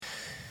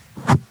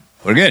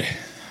We're good.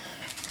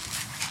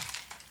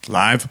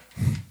 Live?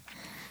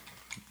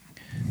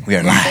 We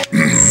are live.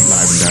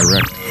 Live and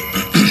direct.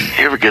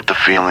 You ever get the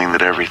feeling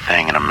that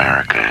everything in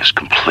America is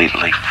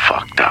completely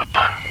fucked up?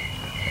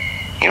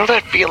 You know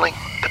that feeling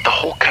that the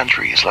whole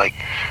country is like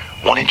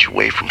 1 inch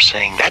away from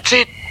saying, that's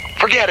it,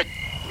 forget it.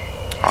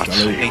 Let's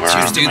see Hey, where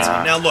cheers, I'm dudes.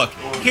 at. Now look,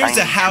 here's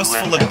a house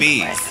full of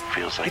bees.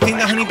 You think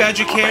the honey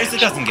badger cares? It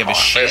doesn't give a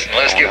shit. Listen,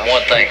 let's get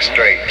one thing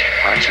straight.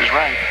 Price is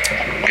right.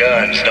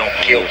 Guns don't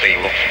kill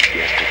people.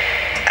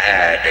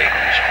 I do.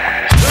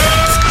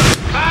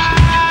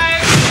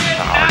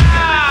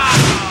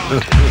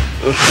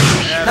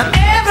 Now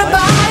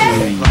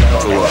everybody,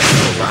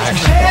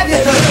 have you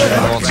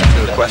heard?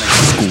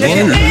 If you're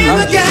in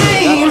the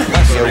game,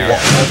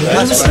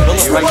 when the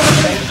strokes were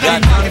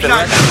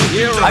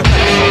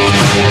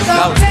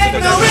don't take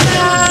no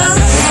rhythm,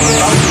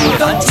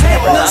 don't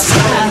take no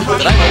style.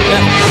 You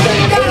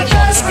gotta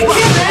just be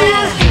killing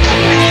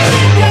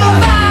your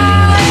body.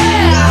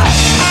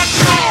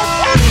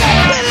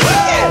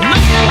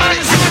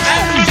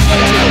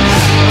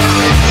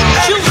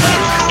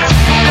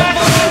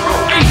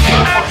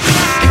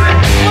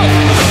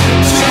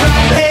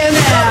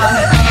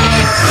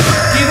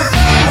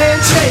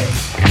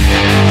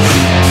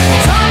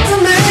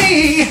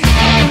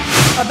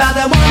 About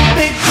that one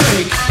big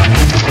break.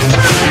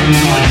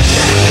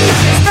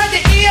 Spread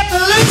the air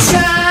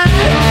pollution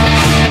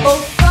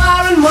both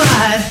far and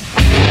wide.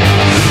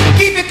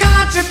 Keep your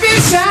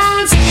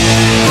contributions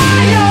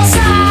by your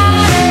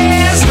side.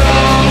 As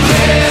long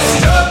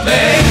as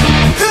nothing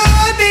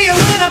could be a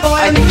winner, boy.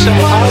 I think so.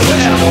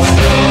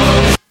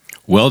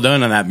 Well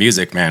done on that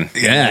music, man.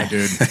 Yeah,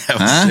 dude. That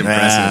was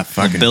impressive.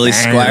 Fucking Billy Billy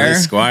Squire.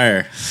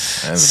 Squire.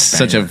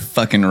 Such a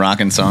fucking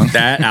rockin' song.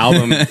 That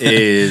album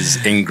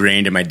is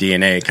ingrained in my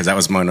DNA because that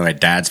was one of my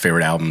dad's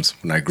favorite albums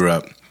when I grew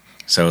up.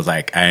 So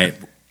like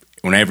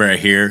whenever I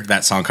hear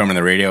that song come on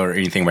the radio or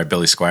anything by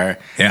Billy Squire,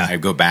 I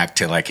go back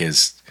to like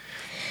his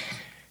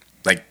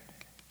like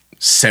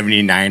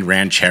 79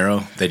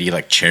 Ranchero that he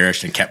like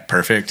cherished and kept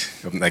perfect.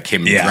 Like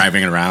him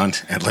driving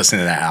around and listening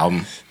to that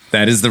album.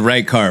 That is the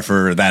right car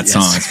for that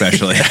song,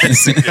 especially. I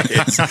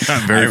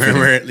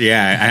remember,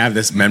 I have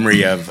this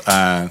memory of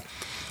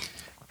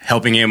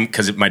helping him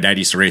because my dad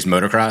used to race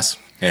motocross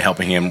and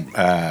helping him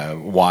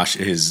wash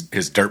his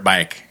dirt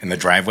bike in the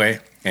driveway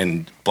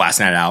and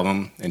blasting that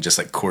album and just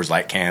like Coors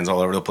Light cans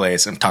all over the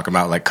place and talking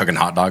about like cooking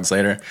hot dogs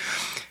later.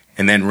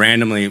 And then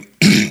randomly,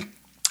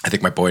 I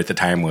think my boy at the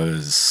time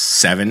was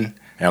 7 and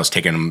I was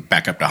taking him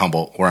back up to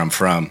Humboldt where I'm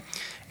from.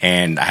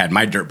 And I had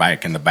my dirt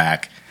bike in the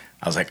back.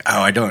 I was like,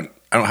 I don't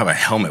have a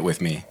helmet with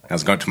me. I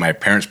was going to my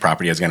parents'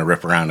 property. I was going to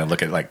rip around and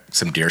look at like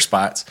some deer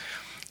spots.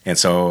 And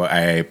so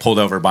I pulled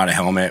over, bought a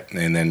helmet,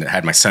 and then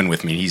had my son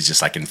with me. He's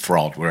just like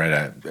enthralled.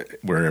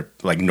 We're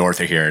like north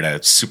of here at a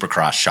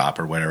Supercross shop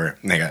or whatever.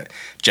 And they got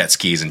jet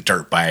skis and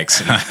dirt bikes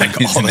and like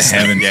all this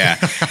heaven. Yeah.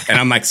 And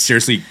I'm like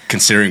seriously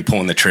considering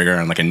pulling the trigger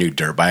on like a new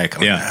dirt bike.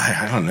 I'm like,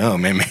 I don't know,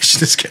 man. Maybe I should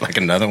just get like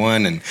another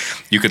one, and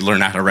you could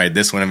learn how to ride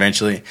this one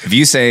eventually. If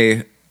you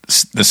say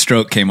the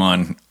Stroke came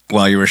on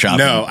while you were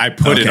shopping. No, I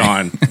put it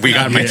on. We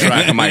got in my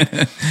truck. I'm like,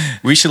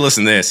 we should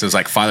listen to this. It was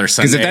like Father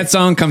Sunday. Because if that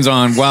song comes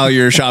on while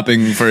you're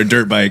shopping for a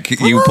dirt bike,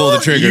 you pull the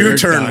trigger.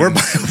 U-turn. We're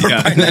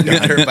buying that new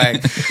dirt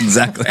bike.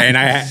 Exactly. And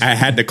I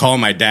had to call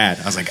my dad.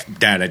 I was like,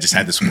 Dad, I just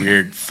had this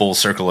weird full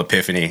circle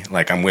epiphany.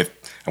 Like I'm with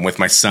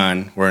my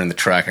son. We're in the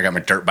truck. I got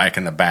my dirt bike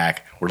in the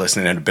back. We're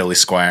listening to Billy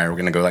Squire. We're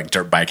gonna go like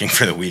dirt biking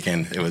for the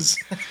weekend. It was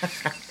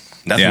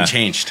nothing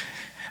changed.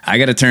 I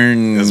got to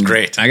turn. It was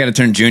great. I got to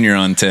turn Junior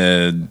on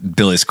to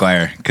Billy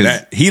Squire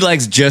because he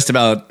likes just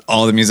about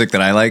all the music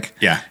that I like.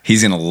 Yeah,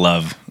 he's gonna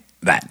love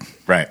that.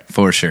 Right,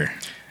 for sure.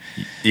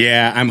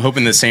 Yeah, I'm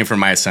hoping the same for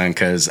my son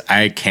because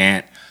I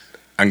can't.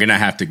 I'm gonna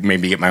have to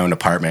maybe get my own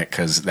apartment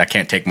because I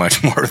can't take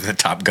much more of the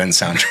Top Gun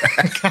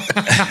soundtrack.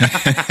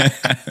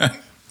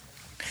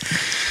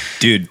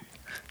 Dude,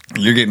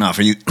 you're getting off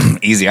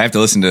easy. I have to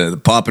listen to the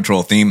Paw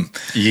Patrol theme.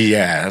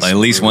 Yeah, like at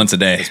least brutal. once a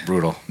day. It's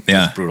brutal.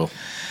 Yeah, it's brutal.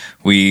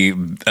 We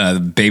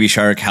Baby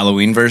Shark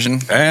Halloween version.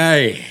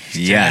 Hey,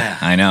 yeah,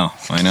 I know.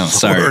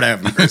 Sorry. Lord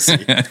have mercy.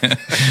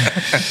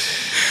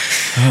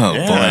 Oh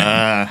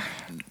boy.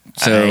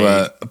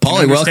 So,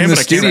 Paulie, welcome to the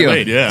studio.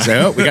 Yeah.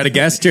 So we got a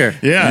guest here.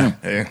 Yeah.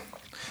 Hey.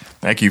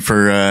 Thank you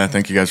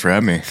guys for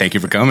having me. Thank you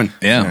for coming.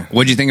 Yeah.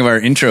 What'd you think of our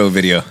intro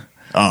video?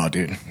 Oh,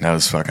 dude, that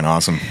was fucking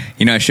awesome.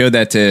 You know, I showed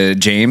that to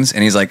James,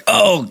 and he's like,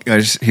 "Oh,"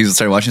 he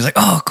started watching. He's like,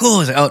 "Oh, cool."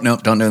 He's like, "Oh, no,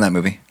 don't do that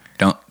movie.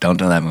 Don't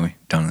do that movie.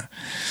 Don't."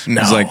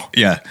 No. He's like,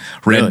 "Yeah,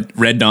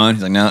 Red Dawn."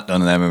 He's like, "No, don't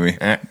do that movie."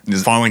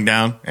 Falling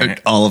Down.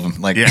 All of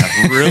them. Like,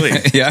 yeah, really?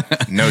 Yeah,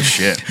 no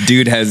shit.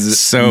 Dude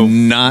has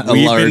not a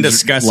we've large been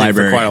discussing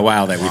library for quite a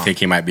while that we think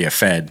he might be a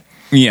Fed.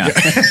 Yeah,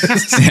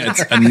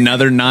 it's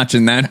another notch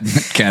in that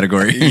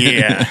category.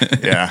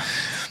 Yeah.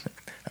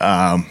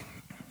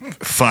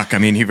 Fuck, I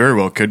mean, he very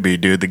well could be,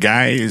 dude. The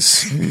guy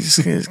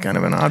he's kind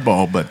of an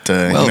oddball, but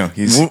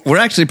he's we're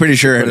actually pretty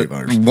sure buddy of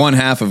ours. one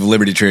half of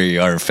Liberty Tree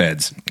are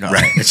feds.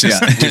 Right. It's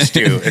just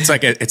you. It's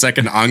like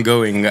an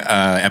ongoing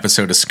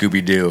episode of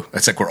Scooby Doo.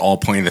 It's like we're all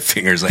pointing the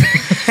fingers. Like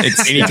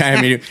it's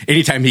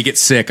anytime he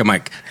gets sick, I'm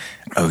like,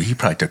 oh, he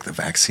probably took the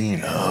vaccine,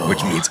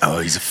 which means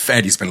he's a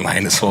fed. He's been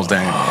lying this whole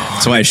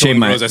time. So I shaved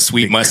my grows a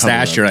sweet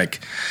mustache. You're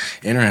like,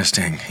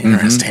 interesting.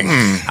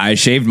 I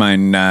shaved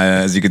mine,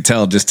 as you could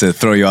tell, just to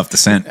throw you off the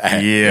scent.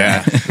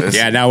 yeah.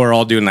 Yeah. Now we're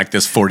all doing like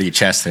this 4D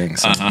chest thing.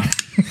 So.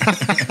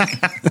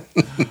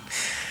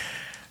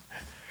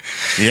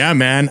 Yeah,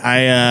 man.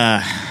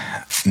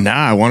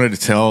 I wanted to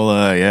tell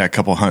a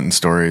couple hunting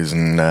stories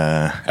and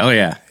Oh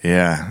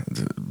yeah.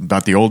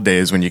 about the old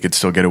days when you could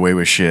still get away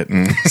with shit.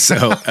 And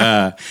So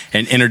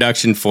an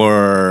introduction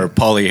for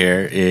Paulie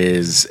here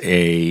is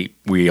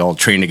we all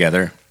train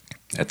together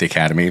at the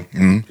academy,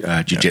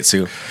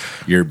 jiu-jitsu.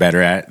 You're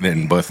better at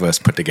than both of us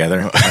put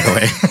together, by the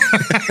way.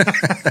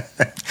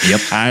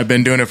 Yep, I've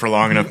been doing it for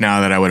long enough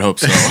now that I would hope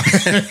so.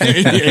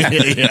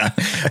 Yeah.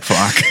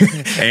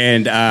 Fuck.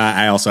 And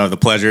I also have the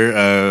pleasure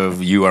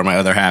of you are my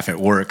other half at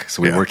work,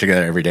 so we work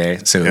together every day.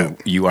 So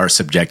you are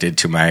subjected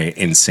to my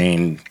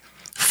insane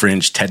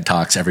fringe TED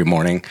Talks every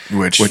morning,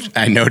 which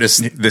I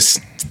noticed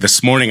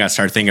this morning. I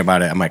started thinking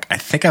about it. I'm like, I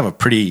think I have a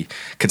pretty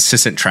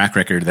consistent track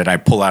record that I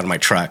pull out of my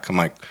truck. I'm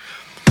like,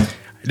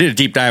 I did a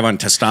deep dive on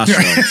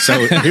testosterone.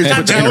 So here's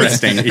what's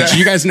interesting. Did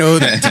you guys know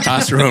that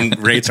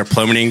testosterone rates are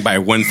plummeting by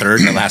 1/3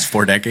 in the last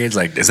 4 decades?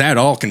 Like, is that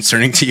all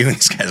concerning to you? And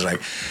this guy's like,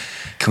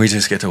 can we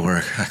just get to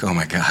work? Like, oh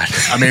my God.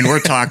 I mean,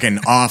 we're talking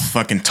off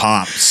fucking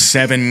top.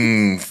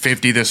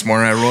 7:50 this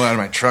morning. I roll out of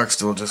my truck,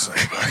 still just like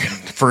fucking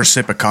first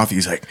sip of coffee.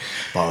 He's like,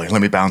 Paulie,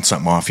 let me bounce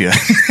something off you.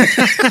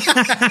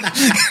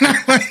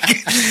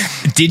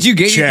 Did you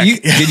get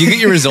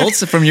your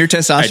results from your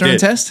testosterone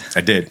test? I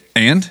did.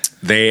 And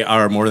they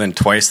are more than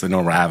twice the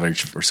normal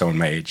average for someone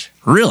my age.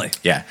 Really?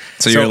 Yeah.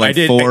 So you're like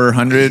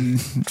 400,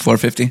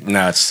 450?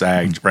 No, it's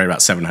right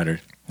about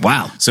 700.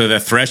 Wow. So the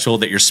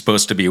threshold that you're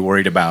supposed to be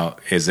worried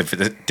about is if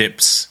it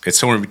dips, it's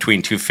somewhere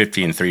between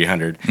 250 and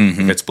 300.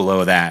 If it's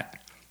below that,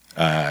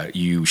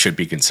 you should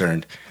be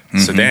concerned.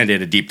 So then I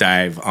did a deep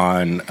dive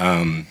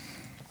on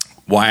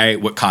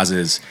what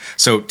causes.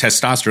 So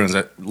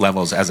testosterone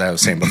levels, as I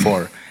was saying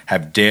before,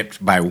 have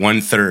dipped by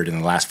 1/3 in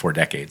the last 4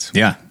 decades.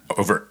 Yeah.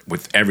 Over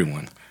with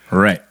everyone.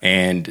 Right.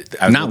 And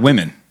not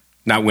women.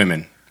 Not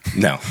women.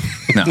 No.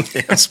 No.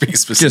 I'm speaking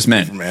specifically Just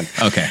men. for men.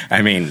 Okay.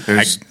 I mean,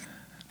 There's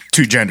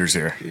 2 genders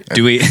here.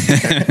 Do we?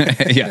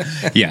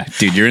 Yeah,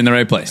 dude, you're in the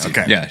right place.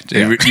 Okay. Yeah.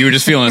 You were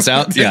just feeling us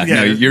out. Yeah,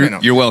 Yeah, no,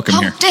 you're welcome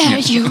here. How dare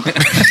you?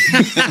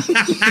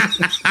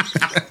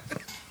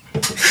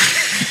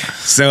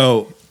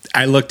 So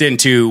I looked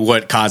into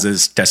what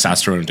causes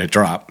testosterone to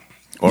drop,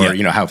 or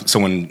how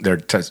someone their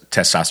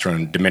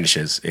testosterone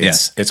diminishes.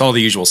 It's all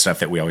the usual stuff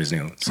that we always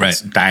knew. So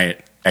it's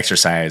diet,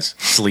 exercise,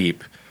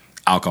 sleep,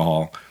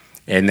 alcohol,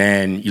 and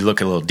then you look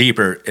a little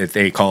deeper. If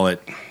they call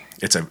it,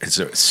 it's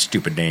a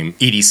stupid name,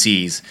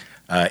 EDCs,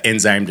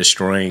 enzyme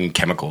destroying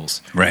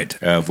chemicals, Right.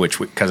 Of which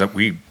because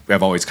we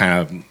have always kind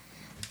of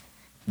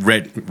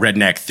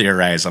redneck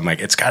theorized. I'm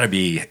like, it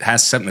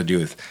has something to do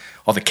with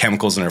all the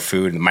chemicals in our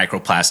food and the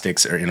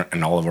microplastics are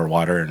in all of our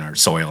water and our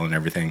soil and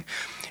everything.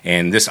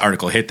 And this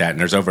article hit that, and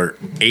there's over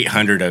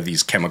 800 of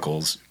these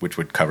chemicals, which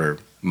would cover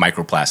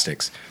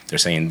microplastics. They're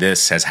saying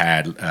this has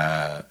had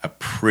a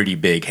pretty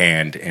big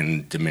hand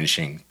in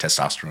diminishing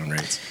testosterone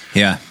rates.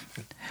 Yeah.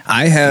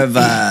 I have,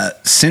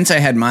 since I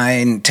had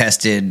mine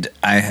tested,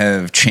 I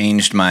have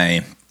changed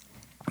my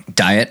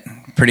diet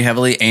pretty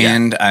heavily,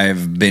 and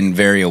I've been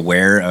very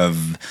aware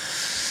of,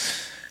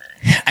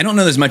 I don't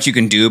know there's much you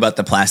can do about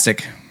the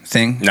plastic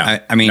thing. No,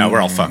 I mean,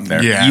 we're all fucked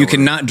there. Yeah. You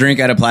cannot drink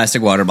out of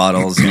plastic water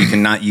bottles. You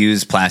cannot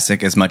use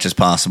plastic as much as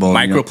possible.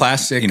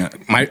 Microplastic,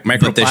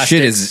 But the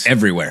shit is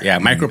everywhere. Yeah,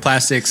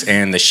 microplastics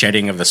and the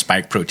shedding of the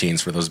spike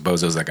proteins for those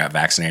bozos that got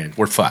vaccinated.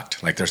 We're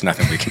fucked. Like, there's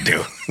nothing we can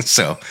do.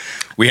 So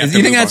we have Do to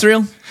you think move that's on.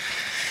 real?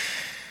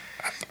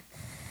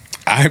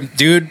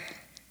 Dude,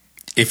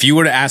 if you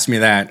were to ask me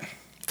that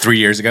 3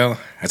 years ago,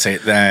 I'd say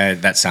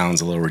that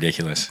sounds a little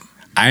ridiculous.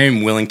 I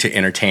am willing to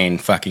entertain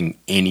fucking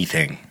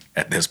anything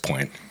at this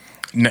point.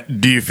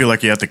 Do you feel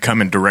like you have to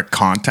come in direct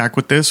contact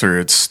with this, or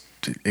it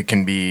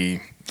can be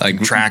Like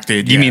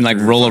contracted? You mean like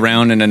roll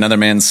around in another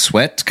man's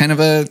sweat, kind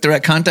of a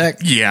direct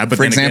contact? Yeah, but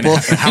for then example,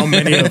 again, how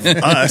many of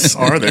us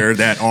are there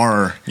that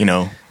are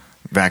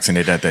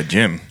vaccinated at that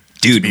gym?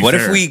 Dude, what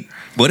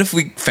if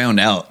we found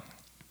out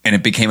and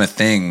it became a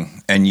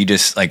thing, and you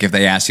just like if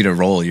they asked you to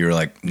roll, you were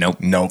like, nope.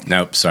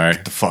 Sorry.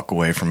 Get the fuck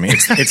away from me.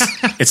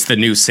 It's the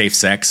new safe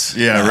sex.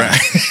 Yeah, right.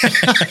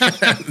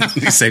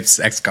 New safe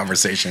sex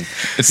conversation.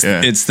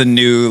 It's the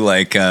new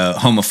like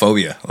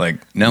homophobia. Like,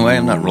 no way,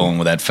 I'm not rolling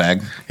with that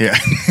fag. Yeah.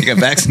 He got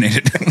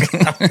vaccinated.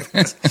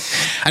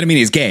 I don't mean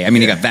he's gay. I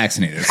mean he got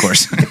vaccinated, of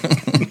course.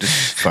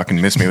 fucking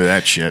miss me with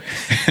that shit.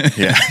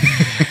 Yeah.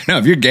 No,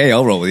 if you're gay,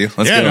 I'll roll with you.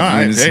 Let's Yeah, go. no,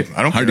 I mean, I it's don't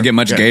hard care. to get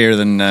much Yeah. gayer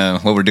than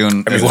what we're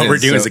doing. I mean, what we're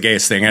doing is the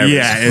gayest thing ever.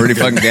 Yeah, It's pretty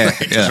fucking gay.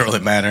 It doesn't really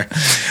matter.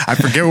 I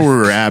forget where we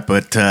were at,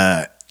 but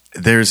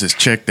there's this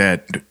chick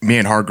that me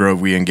and Hargrove,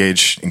 we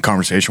engaged in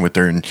conversation with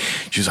her, and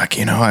she's like,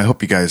 I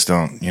hope you guys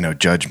don't,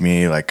 judge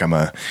me like I'm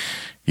a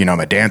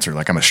dancer,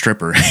 like I'm a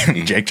stripper.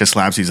 Jake just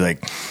laughs. He's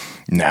like,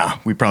 no,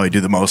 we probably do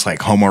the most like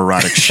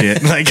homoerotic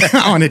shit like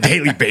on a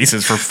daily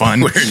basis for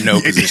fun. We're in no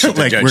position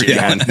to judge you.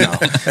 No,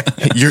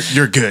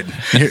 you're good.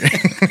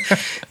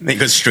 They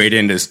go straight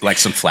into like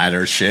some flat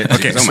earth shit.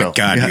 Okay, Oh my so-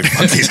 God, yeah. you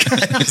fuck these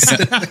guys.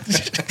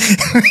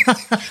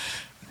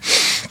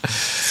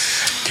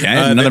 Yeah, I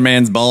had another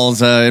man's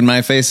balls in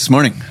my face this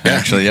morning.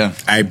 Actually, yeah.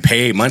 I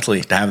pay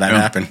monthly to have that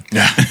happen.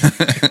 Yeah.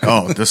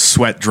 Oh, the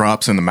sweat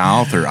drops in the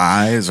mouth or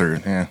eyes or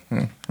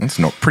that's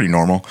pretty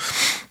normal.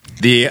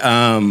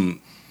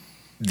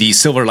 The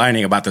silver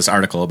lining about this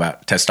article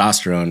about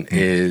testosterone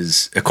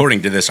is,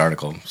 according to this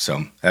article, so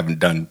I haven't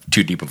done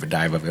too deep of a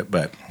dive of it,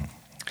 but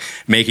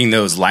making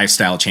those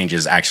lifestyle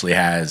changes actually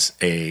has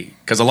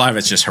because a lot of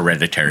it's just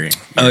hereditary.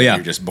 Oh, yeah.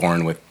 You're just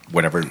born with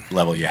whatever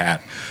level you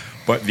have.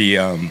 But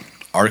the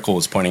article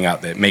is pointing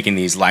out that making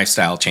these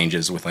lifestyle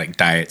changes with like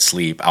diet,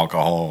 sleep,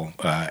 alcohol,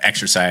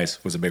 exercise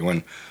was a big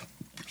one.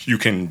 You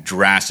can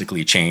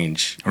drastically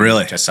change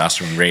Really?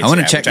 testosterone rates. I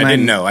wanna Yeah, check which I didn't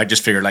mine- know. I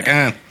just figured like,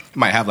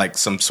 might have like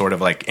some sort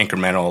of like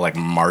incremental, like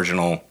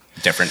marginal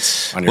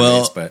difference on your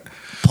rates, but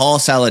Paul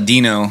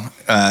Saladino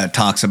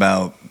talks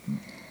about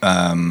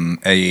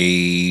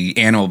a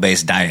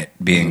animal-based diet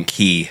being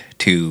key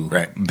to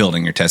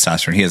building your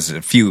testosterone. He has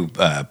a few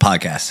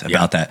podcasts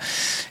about that.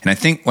 And I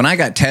think when I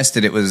got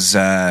tested, it was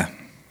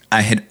I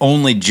had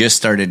only just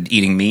started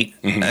eating meat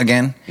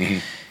again.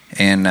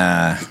 And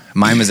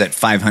mine was at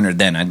 500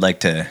 then. I'd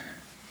like to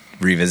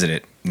revisit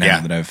it now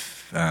that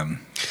I've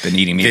been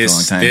eating meat for a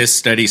long time. This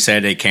study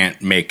said they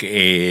can't make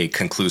a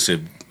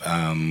conclusive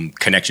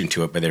connection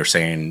to it, but they're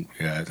saying,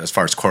 as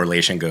far as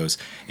correlation goes,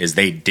 is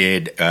they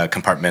did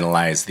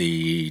compartmentalize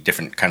the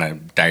different kind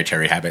of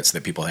dietary habits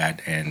that people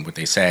had, and what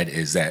they said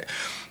is that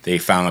they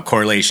found a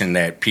correlation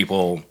that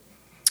people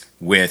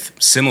with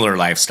similar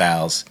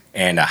lifestyles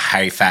and a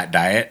high-fat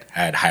diet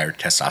had higher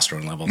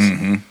testosterone levels,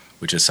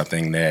 which is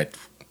something that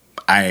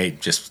I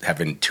just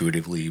have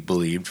intuitively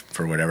believed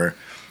for whatever.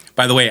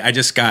 By the way, I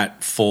just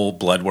got full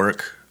blood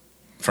work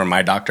from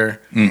my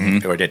doctor.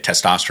 Who I did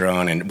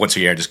testosterone, and once a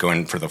year I just go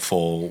in for the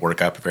full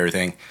workup of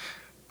everything.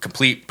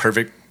 Complete,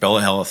 perfect bill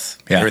of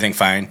health, everything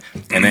fine.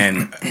 And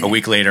then a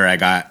week later, I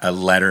got a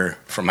letter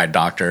from my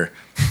doctor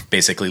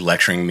basically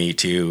lecturing me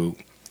to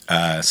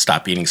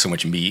stop eating so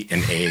much meat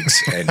and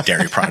eggs and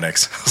dairy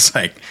products. I was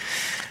like,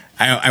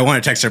 I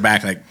want to text her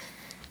back like,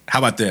 how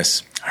about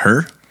this?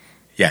 Her?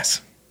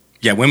 Yes.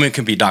 Yeah, women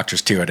can be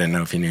doctors too. I didn't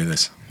know if you knew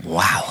this.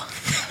 Wow.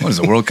 What is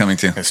the world coming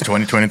to? It's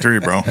 2023,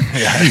 bro.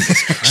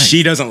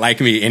 She doesn't like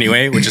me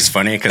anyway, which is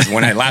funny because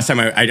when last time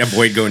I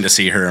avoid going to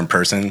see her in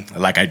person.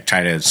 Like I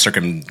try to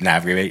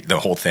circumnavigate the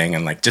whole thing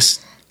and like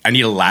I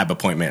need a lab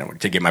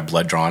appointment to get my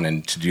blood drawn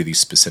and to do these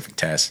specific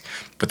tests.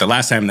 But the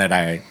last time that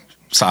I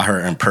saw her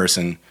in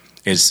person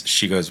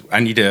she goes, I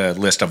need a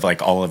list of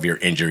like all of your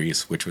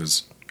injuries, which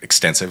was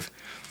extensive.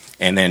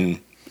 And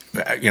then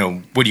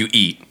what do you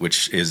eat,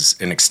 which is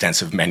an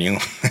extensive menu.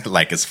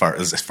 Like as far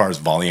as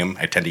volume,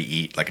 I tend to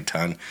eat like a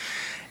ton,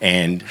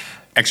 and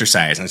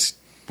exercise,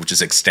 which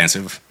is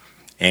extensive.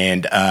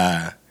 And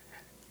at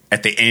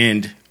the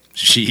end,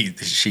 she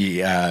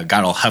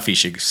got all huffy.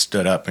 She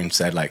stood up and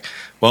said like,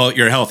 well,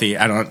 you're healthy.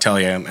 I don't tell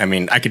you. I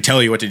mean, I could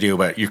tell you what to do,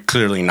 but you're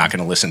clearly not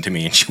going to listen to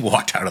me. And she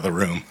walked out of the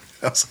room.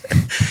 I was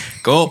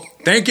like, cool.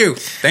 Thank you.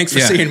 Thanks for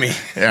seeing me.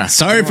 Yeah.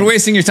 Sorry for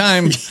wasting your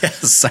time.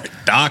 Yes,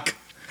 doc.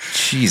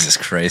 Jesus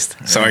Christ.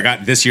 So I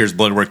got this year's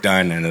blood work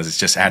done, and it's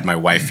just had my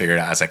wife figured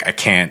out. I was like, I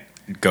can't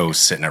go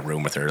sit in a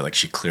room with her. Like,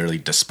 she clearly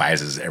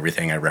despises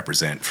everything I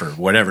represent for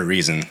whatever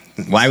reason.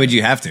 Why would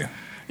you have to?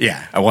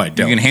 Yeah, I don't.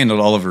 You can handle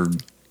it all over.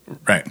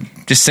 Right.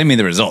 Just send me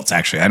the results,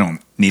 actually. I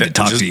don't need to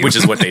talk to you. Which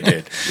is what they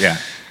did. Yeah.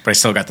 But I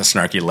still got the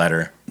snarky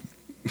letter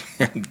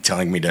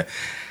telling me to,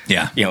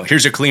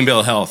 here's your clean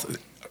bill of health.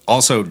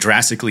 Also,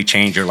 drastically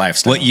change your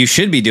lifestyle. What you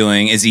should be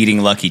doing is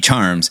eating Lucky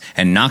Charms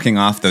and knocking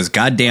off those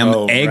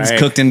goddamn eggs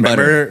cooked in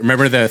butter.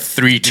 Remember the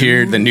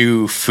 3-tiered, the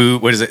new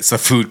food? What is it? It's the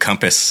food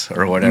compass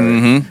or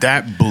whatever.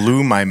 That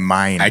blew my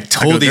mind. I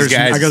told these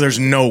guys. I go, there's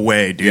no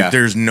way, dude. Yeah.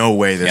 There's no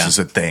way this is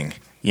a thing,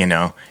 And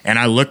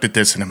I looked at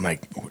this and I'm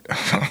like,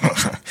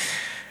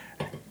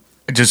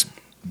 just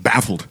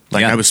baffled.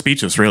 Like I was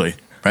speechless, really.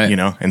 Right.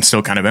 And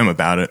still kind of am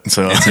about it.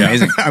 So It's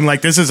amazing. I'm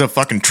like, this is a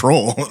fucking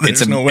troll.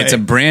 There's no way. It's a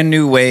brand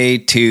new way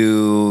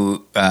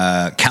to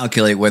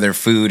calculate whether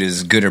food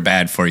is good or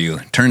bad for you.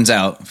 Turns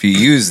out, if you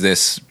use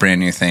this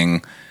brand new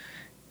thing,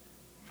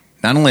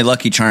 not only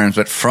Lucky Charms,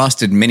 but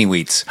Frosted Mini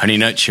Wheats Honey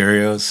Nut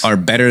Cheerios are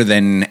better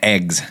than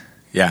eggs.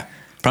 Yeah.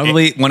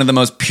 Probably one of the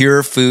most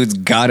pure foods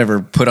God ever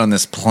put on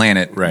this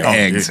planet, Right.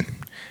 eggs. Dude.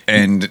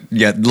 And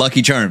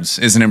Lucky Charms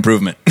is an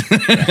improvement.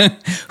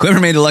 Whoever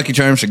made the Lucky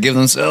Charms should give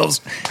themselves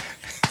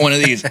One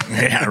of these.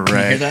 Yeah,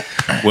 right.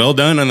 Well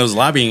done on those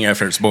lobbying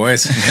efforts,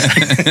 boys.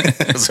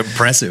 It's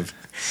impressive.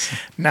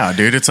 No,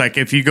 dude, it's like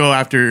if you go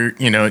after,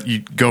 you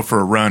go for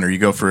a run or you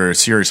go for a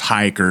serious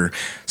hike or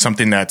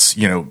something that's,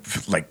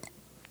 like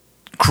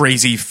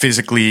crazy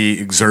physically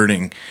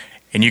exerting,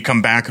 and you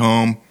come back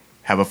home,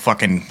 have a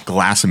fucking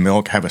glass of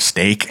milk, have a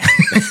steak.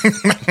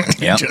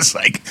 Yep. Just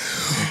like,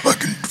 I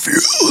can feel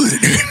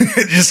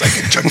it. Just like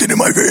it jumped into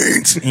my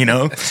veins,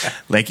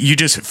 Like you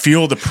just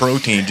feel the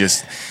protein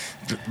just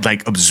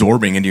like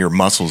absorbing into your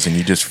muscles, and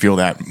you just feel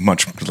that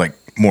much like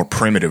more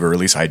primitive, or at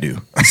least I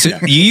do. So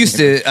you used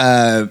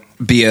to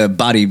be a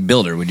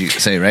bodybuilder, would you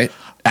say, right?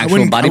 Actual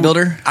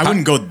bodybuilder? I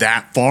wouldn't go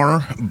that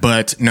far,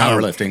 but no.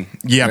 Powerlifting.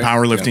 Yeah, right?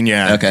 powerlifting,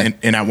 yeah. Okay.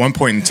 And at one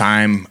point in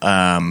time,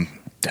 I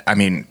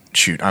mean,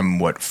 shoot, I'm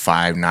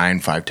 5'9",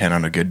 5'10"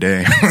 on a good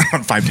day,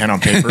 5'10" on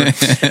paper.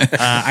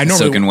 I normally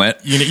Soaking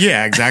wet.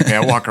 Yeah, exactly. I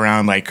walk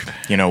around like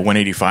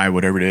 185,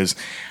 whatever it is.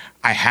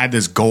 I had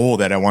this goal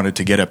that I wanted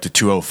to get up to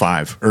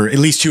 205 or at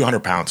least 200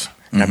 pounds,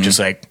 and I'm just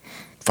like,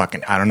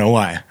 fucking, I don't know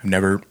why. I've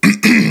never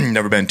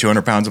been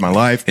 200 pounds in my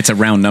life. It's a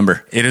round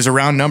number. It is a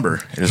round number.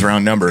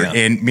 Yeah.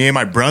 And me and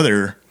my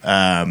brother,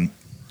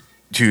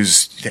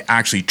 who's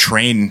actually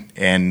trained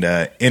and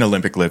in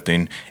Olympic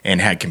lifting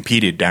and had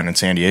competed down in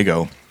San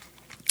Diego,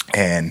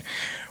 and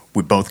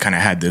we both kind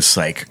of had this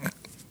like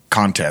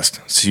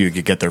contest so you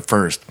could get there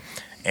first.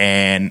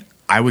 And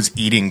I was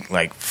eating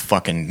like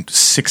fucking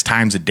 6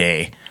 times a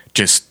day,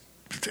 just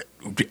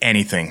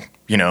anything.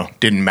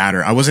 Didn't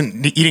matter. I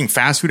wasn't eating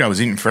fast food. I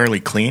was eating fairly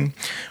clean,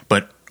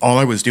 but all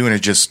I was doing is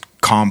just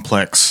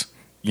complex,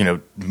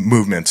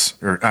 movements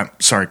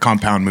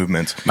compound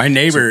movements. My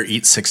neighbor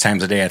eats 6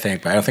 times a day, I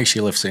think, but I don't think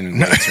she lifts in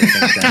weights or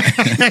anything like that.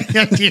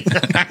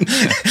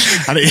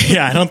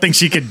 I don't think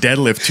she could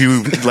deadlift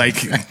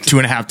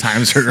 2.5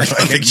 times her. I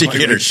don't think she can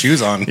get her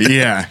shoes on.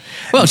 Yeah.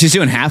 Well, she's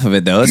doing half of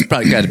it, though. It's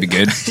probably got to be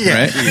good,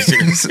 right?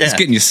 It's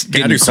getting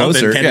you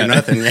closer. Can't do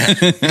nothing.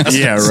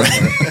 Yeah,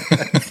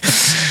 right.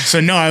 So,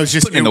 no, I was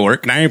just Putting in the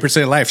work.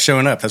 90% of life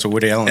showing up. That's what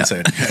Woody Allen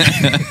said.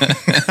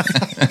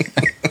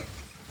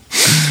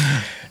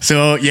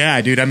 So,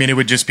 yeah, dude, I mean, it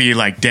would just be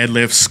like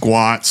deadlifts,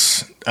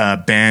 squats,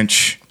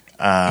 bench.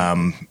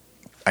 I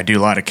do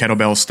a lot of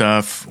kettlebell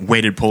stuff,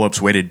 weighted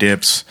pull-ups, weighted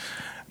dips.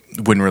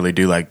 Wouldn't really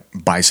do like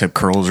bicep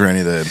curls or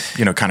any of the,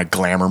 kind of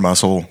glamour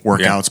muscle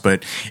workouts. Yeah.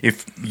 But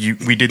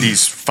we did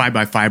these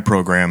 5x5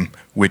 program,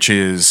 which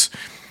is,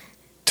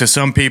 to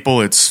some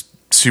people, it's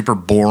super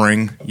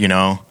boring,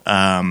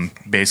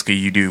 basically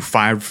you do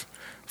five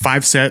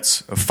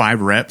sets of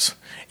 5 reps,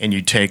 and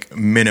you take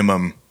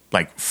minimum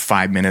like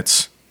 5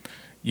 minutes,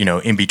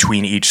 in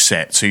between each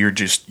set. So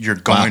you're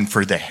going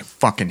for the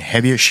fucking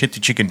heaviest shit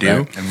that you can do.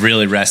 Right. And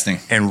really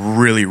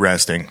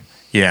resting.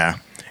 Yeah.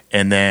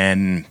 And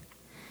then,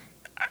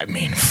 I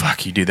mean,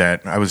 fuck, you do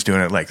that. I was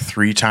doing it like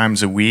 3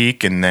 times a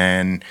week, and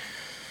then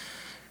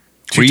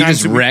Were you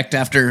just wrecked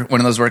after one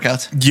of those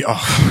workouts?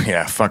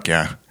 Yeah, fuck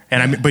yeah.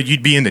 And but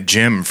you'd be in the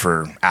gym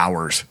for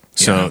hours.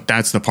 So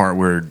that's the part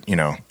where,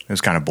 it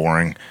was kind of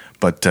boring.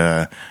 But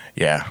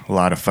yeah, a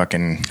lot of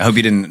fucking. I hope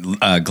you didn't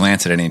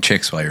glance at any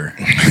chicks while you were.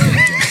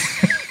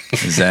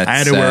 Is that? I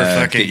had to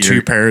wear fucking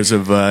 2 pairs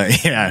of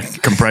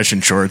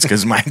compression shorts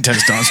because my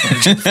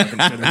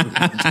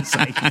testosterone just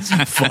like,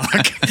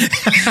 fuck.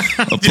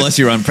 Well, plus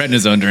you were on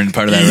prednisone during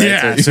part of that, right?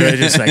 Yeah, so I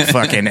just like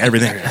fucking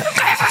everything.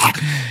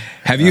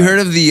 Have you heard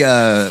of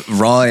the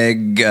raw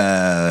egg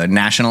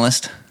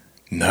nationalist?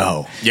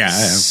 No. Yeah. I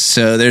have.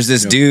 So there's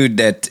this dude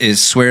that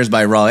swears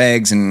by raw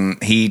eggs,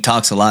 and he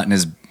talks a lot in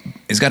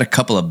he's got a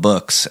couple of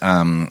books.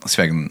 Let's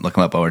see if I can look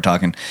them up while we're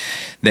talking.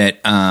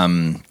 That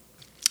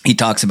he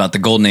talks about the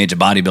golden age of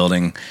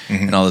bodybuilding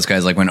and all those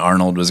guys, like when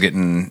Arnold was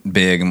getting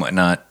big and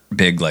whatnot,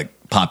 like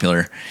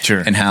popular.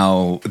 Sure. And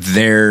how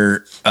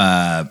their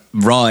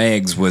raw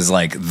eggs was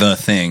like the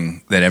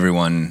thing that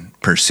everyone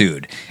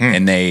pursued.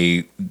 And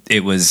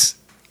it was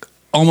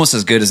almost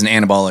as good as an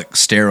anabolic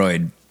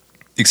steroid,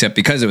 except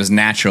because it was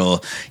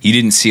natural, you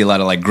didn't see a lot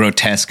of like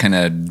grotesque kind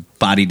of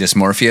body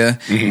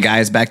dysmorphia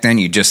guys back then.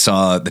 You just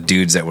saw the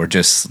dudes that were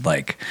just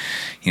like,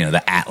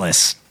 the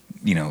Atlas,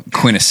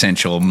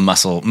 quintessential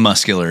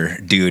muscular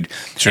dude.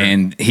 Sure.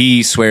 And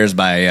he swears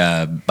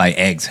by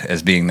eggs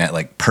as being that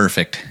like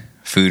perfect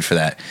food for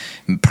that.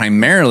 And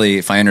primarily,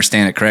 if I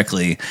understand it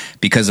correctly,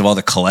 because of all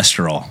the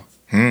cholesterol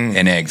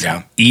in eggs.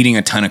 Yeah. Eating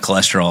a ton of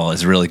cholesterol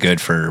is really good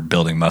for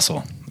building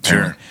muscle.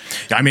 Sure.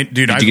 I mean,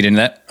 dude, Did you get into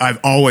that? I've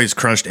always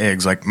crushed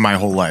eggs like my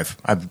whole life.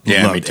 I've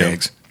loved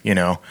eggs,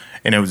 and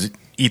it was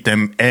eat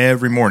them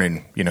every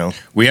morning,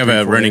 We have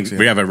a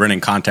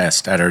running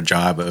contest at our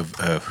job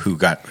of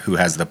who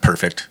has the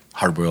perfect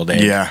hard-boiled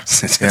egg. Yeah.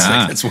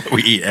 That's what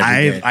we eat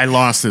every day. I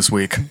lost this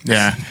week.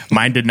 Yeah.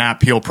 Mine did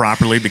not peel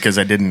properly because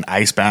I didn't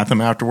ice bath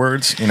them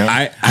afterwards,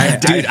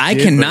 I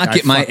cannot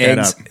get my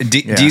eggs. Do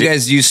you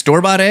guys use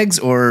store-bought eggs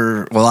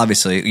or, well,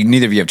 obviously,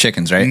 neither of you have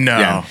chickens, right?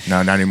 No,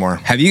 not anymore.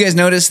 Have you guys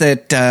noticed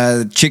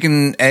that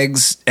chicken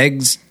eggs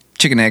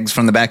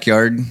from the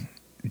backyard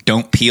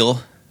don't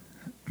peel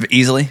so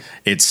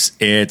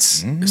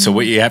So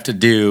what you have to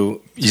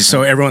do,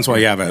 so every once in a while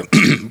you have a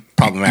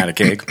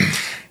problematic egg.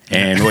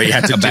 And what you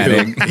have to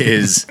do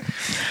is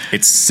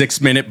it's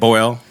 6-minute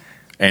boil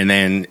and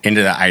then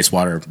into the ice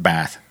water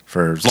bath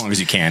for as long as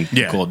you can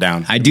to cool it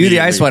down. I do the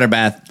ice water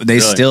bath. They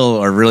still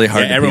are really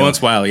hard to every peel. once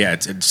in a while,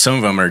 some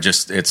of them are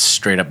just, it's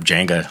straight up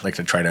Jenga, like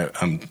to try to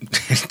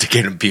to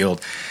get them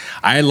peeled.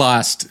 I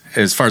lost,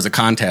 as far as the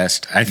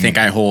contest, I think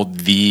I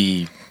hold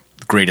the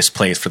greatest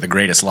place for the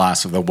greatest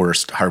loss of the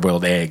worst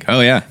hard-boiled egg. Oh,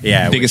 yeah.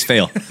 Yeah. Biggest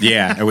fail.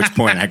 Yeah, at which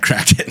point I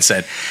cracked it and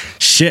said,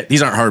 shit,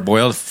 these aren't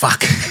hard-boiled.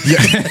 Fuck.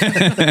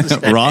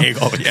 Raw?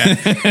 Egg raw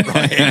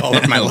egg all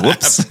over my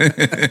lips.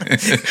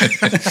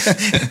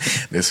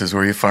 This is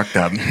where you fucked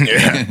up.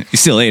 Yeah. You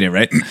still ate it,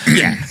 right?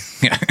 Yeah.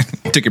 Yeah.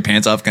 Took your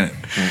pants off, kind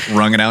of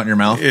wrung it out in your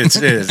mouth.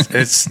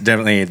 It's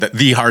definitely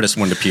the hardest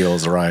one to peel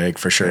is a raw egg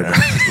for sure.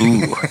 Yeah.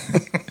 Ooh.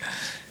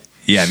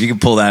 Yeah, if you can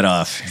pull that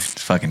off,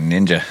 it's fucking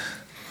ninja.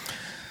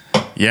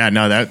 Yeah,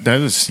 no,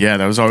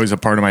 that was always a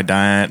part of my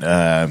diet.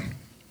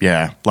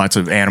 Lots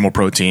of animal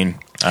protein.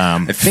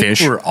 I think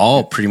fish. we're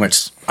all pretty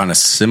much on a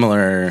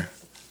similar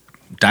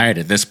diet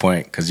at this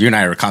point because you and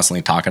I were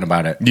constantly talking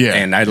about it. Yeah.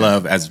 And I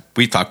love, as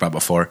we talked about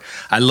before,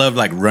 I love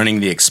like running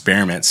the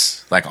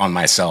experiments like on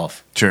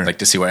myself. Sure. Like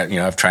to see what,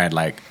 I've tried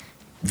like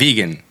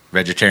vegan,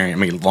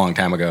 vegetarian, a long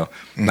time ago,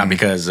 not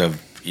because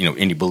of,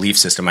 any belief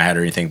system I had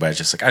or anything, but it's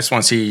just like, I just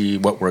want to see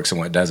what works and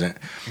what doesn't.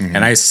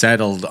 And I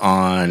settled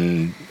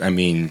on,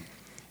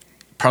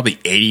 probably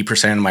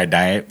 80% of my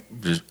diet,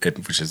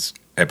 which is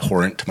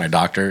abhorrent to my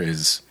doctor,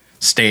 is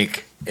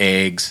steak,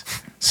 eggs,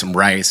 some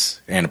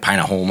rice, and a pint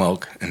of whole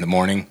milk in the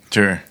morning.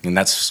 Sure. And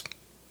that's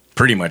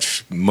pretty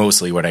much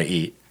mostly what I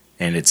eat.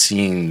 And it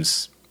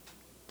seems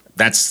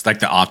that's like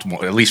the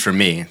optimal, at least for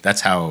me,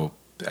 that's how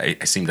I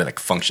seem to like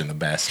function the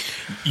best.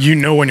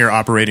 When your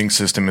operating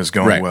system is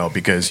going well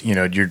because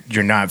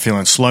you're not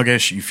feeling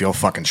sluggish, you feel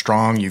fucking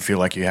strong, you feel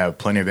like you have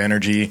plenty of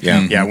energy.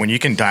 Yeah. When you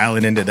can dial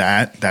it into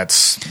that,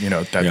 that's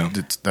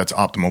that's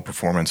optimal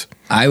performance.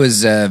 I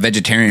was a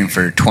vegetarian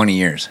for 20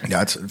 years.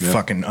 That's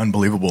fucking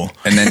unbelievable.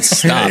 And then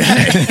stopped.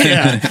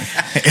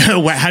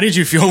 How did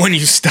you feel when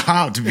you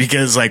stopped?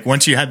 Because like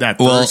once you had that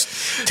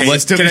first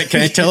taste,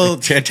 can I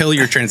tell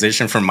your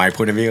transition from my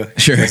point of view?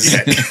 Sure.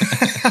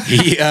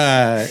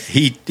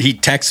 He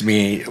texts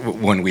me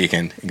one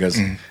weekend. He goes,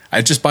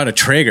 I just bought a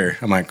Traeger.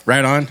 I'm like,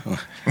 right on.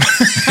 Fucking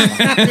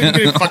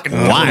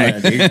why?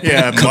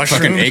 Yeah,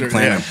 fucking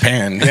eggplant in a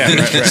pan. Yeah,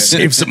 right.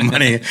 Save some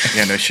money.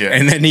 Yeah, no shit.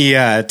 And then he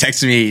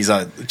texted me. He's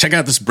like, check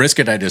out this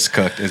brisket I just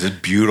cooked. It's a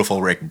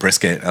beautiful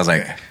brisket. I was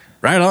like,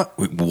 right on.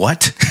 Wait,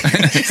 what?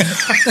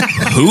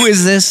 Who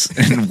is this?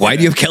 And why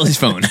do you have Kelly's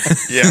phone?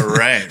 Yeah,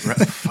 right.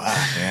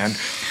 Fuck, man.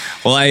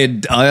 Well, I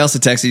also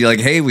texted you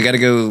like, hey, we got to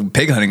go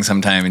pig hunting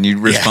sometime. And you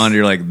responded,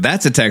 you're like,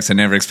 that's a text I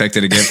never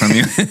expected to get from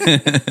you.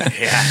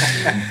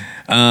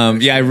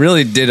 I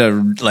really did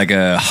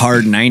a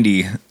hard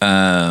 90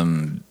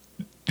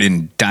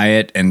 in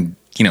diet, and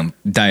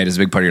diet is a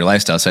big part of your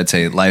lifestyle. So I'd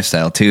say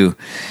lifestyle too.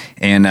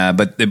 And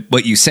but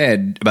what you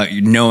said about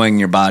knowing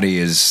your body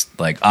is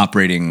like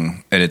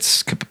operating at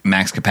its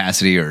max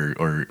capacity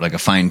or like a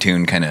fine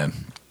tuned kind of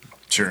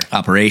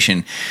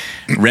operation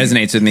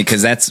resonates with me,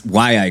 because that's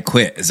why I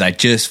quit. Is I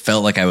just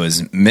felt like I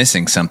was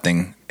missing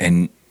something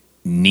and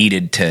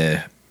needed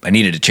to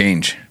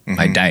change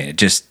my diet. It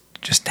just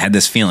had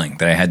this feeling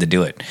that I had to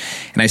do it,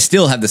 and I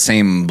still have the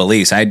same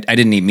beliefs. I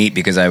didn't eat meat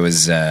because I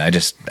was I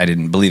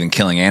didn't believe in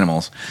killing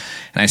animals,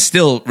 and I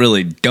still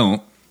really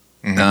don't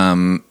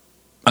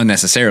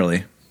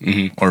unnecessarily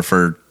or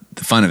for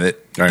the fun of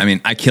it. Right. I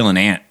mean, I kill an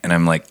ant and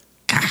I'm like,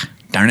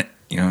 darn it,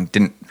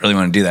 didn't really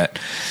want to do that.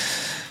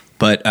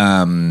 But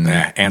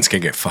ants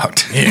can get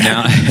fucked.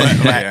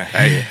 I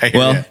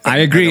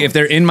agree. If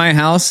they're in my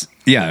house,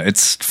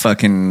 it's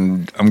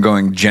fucking. I'm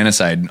going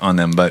genocide on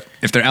them. But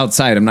if they're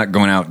outside, I'm not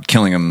going out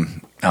killing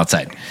them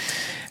outside.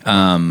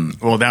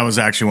 Well, that was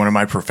actually one of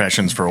my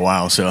professions for a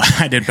while. So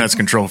I did pest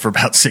control for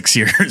about 6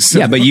 years. So.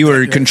 Yeah, but you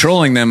were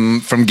controlling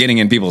them from getting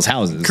in people's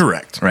houses.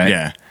 Correct.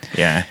 Right.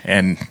 Yeah.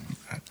 And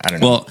I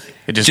don't know. Well,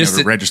 it just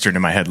never registered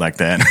in my head like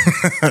that.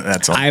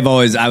 That's all. I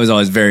was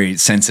always very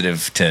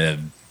sensitive to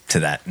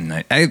that, and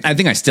I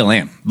think I still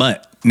am.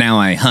 But now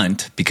I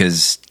hunt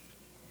because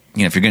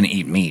if you're going to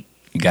eat meat,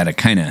 you got to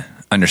kind of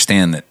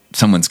understand that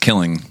someone's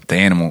killing the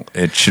animal.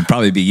 It should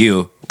probably be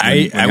you.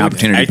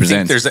 Opportunity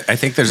presents. I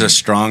think there's a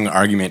strong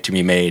argument to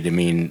be made. I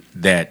mean,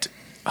 that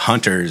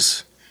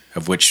hunters,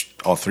 of which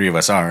all three of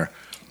us are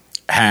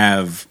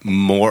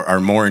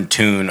more in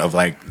tune of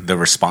like the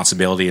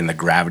responsibility and the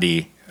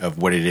gravity of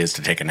what it is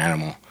to take an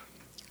animal.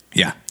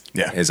 Yeah.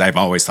 Yeah, as I've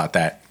always thought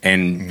that,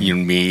 and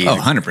me.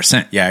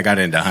 100%. Yeah, I got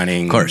into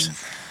hunting, of course,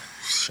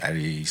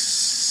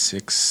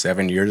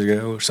 6-7 years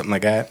ago or something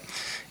like that,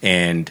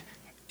 and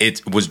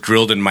it was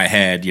drilled in my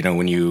head.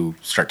 When you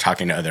start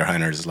talking to other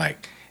hunters,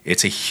 like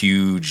it's a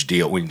huge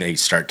deal when they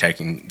start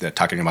talking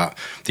about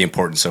the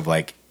importance of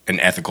like an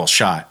ethical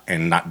shot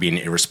and not being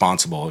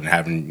irresponsible and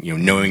having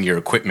knowing your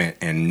equipment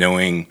and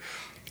knowing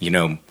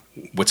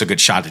what's a good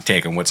shot to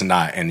take and what's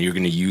not, and you're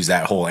going to use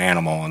that whole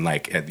animal and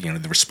like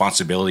the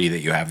responsibility that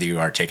you have that you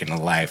are taking to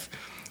life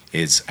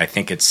is I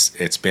think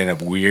it's been a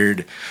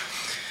weird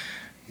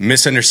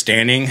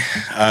misunderstanding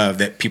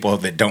that people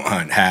that don't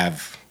hunt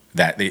have,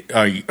 that they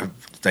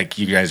like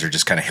you guys are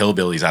just kind of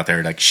hillbillies out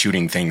there like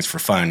shooting things for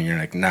fun. And you're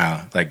like,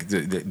 nah, like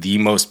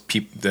the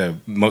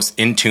most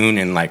in tune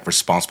and like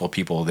responsible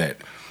people that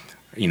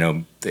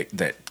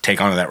that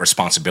take on that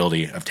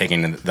responsibility of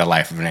taking the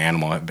life of an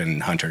animal have been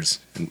hunters.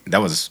 And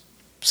that was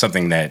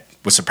something that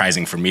was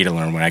surprising for me to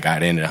learn when I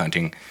got into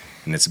hunting,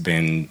 and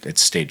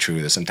it's stayed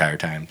true this entire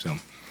time. So,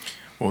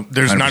 well,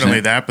 there's 100%. Not only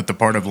that, but the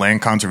part of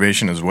land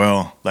conservation as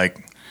well. Like,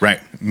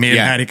 right, me and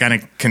Patty kind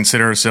of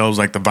consider ourselves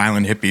like the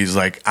violent hippies.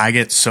 Like, I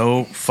get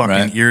so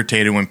fucking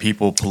irritated when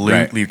people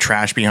pollute, leave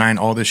trash behind,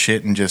 all this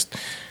shit, and just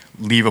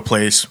leave a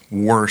place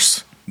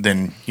worse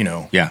than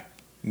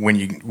when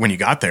you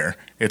got there.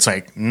 It's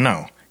like,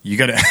 no, you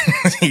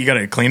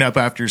gotta clean up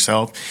after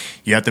yourself.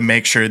 You have to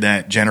make sure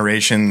that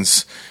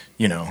generations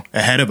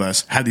ahead of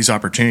us have these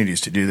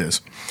opportunities to do this.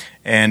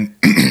 And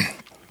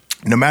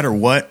no matter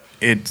what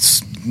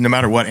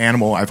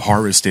animal I've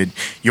harvested,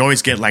 you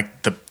always get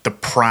like the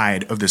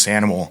pride of this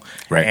animal.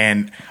 Right.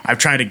 And I've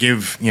tried to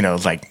give,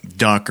 like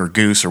duck or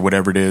goose or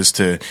whatever it is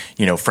to,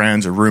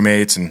 friends or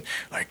roommates, and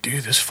like,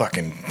 dude,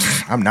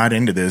 I'm not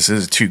into this. This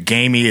is too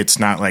gamey. It's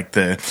not like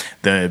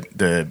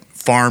the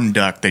farm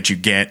duck that you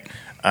get.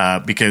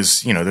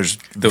 Because there's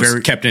those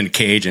kept in a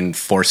cage and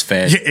force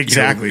fed,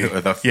 exactly,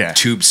 with a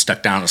tube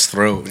stuck down his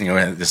throat.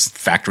 This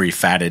factory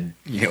fatted,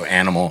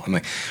 animal. I'm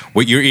like,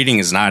 what you're eating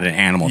is not an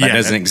animal that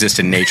doesn't exist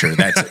in nature.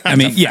 That's a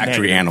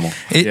factory animal.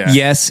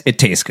 Yes, it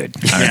tastes good.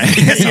 All right.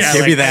 I'll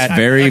give you that.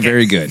 Very,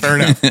 very good. Fair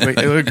enough.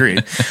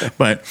 Agreed.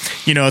 But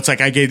it's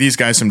like I gave these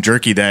guys some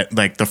jerky that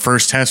like the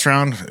first test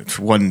round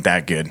wasn't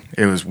that good.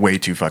 It was way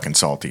too fucking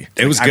salty.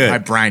 It was good. I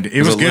brined it.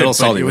 It was good. Little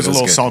salty. It was a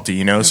little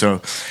salty.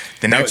 So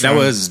the next that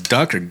was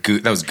duck or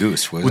goose. That was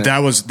goose. Wasn't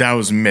it? That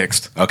was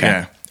mixed.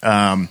 Okay.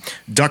 Yeah.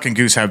 Duck and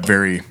goose have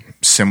very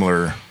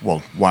similar,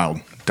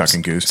 wild duck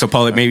and goose. So,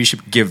 Paul, maybe you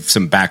should give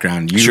some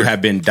background. You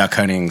have been duck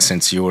hunting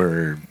since you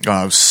were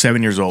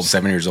 7 years old.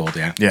 7 years old,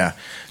 yeah. Yeah.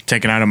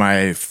 Taken out on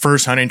my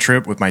first hunting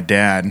trip with my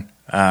dad.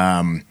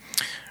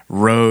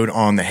 Rode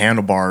on the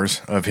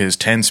handlebars of his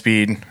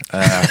 10-speed.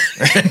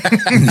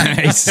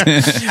 Nice.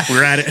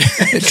 We're at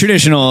it.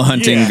 Traditional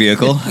hunting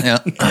vehicle. Yeah.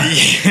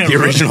 The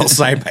original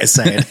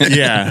side-by-side.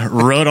 Yeah.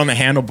 Rode on the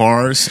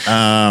handlebars.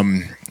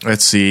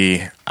 Let's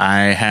see. I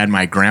had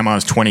my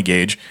grandma's 20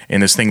 gauge,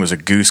 and this thing was a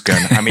goose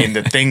gun. I mean,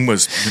 the thing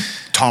was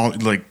tall,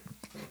 like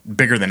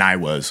bigger than I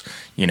was,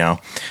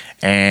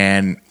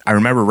 And I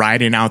remember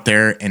riding out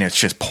there, and it's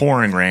just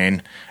pouring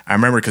rain. I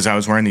remember because I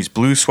was wearing these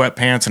blue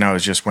sweatpants, and I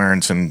was just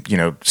wearing some,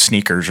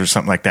 sneakers or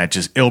something like that,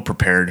 just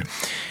ill-prepared.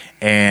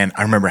 And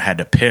I remember I had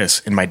to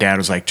piss, and my dad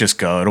was like, "Just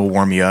go; it'll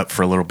warm you up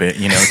for a little bit,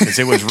 because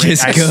it was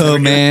just go,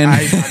 man."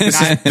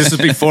 This is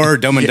before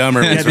Dumb and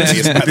Dumber.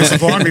 This is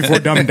long before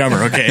Dumb and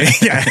Dumber. Okay,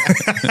 yeah.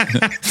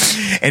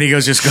 And he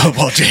goes, "Just go,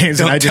 Paul James."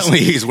 Don't tell me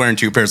he's wearing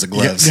 2 pairs of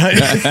gloves.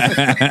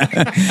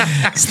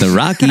 It's the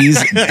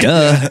Rockies,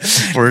 duh.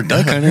 We're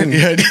duck hunting.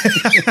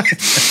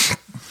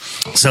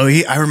 So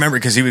I remember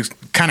because he was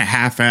kind of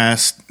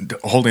half-assed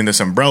holding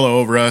this umbrella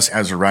over us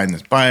as we're riding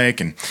this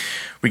bike, and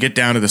we get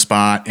down to the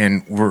spot,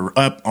 and we're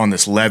up on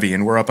this levee,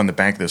 and we're up on the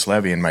bank of this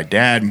levee, and my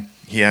dad,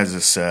 he has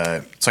this,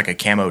 it's like a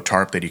camo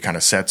tarp that he kind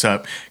of sets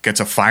up, gets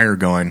a fire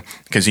going,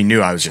 because he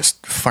knew I was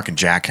just fucking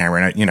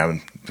jackhammering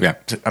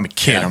it, I'm a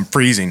kid, I'm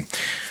freezing.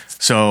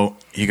 So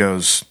he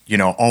goes,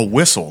 I'll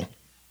whistle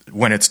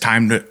when it's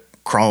time to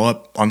crawl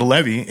up on the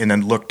levee and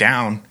then look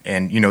down,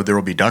 and, there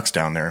will be ducks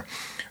down there.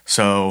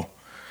 So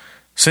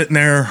sitting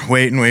there,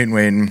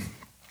 waiting.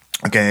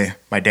 Okay,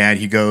 my dad,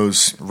 he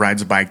goes,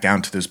 rides a bike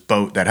down to this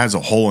boat that has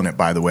a hole in it,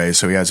 by the way,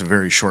 so he has a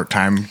very short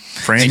time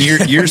frame.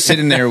 And you're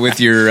sitting there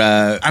with your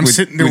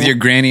sitting there with your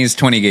granny's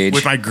 20 gauge.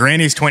 With my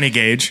granny's 20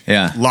 gauge,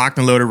 yeah, locked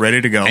and loaded, ready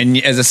to go. And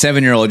as a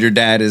 7-year-old, your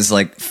dad is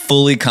like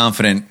fully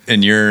confident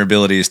in your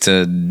abilities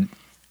to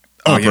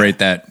operate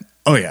that.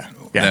 Oh yeah.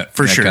 Yeah,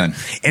 for sure. Gun.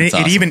 And it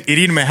awesome.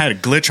 even had a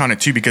glitch on it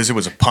too, because it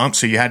was a pump,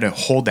 so you had to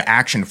hold the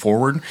action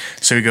forward.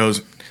 So he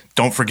goes,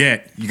 "Don't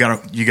forget, you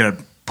gotta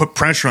put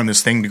pressure on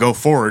this thing to go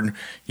forward,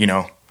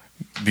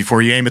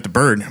 before you aim at the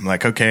bird." I'm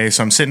like, okay.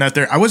 So I'm sitting out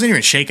there. I wasn't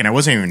even shaking. I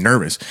wasn't even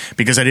nervous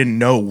because I didn't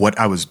know what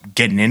I was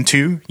getting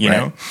into, you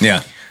know?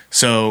 Yeah.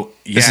 So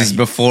this is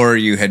before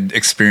you had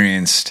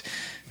experienced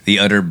the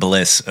utter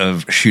bliss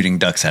of shooting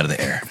ducks out of the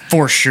air.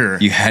 For sure.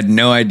 You had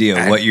no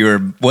idea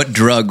what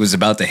drug was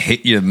about to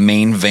hit your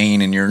main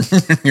vein in your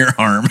your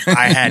arm.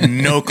 I had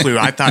no clue.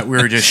 I thought we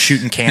were just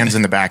shooting cans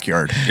in the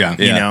backyard. Yeah.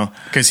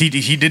 Because he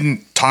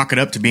didn't talk it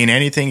up to being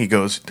anything. He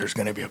goes, "There's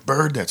going to be a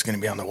bird that's going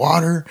to be on the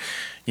water,"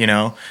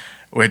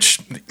 which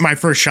my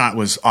first shot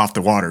was off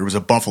the water. It was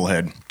a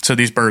bufflehead. So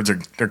these birds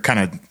they're kind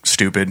of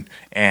stupid,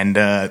 and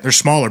they're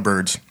smaller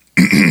birds.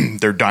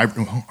 They're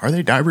Are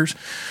they divers?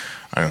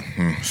 I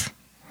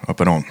hope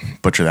I don't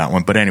butcher that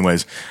one. But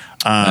anyways,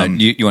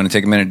 You want to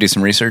take a minute to do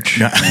some research?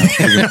 No.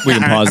 We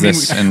can pause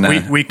this and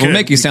we'll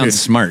make you sound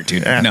smart,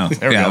 dude. Yeah, no,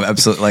 yeah,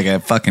 absolutely, like a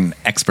fucking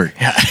expert.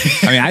 Yeah.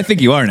 I mean, I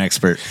think you are an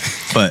expert,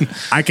 but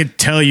I could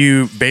tell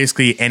you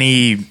basically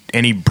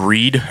any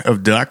breed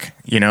of duck.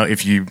 You know,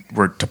 if you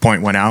were to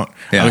point one out,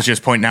 I was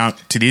just pointing out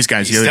to these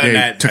guys the other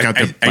day. Took out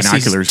the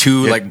binoculars. I see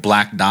two like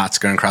black dots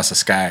going across the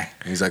sky.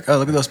 And he's like, "Oh,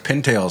 look at those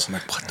pintails." I'm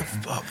like, "What the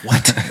fuck?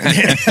 What?"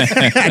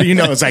 How do you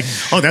know? It's like,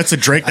 "Oh, that's a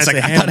drake." That's I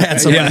thought I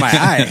had something in my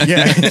eye.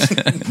 Yeah.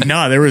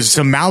 No, there was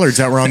some mallards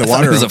that were on the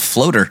water. It was a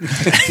floater.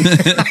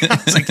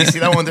 It's like, you see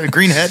that one, the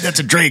green head? That's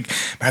a drake.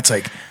 Matt's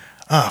like,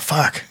 "Oh,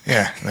 fuck."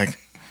 Yeah. Like,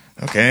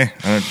 okay.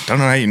 I don't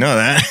know how you know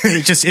that.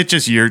 It's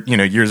just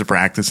years of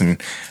practice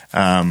and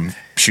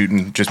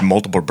shooting just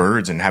multiple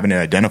birds and having to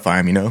identify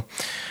them, you know?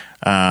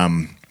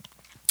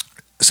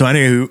 So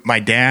anyway, my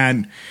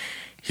dad,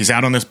 he's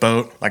out on this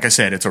boat. Like I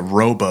said, it's a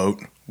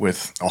rowboat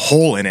with a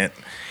hole in it.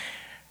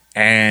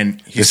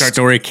 And the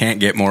story can't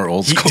get more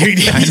old school. Dude,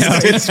 he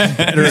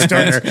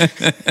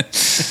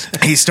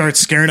starts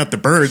scaring up the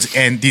birds,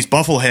 and these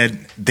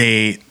bufflehead,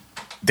 they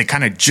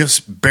kind of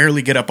just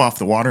barely get up off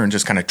the water and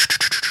just kind of,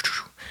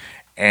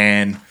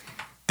 and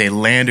they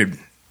landed,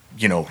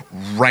 you know,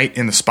 right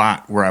in the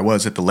spot where I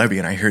was at the levee,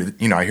 and I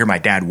hear my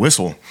dad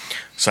whistle.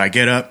 So I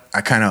get up,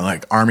 I kind of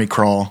like army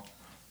crawl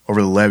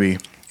over the levee,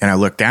 and I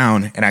look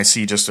down, and I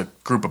see just a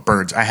group of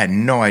birds. I had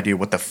no idea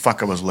what the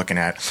fuck I was looking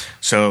at.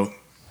 So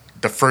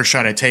the first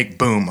shot I take,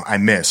 boom, I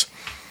miss.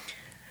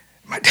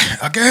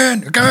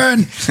 Again,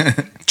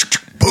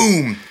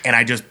 boom, and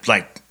I just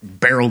like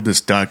barreled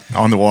this duck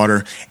on the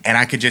water, and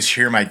I could just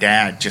hear my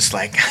dad just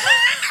like,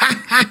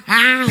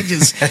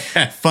 just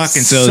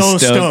fucking so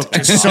stoked,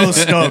 just so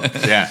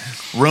stoked. Yeah,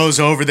 rows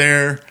over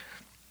there,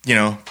 you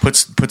know,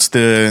 puts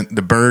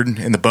the bird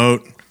in the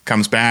boat,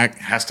 comes back,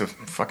 has to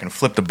fucking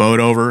flip the boat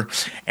over,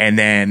 and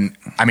then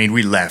I mean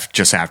we left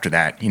just after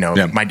that. You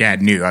know, my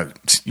dad knew,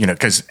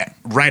 because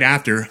right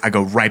after I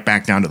go right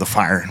back down to the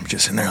fire, and I'm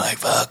just in there like,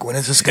 fuck, when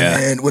is this gonna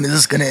end? When is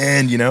this gonna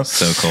end? You know,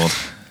 so cold.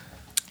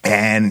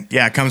 And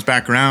comes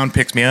back around,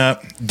 picks me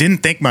up. Didn't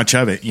think much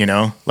of it, you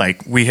know.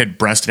 Like, we had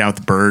breasted out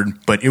the bird,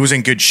 but it was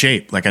in good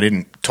shape. Like, I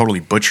didn't totally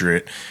butcher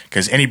it.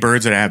 Because any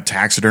birds that I have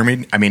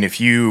taxidermied, I mean,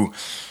 if you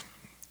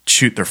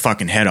shoot their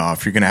fucking head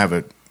off, you're going to have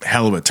a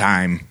hell of a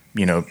time,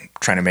 you know,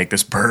 trying to make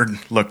this bird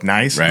look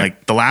nice. Right.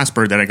 Like, the last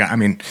bird that I got, I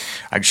mean,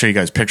 I can show you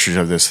guys pictures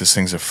of this. This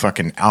thing's a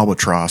fucking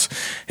albatross.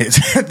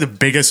 It's the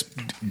biggest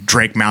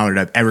drake mallard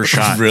I've ever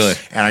shot. Really?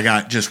 And I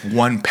got just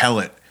one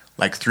pellet,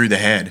 like, through the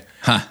head.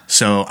 Huh.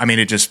 So, I mean,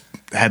 it just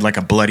had like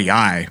a bloody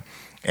eye,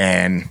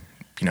 and,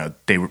 you know,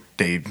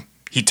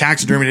 he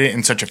taxidermied it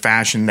in such a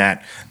fashion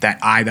that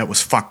eye that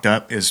was fucked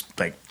up is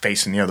like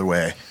facing the other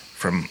way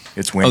from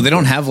its wing. Oh, they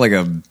don't have like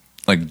a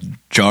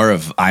jar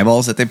of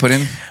eyeballs that they put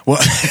in?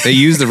 Well, they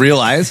use the real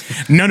eyes?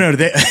 No,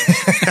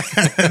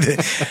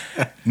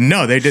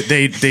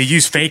 they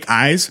use fake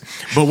eyes.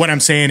 But what I'm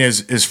saying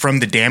is from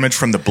the damage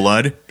from the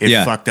blood,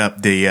 it fucked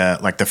up the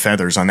like the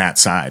feathers on that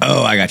side.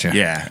 Oh, I gotcha.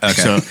 Yeah. Okay.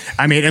 So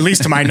I mean, at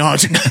least to my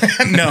knowledge,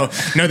 no,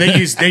 they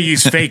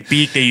use fake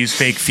beak, they use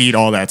fake feet,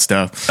 all that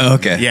stuff.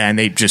 Okay. Yeah, and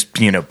they just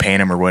paint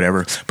them or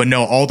whatever. But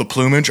no, all the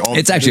plumage,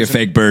 it's actually a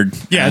fake bird.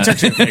 Yeah, it's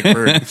actually a fake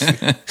bird,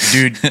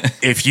 dude.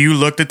 If you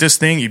looked at this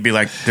thing, you'd be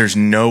like, "There's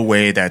no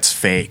way that's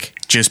fake,"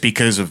 just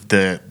because of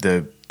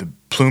the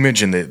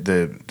plumage and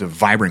the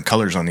vibrant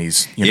colors on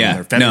these,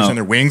 their feathers and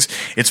their wings.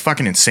 It's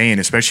fucking insane,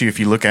 especially if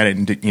you look at it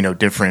in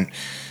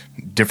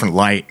different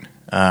light.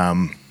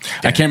 I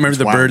can't remember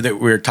the bird that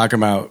we were talking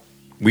about.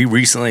 We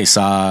recently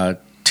saw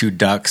two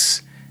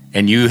ducks,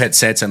 and you had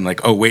said something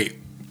like, "Oh, wait,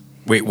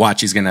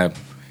 watch, he's gonna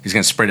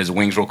spread his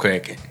wings real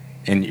quick."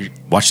 And you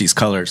watch these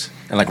colors,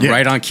 and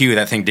right on cue,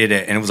 that thing did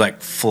it, and it was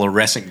like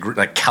fluorescent,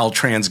 like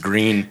Caltrans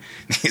green.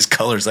 These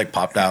colors like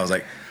popped out. I was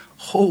like,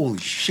 "Holy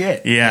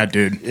shit!" Yeah,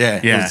 dude.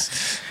 Yeah.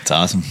 It's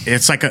awesome.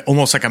 It's like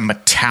almost like a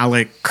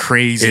metallic,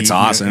 crazy. It's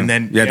awesome. And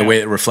then the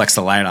way it reflects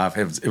the light off,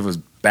 it was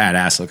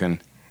badass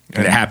looking.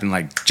 And it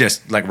happened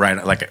just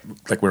right like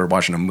we were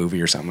watching a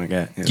movie or something like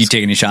that. Did you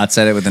take any shots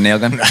at it with the nail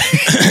gun?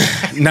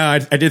 No, I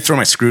did throw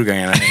my screw gun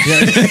at it.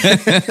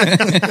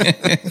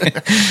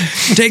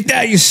 Take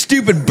that, you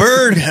stupid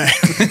bird! I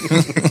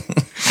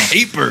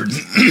hate birds.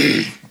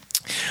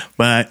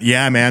 But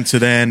yeah, man. So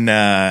then,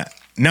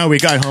 we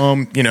got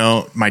home. You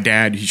know, my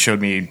dad, he showed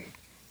me,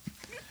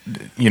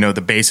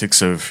 the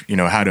basics of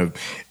how to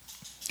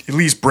at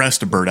least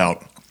breast a bird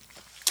out,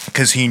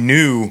 because he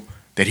knew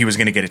that he was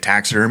going to get a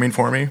taxidermy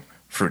for me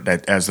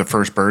as the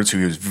first bird, so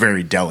he was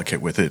very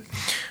delicate with it.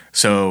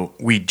 So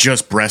we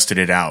just breasted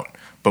it out,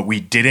 but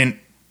we didn't,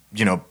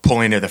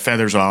 pull any of the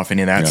feathers off,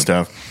 any of that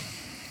stuff.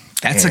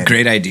 That's a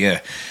great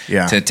idea.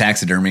 Yeah. To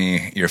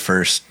taxidermy your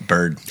first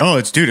bird. Oh,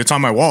 it's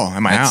on my wall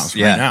in my house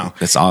right now.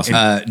 That's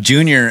awesome.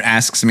 Junior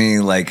asks me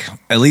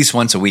at least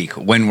once a week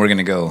when we're going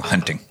to go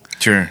hunting.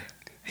 Sure.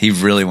 He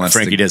really wants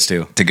Frankie does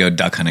too. To go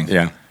duck hunting.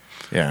 Yeah.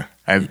 Yeah.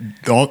 I have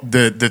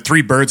the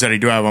three birds that I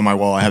do have on my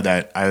wall. I have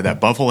that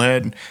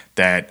bufflehead,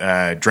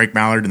 that drake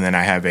mallard, and then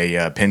I have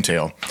a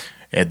pintail.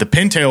 The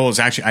pintail was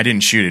actually, I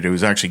didn't shoot it. It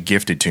was actually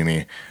gifted to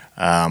me.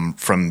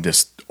 from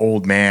this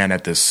old man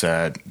at this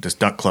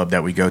duck club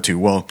that we go to.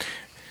 Well,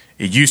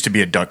 it used to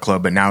be a duck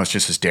club, but now it's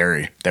just this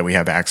dairy that we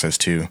have access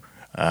to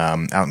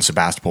out in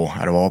Sebastopol,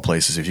 out of all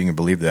places, if you can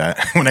believe that.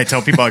 When I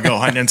tell people I go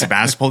hunting in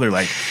Sebastopol, they're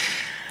like,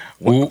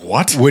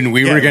 what? When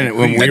we were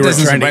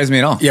doesn't surprise me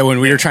at all. Yeah, when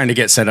we were trying to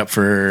get set up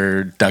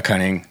for duck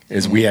hunting,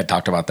 we had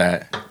talked about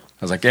that. I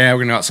was like, yeah,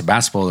 we're gonna go out to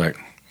Sebastopol. They're like,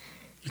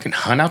 you can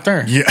hunt out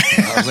there? Yeah.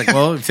 I was like,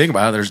 well, think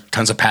about it. There's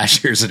tons of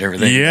pastures and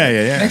everything.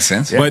 Yeah. Makes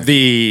sense. But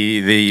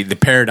the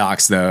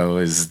paradox though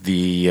is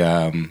the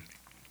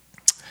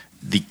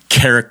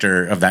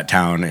character of that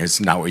town is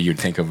not what you'd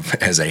think of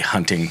as a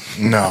hunting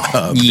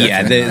hub.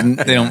 Yeah,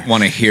 they don't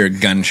want to hear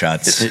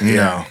gunshots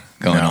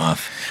going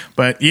off.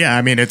 But yeah,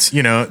 I mean, it's,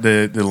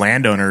 the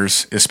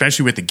landowners,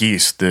 especially with the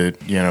geese, the,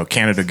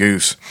 Canada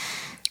goose,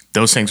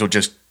 those things will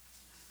just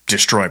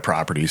destroy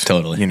properties.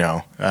 Totally.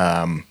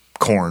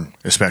 Corn,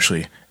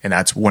 especially. And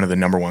that's one of the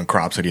number one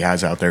crops that he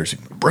has out there. Is,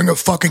 bring a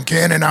fucking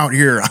cannon out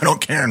here. I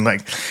don't care. And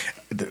like,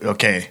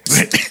 okay,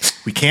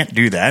 we can't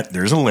do that.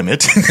 There's a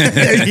limit.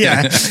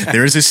 Yeah,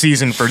 there is a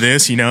season for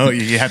this. You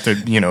have to,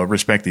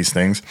 respect these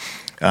things.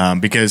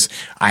 Because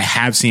I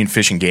have seen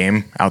Fish and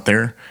Game out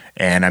there.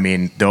 And I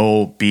mean,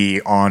 they'll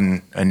be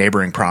on a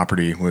neighboring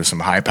property with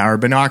some high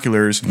powered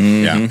binoculars.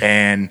 Mm-hmm.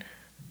 And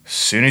as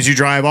soon as you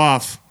drive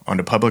off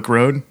onto public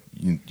road,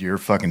 you're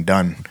fucking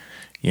done.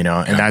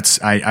 And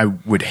that's, I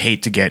would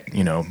hate to get,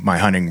 my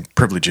hunting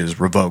privileges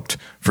revoked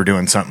for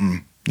doing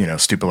something,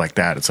 stupid like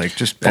that. It's like,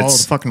 just follow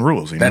the fucking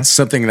rules. That's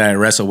something that I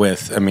wrestle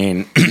with. I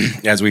mean,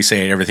 as we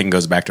say, everything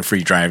goes back to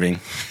free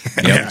driving.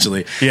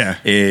 Eventually,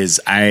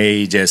 is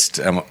I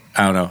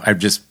don't know. I've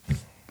just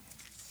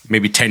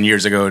maybe 10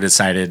 years ago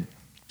decided,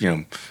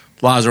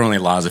 laws are only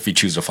laws if you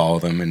choose to follow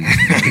them. And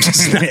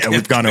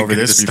we've gone over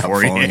this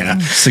before.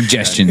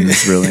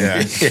 Suggestions, really.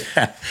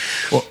 Yeah.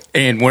 Well,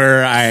 and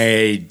where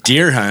I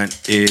deer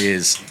hunt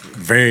is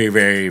very,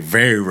 very,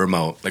 very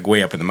remote, like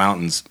way up in the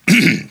mountains.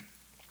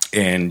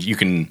 And you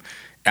can,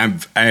 I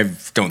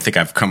don't think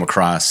I've come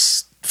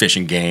across Fish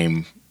and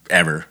Game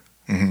ever,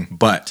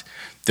 but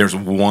there's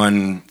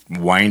one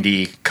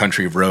windy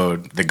country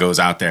road that goes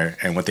out there,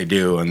 and what they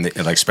do, and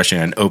like especially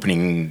on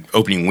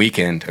opening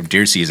weekend of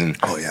deer season,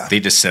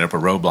 they just set up a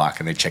roadblock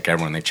and they check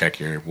everyone. They check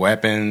your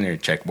weapon, they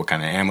check what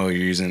kind of ammo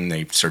you're using,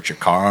 they search your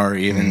car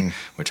even,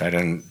 which I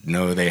didn't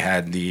know they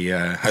had the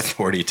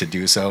authority to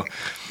do so.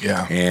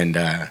 Yeah,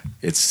 and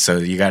it's so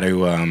you got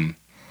to,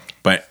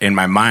 but in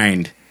my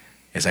mind,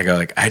 as I go,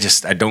 like I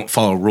don't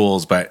follow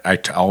rules, but I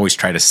always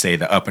try to stay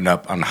the up and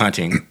up on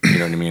hunting. You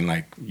know what I mean?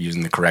 Like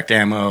using the correct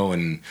ammo,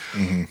 and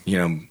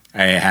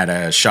I had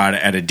a shot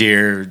at a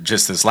deer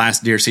just this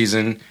last deer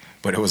season,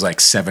 but it was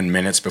like 7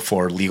 minutes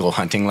before legal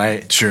hunting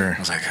light. Sure, I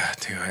was like, oh,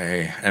 dude,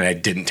 and I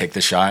didn't take the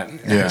shot. And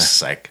it was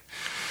just like.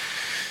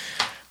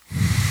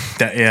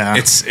 It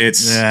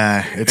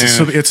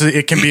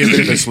can be a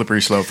bit of a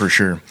slippery slope for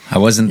sure. I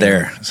wasn't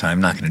there, so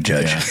I'm not going to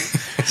judge.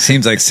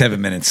 Seems like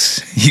 7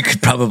 minutes. You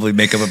could probably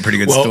make up a pretty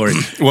good story.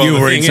 Well, you were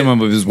worried someone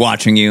was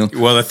watching you.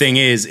 Well, the thing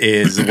is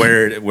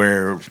where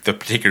the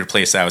particular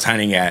place I was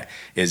hunting at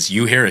is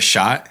you hear a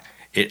shot,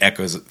 it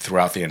echoes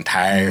throughout the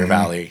entire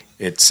valley.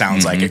 It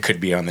sounds like it could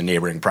be on the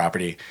neighboring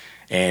property.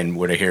 And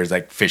what I hear is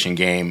like Fish and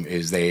Game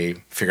is they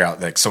figure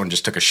out like someone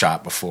just took a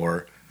shot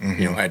before.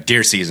 At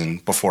deer season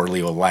before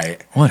legal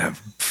light. What a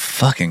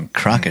fucking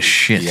crock of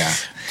shit. Yeah,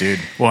 dude.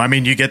 Well, I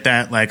mean, you get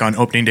that like on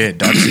opening day at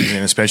duck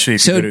season, especially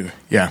if you go to,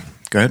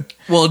 go ahead.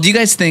 Well, do you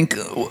guys think,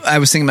 I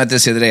was thinking about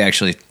this the other day,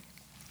 actually.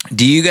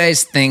 Do you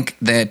guys think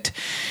that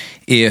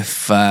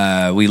if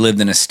we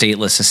lived in a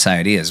stateless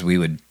society, as we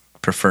would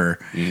prefer,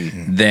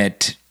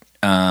 that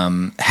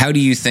how do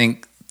you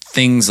think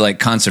things like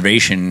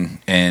conservation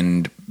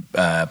and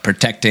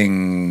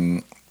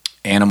protecting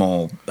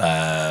animal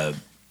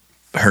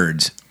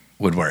herds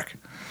would work?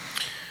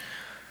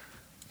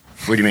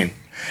 What do you mean?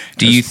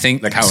 Do you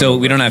think like how so?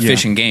 We don't have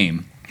Fish and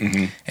Game,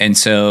 and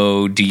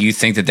so do you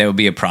think that would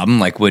be a problem?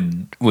 Like,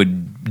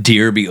 would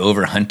deer be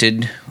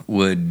overhunted?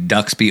 Would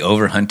ducks be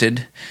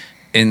overhunted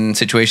in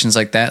situations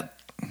like that?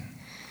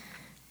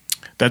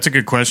 That's a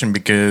good question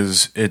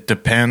because it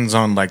depends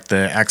on like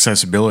the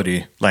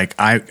accessibility. Like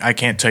I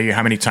can't tell you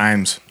how many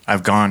times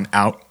I've gone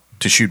out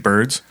to shoot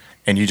birds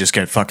and you just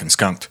get fucking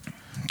skunked.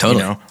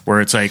 Totally.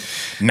 Where it's like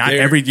not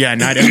every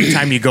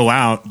time you go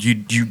out, you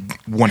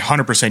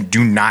 100%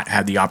 do not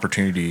have the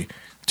opportunity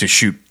to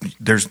shoot.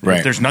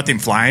 There's nothing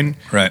flying.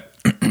 Right.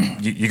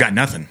 You got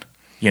nothing.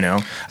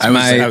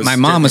 My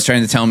mom was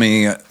trying to tell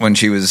me when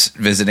she was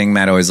visiting.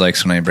 Matt always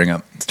likes when I bring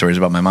up stories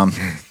about my mom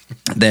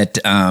that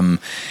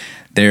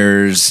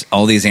there's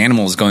all these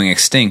animals going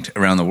extinct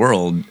around the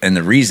world, and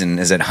the reason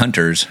is that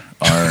hunters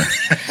are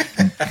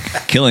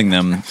killing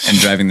them and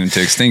driving them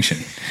to extinction.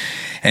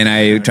 And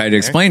I tried to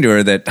explain to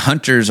her that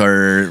hunters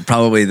are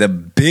probably the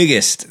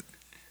biggest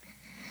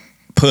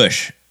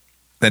push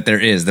that there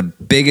is. The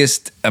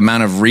biggest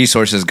amount of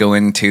resources go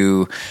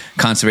into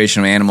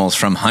conservation of animals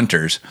from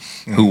hunters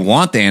who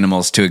want the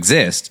animals to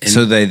exist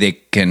so that they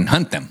can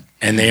hunt them.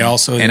 And they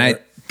also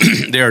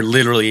they are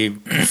literally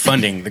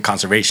funding the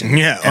conservation.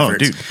 Yeah. Oh,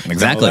 efforts. dude.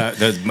 Exactly.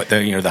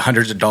 The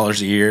hundreds of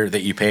dollars a year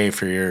that you pay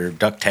for your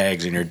duck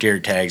tags and your deer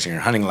tags and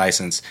your hunting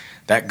license,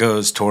 that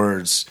goes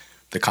towards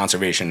the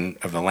conservation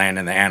of the land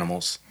and the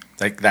animals.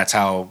 Like that's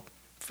how,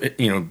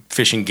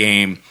 Fish and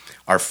Game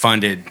are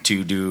funded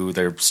to do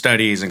their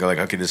studies and go like,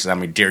 okay, this is how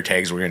many deer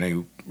tags we're going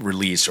to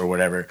release or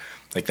whatever.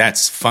 Like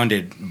that's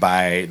funded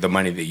by the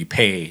money that you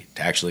pay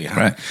to actually hunt.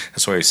 Right.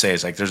 That's what I say.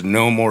 It's like there's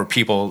no more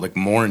people like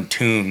more in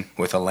tune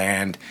with the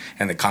land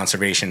and the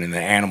conservation and the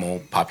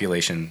animal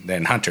population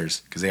than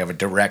hunters because they have a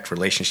direct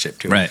relationship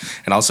to it. Right.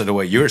 And also to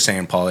what you were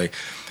saying, Paulie,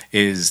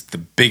 is the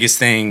biggest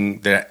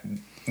thing that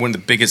one of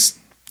the biggest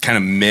kind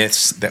of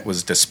myths that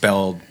was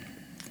dispelled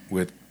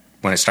with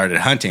when I started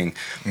hunting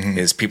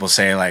is people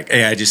say like,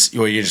 hey, you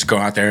just go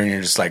out there and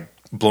you're just like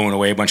blowing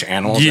away a bunch of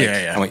animals.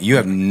 Yeah. I'm like, you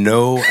have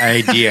no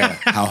idea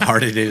how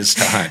hard it is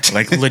to hunt.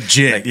 Like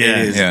legit. Like, it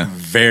is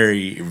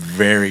very,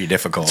 very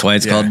difficdifficult. That's why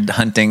it's called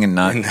hunting and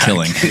not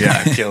killing.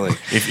 Killing.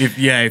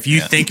 If you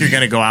think you're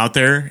going to go out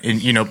there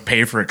and,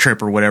 pay for a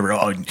trip or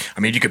whatever,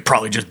 you could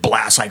probably just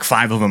blast like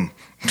 5 of them.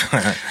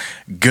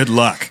 Good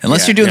luck.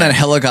 Unless you're doing that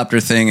helicopter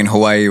thing in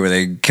Hawaii where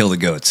they kill the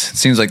goats. It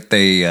seems like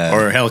they...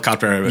 or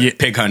helicopter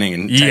pig hunting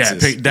in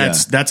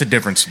Texas. That's a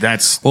difference.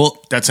 That's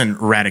an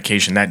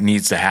eradication. That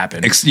needs to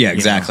happen.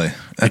 Exactly.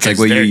 That's like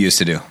what you used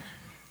to do.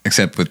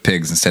 Except with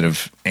pigs instead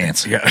of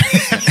ants. Yeah.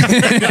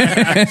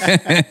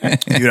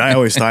 Dude, I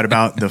always thought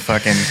about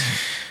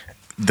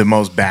the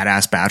most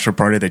badass bachelor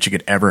party that you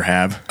could ever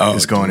have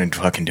is going and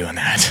fucking doing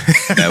that.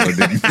 That would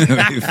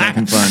be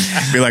fucking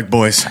fun. Be like,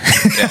 boys,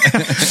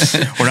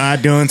 we're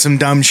not doing some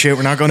dumb shit.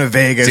 We're not going to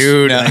Vegas.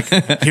 Dude,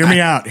 hear me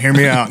out.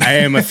 I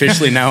am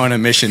officially now on a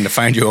mission to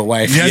find you a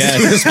wife.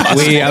 Yes.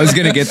 I was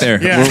going to get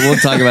there. Yeah. We'll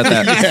talk about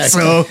that.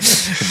 So,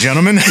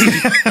 gentlemen.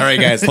 All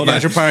right, guys.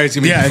 Bachelor party's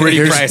going to be pretty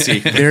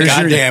pricey.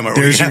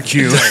 There's your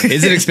cue.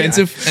 Is it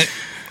expensive?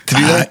 To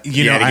do that? To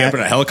get up in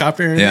a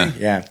helicopter?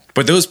 Yeah.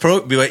 But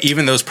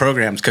even those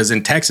programs, because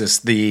in Texas,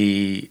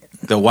 the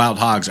wild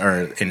hogs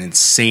are an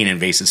insane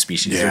invasive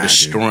species. They're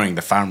destroying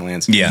the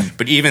farmlands. Yeah.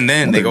 But even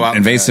then, they go out...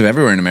 Invasive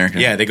everywhere in America.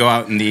 Yeah, they go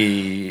out in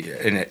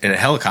a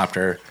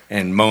helicopter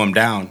and mow them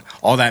down.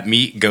 All that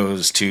meat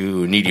goes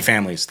to needy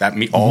families. That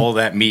meat, all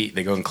that meat,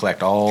 they go and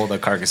collect all the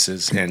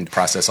carcasses and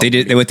process all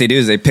What they do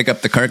is they pick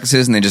up the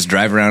carcasses and they just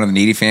drive around to the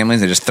needy families.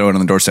 They just throw it on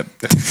the doorstep.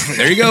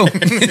 There you go.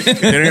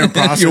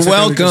 You're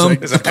welcome.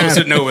 There's a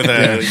post-it note with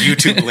a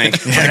YouTube link.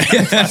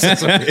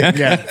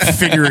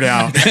 Figure it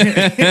out.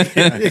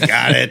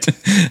 Got it.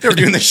 They were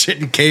doing this shit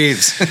in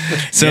caves.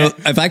 So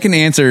if I can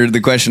answer the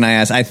question I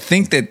asked, I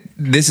think that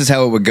this is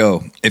how it would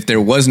go if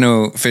there was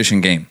no Fish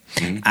and Game.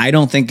 I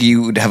don't think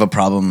you would have a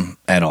problem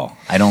at all.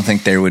 I don't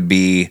think there would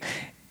be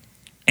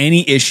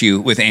any issue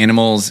with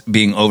animals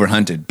being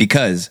overhunted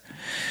because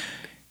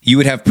you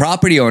would have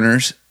property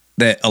owners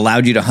that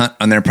allowed you to hunt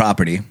on their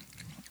property,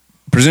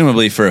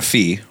 presumably for a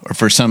fee or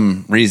for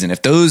some reason.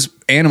 If those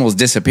animals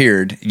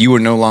disappeared, you were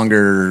no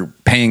longer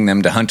paying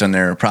them to hunt on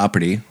their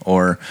property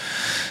or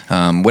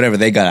whatever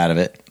they got out of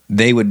it.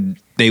 They would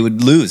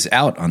lose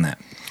out on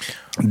that.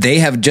 They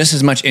have just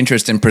as much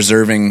interest in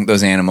preserving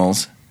those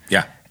animals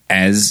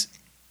as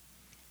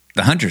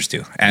the hunters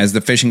do, as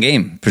the Fish and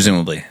Game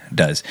presumably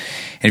does.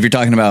 And if you're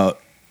talking about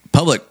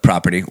public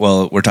property,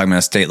 well, we're talking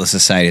about a stateless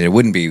society. There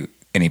wouldn't be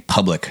any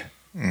public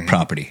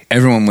property.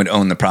 Everyone would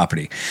own the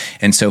property.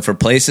 And so for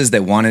places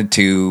that wanted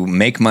to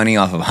make money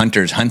off of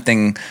hunters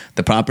hunting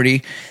the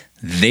property,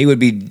 they would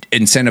be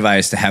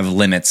incentivized to have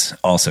limits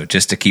also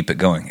just to keep it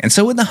going. And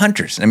so would the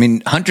hunters. I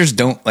mean, hunters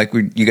don't, like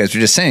you guys were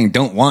just saying,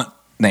 don't want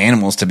the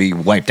animals to be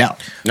wiped out.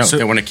 No,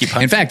 they want to keep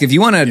hunting. In fact, if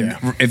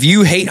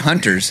you hate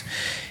hunters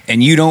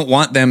and you don't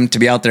want them to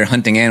be out there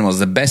hunting animals,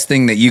 the best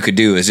thing that you could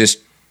do is just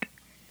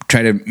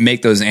try to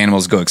make those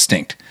animals go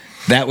extinct.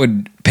 That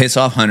would piss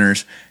off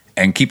hunters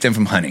and keep them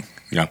from hunting.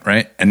 Yeah.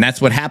 Right? And that's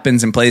what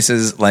happens in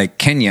places like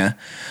Kenya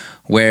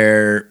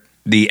where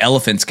the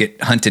elephants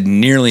get hunted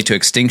nearly to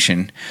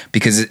extinction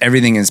because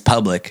everything is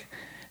public.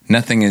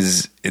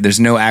 There's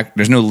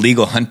no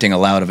legal hunting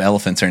allowed of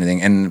elephants or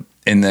anything. And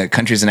in the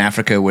countries in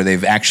Africa where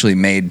they've actually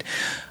made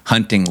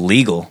hunting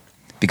legal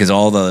because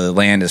all the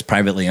land is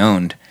privately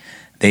owned,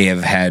 they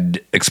have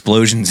had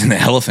explosions in the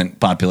elephant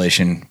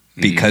population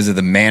because of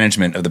the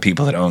management of the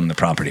people that own the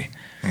property.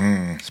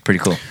 It's pretty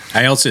cool.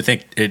 I also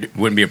think it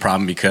wouldn't be a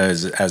problem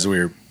because, as we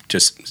were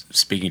just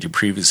speaking to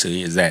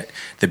previously, is that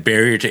the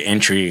barrier to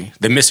entry,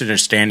 the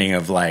misunderstanding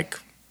of like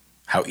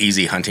how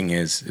easy hunting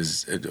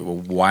is a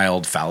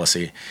wild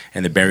fallacy,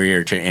 and the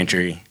barrier to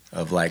entry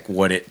of like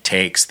what it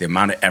takes, the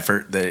amount of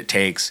effort that it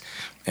takes,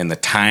 and the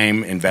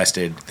time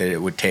invested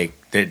that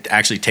it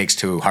actually takes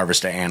to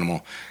harvest an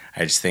animal.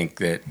 I just think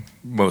that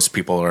most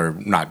people are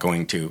not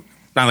going to.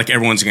 Not like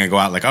everyone's going to go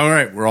out like, all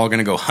right, we're all going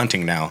to go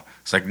hunting now.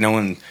 It's like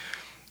the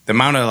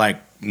amount of like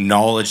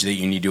knowledge that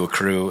you need to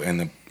accrue and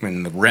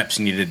the reps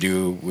you need to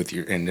do with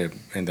your and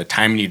the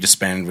time you need to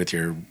spend with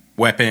your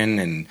weapon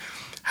and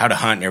how to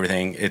hunt and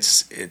everything.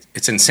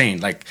 It's insane.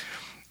 Like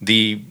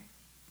the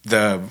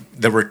the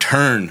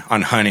return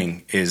on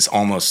hunting is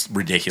almost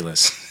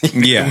ridiculous.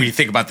 Yeah. When you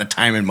think about the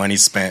time and money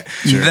spent.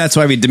 That's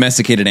why we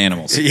domesticated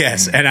animals.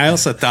 Yes. And I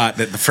also thought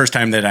that the first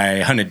time that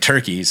I hunted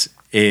turkeys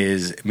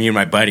is me and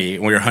my buddy,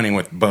 we were hunting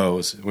with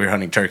bows. We were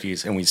hunting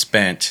turkeys, and we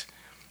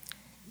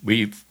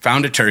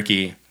found a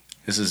turkey.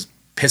 This is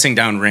pissing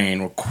down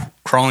rain. We're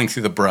crawling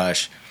through the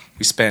brush.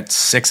 We spent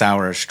 6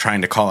 hours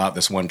trying to call out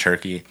this one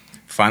turkey.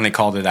 Finally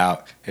called it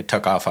out. It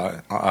took off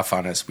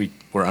on us. We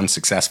were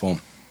unsuccessful.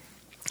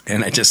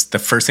 And the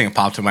first thing that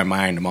popped in my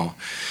mind,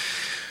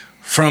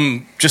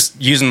 from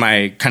just using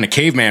my kind of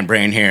caveman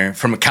brain here,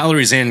 from a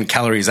calories in,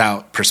 calories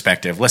out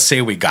perspective, let's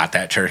say we got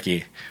that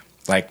turkey.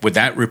 Like, would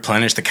that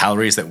replenish the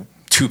calories that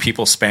 2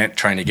 people spent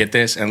trying to get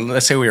this? And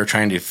let's say we were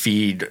trying to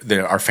feed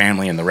our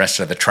family and the rest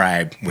of the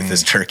tribe with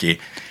this turkey.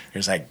 It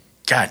was like,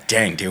 God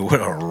dang, dude, what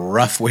a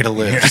rough way to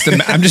live.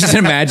 I'm just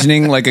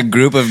imagining like a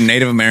group of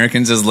Native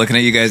Americans just looking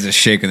at you guys, just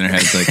shaking their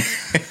heads like,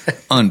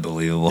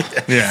 unbelievable.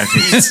 Yeah.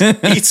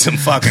 Eat some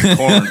fucking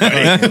corn,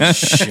 buddy.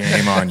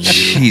 Shame on you.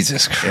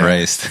 Jesus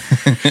Christ.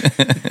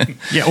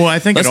 Yeah, well, I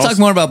think Let's talk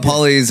more about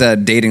Paulie's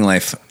dating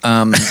life.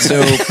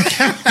 So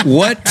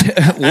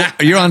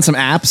what you're on some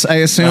apps, I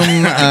assume.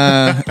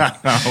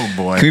 Oh,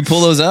 boy. Can we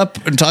pull those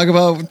up and talk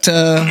about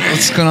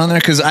what's going on there?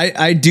 Because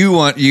I do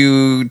want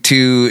you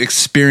to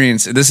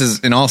experience, this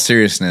is in all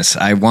seriousness,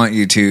 I want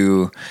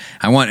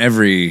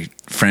every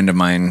friend of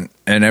mine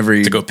and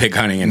every to go pig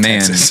hunting in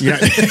Texas.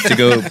 To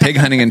go pig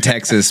hunting in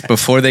Texas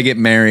before they get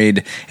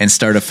married and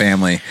start a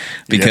family.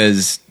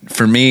 Because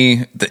for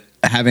me,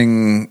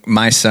 having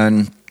my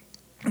son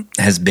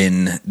has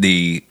been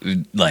the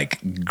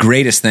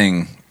greatest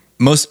thing,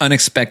 most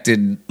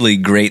unexpectedly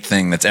great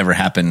thing that's ever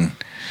happened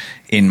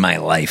in my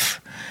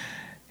life.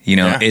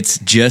 It's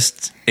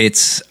just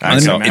it's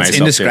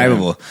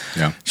indescribable.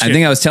 Yeah. I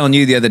think I was telling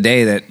you the other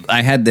day that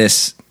I had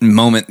this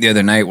moment the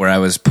other night where I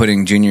was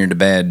putting Junior to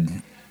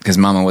bed because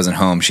Mama wasn't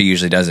home. She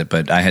usually does it,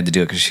 but I had to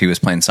do it because she was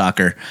playing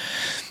soccer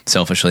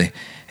selfishly.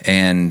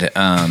 And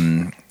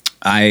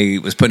I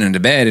was putting him to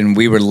bed, and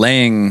we were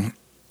laying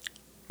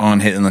on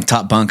the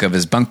top bunk of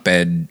his bunk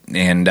bed,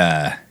 and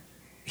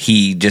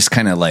he just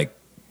kind of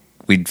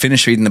we'd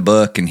finished reading the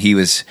book, and he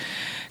was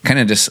kind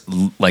of just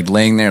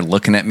laying there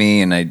looking at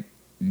me, and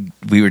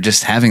we were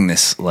just having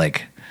this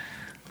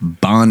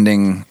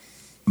bonding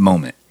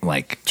moment,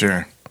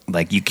 sure,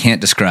 you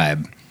can't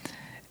describe,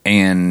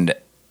 and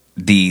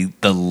the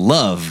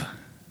love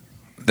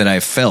that I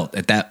felt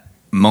at that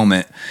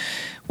moment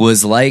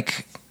was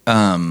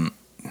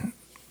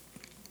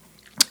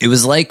it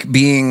was like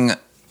being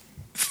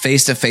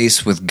face to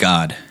face with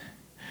God.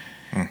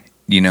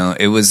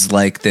 It was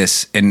like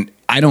this, and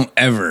I don't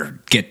ever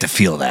get to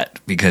feel that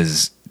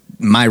because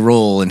my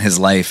role in his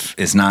life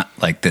is not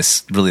like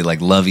this really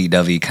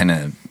lovey-dovey kind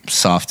of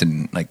soft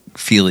and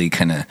feely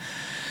kind of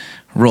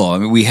role. I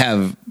mean, we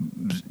have,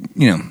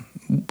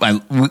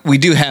 we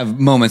do have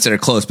moments that are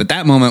close, but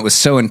that moment was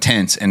so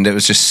intense and it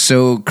was just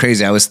so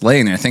crazy. I was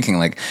laying there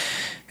thinking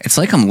it's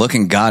like I'm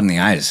looking God in the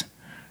eyes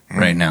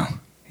right now,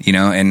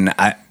 and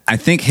I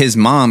think his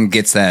mom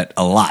gets that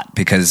a lot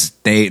because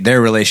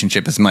their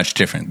relationship is much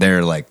different.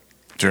 They're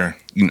sure.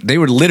 They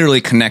were literally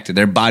connected.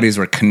 Their bodies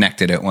were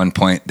connected at one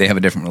point. They have a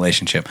different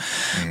relationship.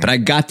 But I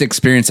got to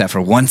experience that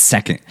for 1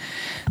 second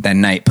that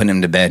night, putting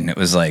him to bed. And it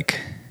was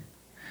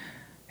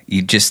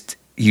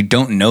you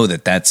don't know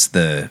that's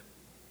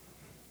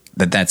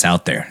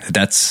out there.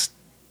 That's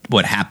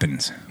what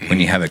happens when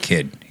you have a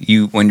kid.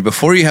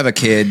 Before you have a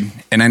kid,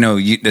 and I know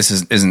this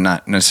is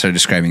not necessarily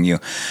describing you,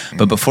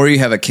 but before you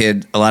have a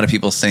kid, a lot of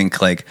people think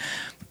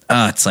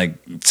it's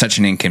such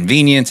an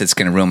inconvenience. It's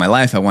going to ruin my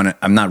life.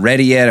 I'm not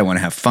ready yet. I want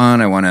to have fun.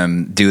 I want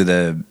to do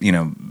the,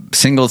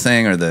 single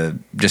thing or the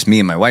just me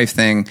and my wife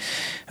thing.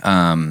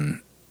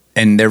 And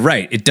they're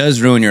right. It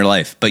does ruin your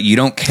life, but you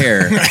don't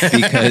care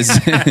because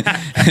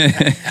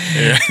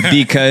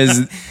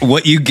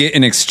what you get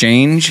in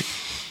exchange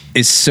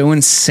is so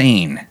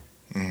insane.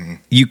 Mm-hmm.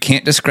 You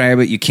can't describe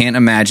it. You can't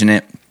imagine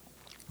it.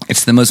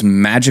 It's the most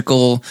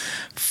magical,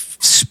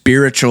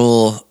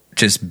 spiritual,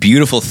 just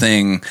beautiful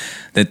thing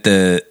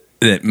that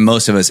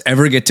most of us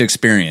ever get to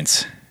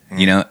experience,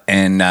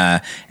 and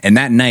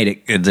that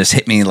night it just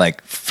hit me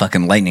like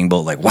fucking lightning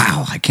bolt.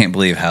 Wow, I can't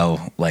believe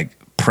how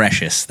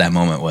precious that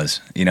moment was.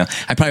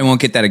 I probably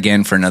won't get that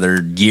again for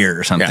another year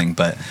or something,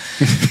 but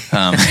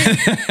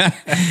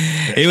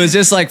it was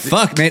just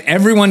fuck, man,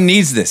 everyone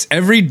needs this.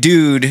 Every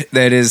dude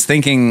that is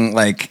thinking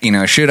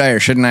should I or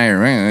shouldn't I,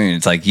 or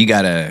it's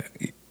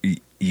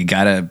you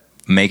gotta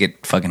make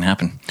it fucking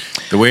happen.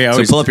 The way I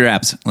always pull up your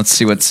apps. Let's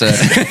see what's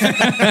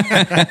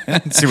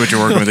let's see what you're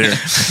working with here.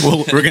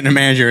 We're going to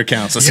manage your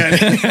accounts. Let's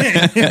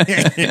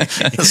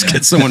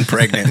get someone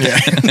pregnant.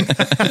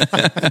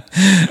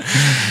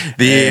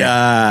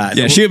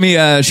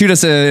 Shoot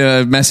us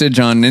a message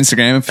on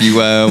Instagram if you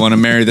want to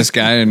marry this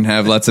guy and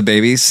have lots of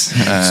babies.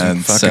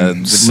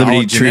 The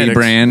Liberty Tree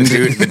brand.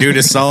 The dude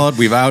is solid.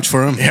 We vouch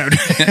for him. Yeah.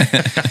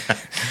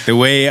 The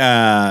way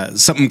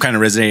something kind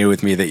of resonated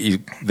with me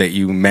that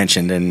you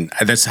mentioned, and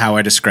that's how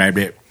I described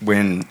it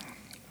when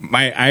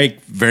I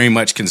very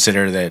much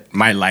consider that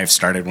my life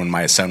started when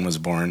my son was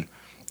born.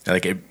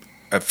 Like it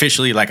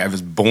officially, like I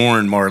was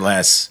born more or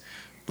less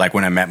like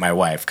when I met my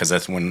wife, because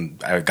that's when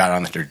I got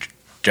on the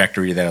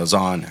trajectory that I was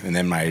on, and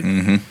then my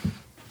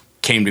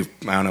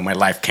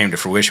life came to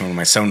fruition when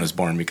my son was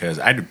born, because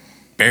I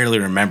barely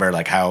remember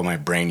like how my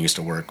brain used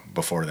to work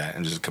before that.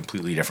 I'm just a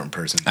completely different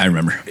person. I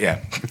remember. Yeah,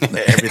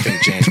 everything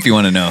changed. If you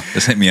want to know,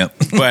 just hit me up.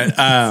 But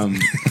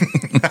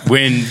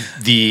when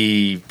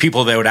the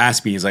people that would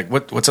ask me is like,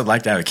 what's it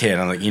like to have a kid?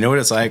 I'm like, you know what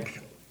it's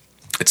like?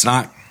 It's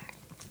not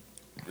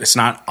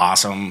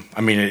awesome.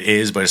 I mean, it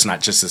is, but it's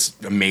not just this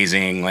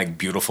amazing, like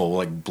beautiful,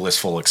 like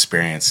blissful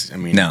experience. I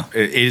mean, no,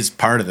 it is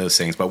part of those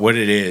things. But what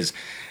it is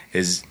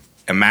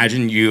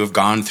imagine you have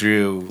gone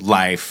through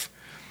life,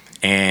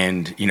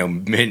 and you know,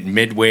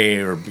 midway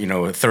or you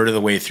know, a third of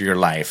the way through your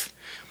life,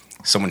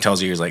 someone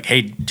tells you, is like,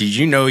 hey, did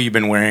you know you've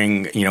been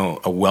wearing, you know,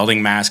 a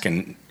welding mask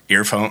and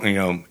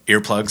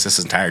earplugs this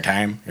entire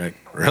time? You're like,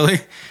 really?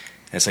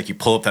 And it's like you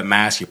pull up that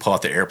mask, you pull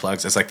out the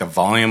earplugs. It's like the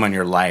volume on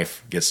your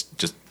life gets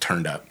just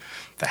turned up.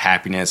 The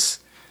happiness,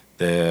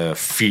 the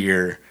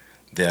fear,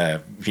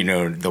 the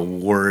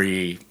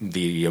worry,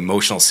 the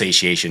emotional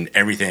satiation,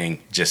 everything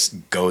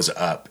just goes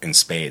up in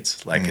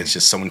spades. Like it's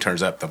just someone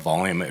turns up the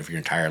volume of your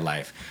entire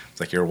life.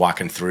 It's like you're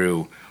walking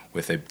through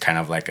with a kind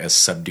of like a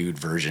subdued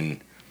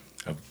version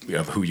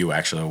of who you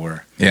actually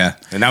were. Yeah.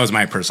 And that was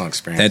my personal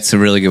experience. That's a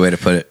really good way to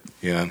put it.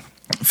 Yeah.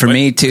 For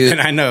me too.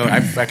 And I know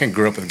I fucking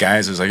grew up with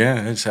guys who's like,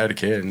 yeah, I just had a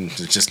kid, and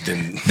it just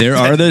didn't. There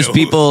are those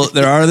people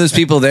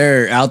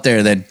out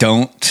there that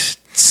don't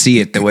see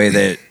it the way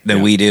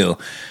that we do,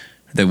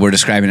 that we're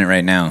describing it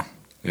right now.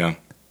 Yeah.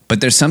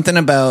 But there's something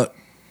about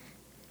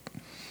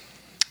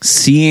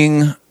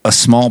seeing a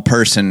small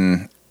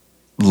person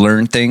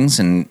learn things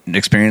and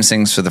experience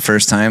things for the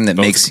first time that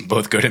makes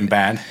both good and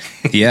bad.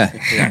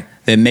 Yeah.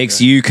 That makes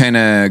you kind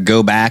of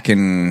go back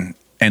and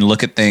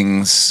look at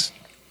things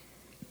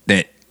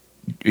that,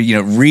 you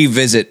know,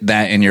 revisit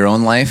that in your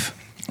own life.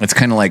 It's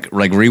kind of like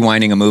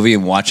rewinding a movie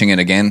and watching it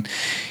again.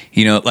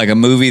 You know, like a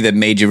movie that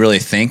made you really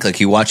think. Like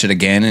you watch it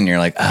again and you're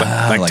like,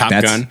 like Top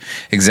Gun.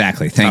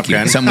 Exactly. Thank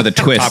you. Something with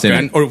a twist. Top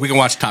Gun. Or we can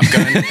watch Top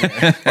Gun.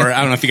 Or I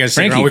don't know if you guys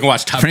Frankie. We can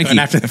watch Top Gun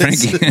after this.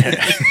 Frankie.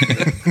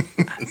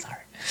 I'm sorry.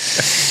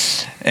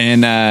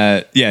 And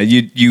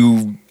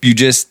you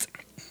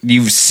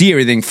see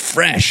everything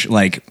fresh.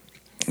 Like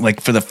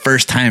for the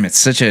first time, it's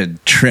such a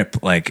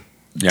trip. Like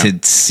to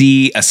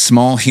see a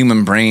small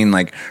human brain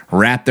like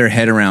wrap their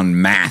head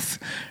around math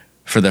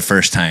for the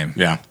first time.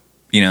 Yeah.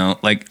 You know,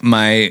 like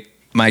my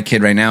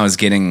kid right now is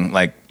getting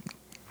like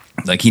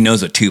he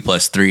knows what 2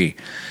 + 3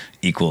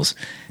 equals,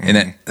 and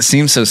it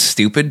seems so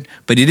stupid,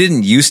 but he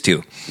didn't used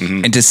to.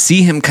 And to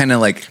see him kind of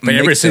like, but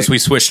ever since we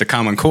switched to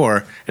Common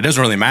Core, it doesn't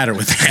really matter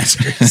what the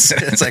answer is.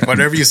 It's like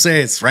whatever you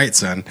say, it's right,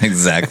 son.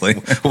 Exactly.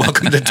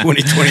 Welcome to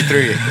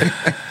 2023.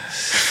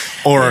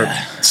 Or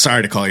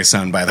sorry to call you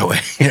son, by the way.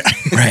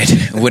 Right.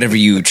 Whatever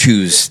you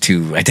choose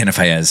to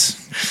identify as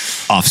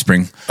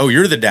offspring. Oh,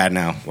 you're the dad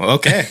now. Well,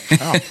 okay.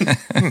 Oh.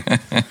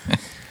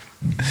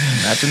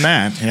 Imagine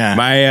that. Yeah.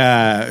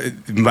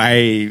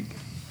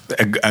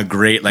 A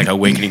great like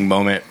awakening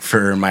moment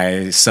for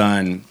my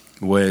son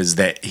was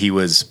that he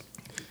was,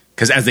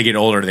 because as they get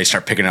older, they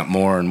start picking up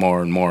more and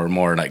more and more and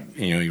more. Like,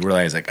 you know, you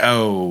realize like,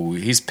 oh,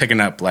 he's picking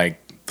up like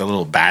the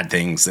little bad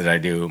things that I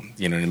do,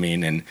 you know what I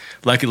mean? And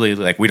luckily,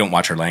 like, we don't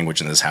watch our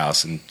language in this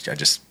house, and I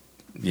just,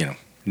 you know,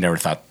 never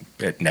thought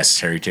it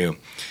necessary to.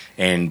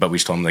 But we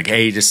just told him like,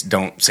 hey, just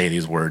don't say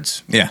these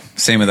words. Yeah,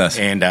 same with us.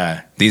 And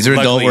these are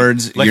adult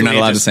words. You're not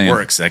allowed to say them.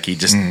 Works. Like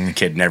the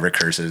kid never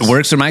curses. It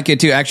works for my kid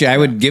too. Actually, I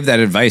would give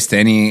that advice to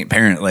any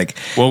parent. Like,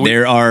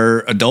 there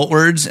are adult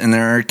words and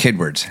there are kid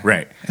words.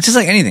 Right. It's just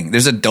like anything.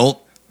 There's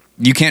adult.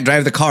 You can't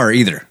drive the car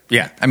either.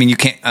 Yeah. I mean, you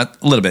can't, a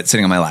little bit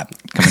sitting on my lap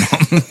coming home.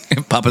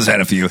 Papa's had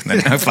a few.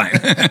 I'm fine.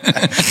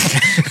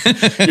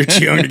 You're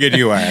too young to get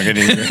UI.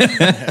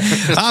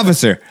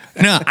 Officer.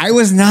 No, I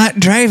was not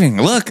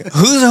driving. Look,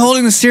 who's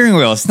holding the steering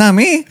wheel? It's not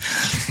me.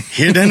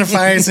 He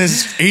identifies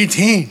as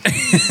 18.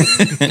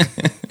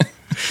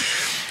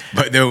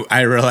 But though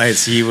I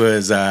realized he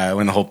was,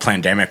 when the whole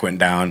pandemic went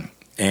down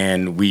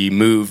and we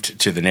moved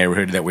to the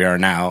neighborhood that we are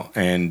now,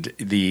 and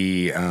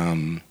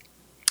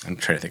I'm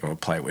trying to think of a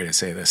polite way to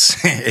say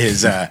this,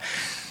 is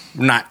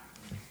not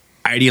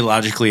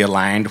ideologically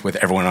aligned with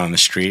everyone on the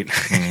street.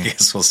 I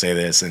guess we'll say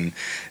this. And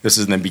this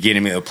is in the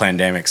beginning of the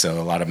pandemic,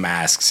 so a lot of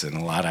masks and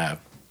a lot of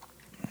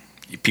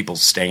people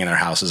staying in their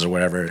houses or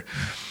whatever.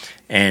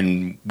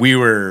 And we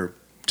were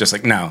just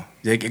like, no,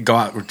 they go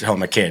out and tell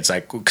my kids,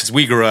 like, because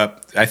we grew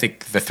up, I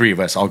think the three of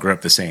us all grew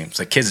up the same. It's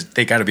like kids,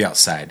 they got to be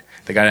outside.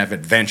 They got to have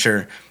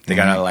adventure. They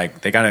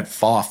got to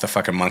fall off the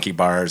fucking monkey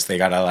bars. They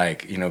got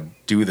to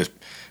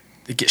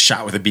they get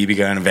shot with a BB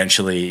gun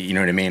eventually, you know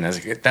what I mean?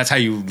 That's how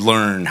you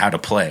learn how to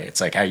play. It's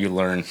like how you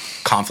learn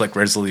conflict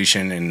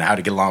resolution and how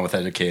to get along with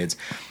other kids.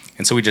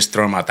 And so we just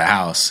throw them out the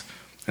house.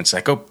 And it's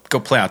like, go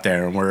play out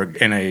there. And we're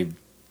in a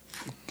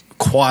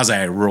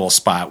quasi rural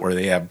spot where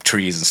they have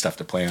trees and stuff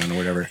to play on or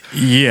whatever.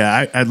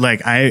 Yeah,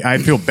 I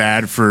feel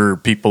bad for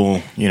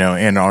people,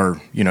 in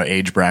our,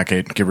 age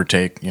bracket, give or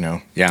take,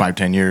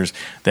 5-10 years,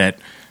 that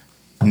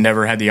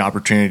never had the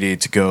opportunity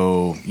to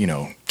go,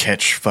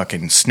 catch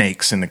fucking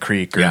snakes in the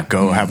creek or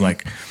go have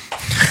like,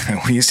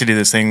 we used to do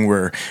this thing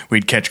where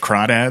we'd catch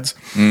crawdads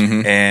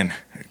and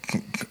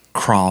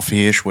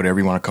crawfish, whatever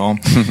you want to call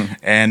them,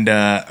 and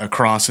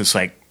across this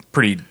like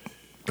pretty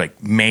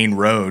like main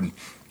road,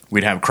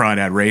 we'd have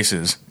crawdad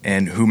races,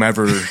 and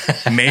whomever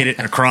made it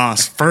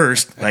across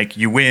first, like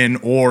you win,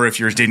 or if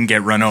yours didn't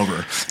get run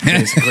over,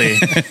 basically.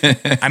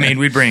 I mean,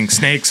 we'd bring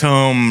snakes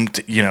home,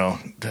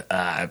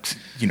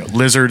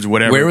 lizards,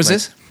 whatever. Where was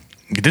this?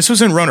 This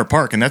was in Runner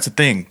Park, and that's the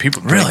thing.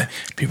 People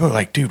are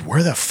like, dude,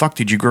 where the fuck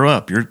did you grow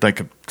up? You're like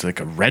a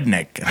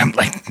redneck. And I'm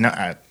like,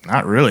 no,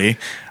 not really.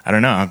 I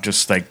don't know. I'm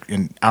just like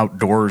an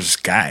outdoors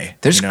guy.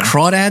 There's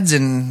crawdads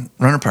in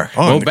Runner Park.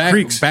 Oh, the back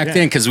creeks. then,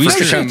 because we used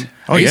to come.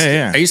 Oh,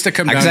 yeah. I used to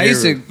come down Because I here.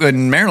 used to,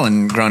 in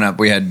Maryland growing up,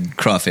 we had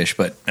crawfish,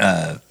 but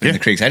in the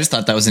creeks. I just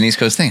thought that was an East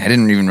Coast thing. I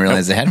didn't even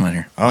realize they had them on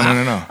here. Oh,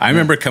 no. I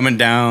remember coming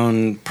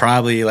down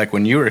probably like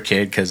when you were a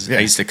kid, because I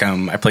used to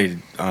come. I played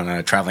on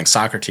a traveling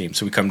soccer team,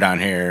 so we come down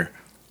here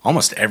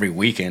almost every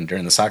weekend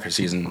during the soccer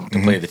season to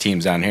play the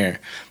teams down here.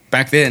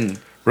 Back then,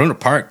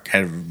 Roanoke Park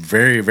had a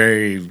very,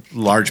 very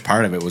large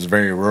part of it was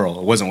very rural.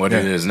 It wasn't what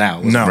it is now.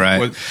 It was, No.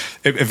 Right.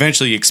 It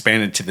eventually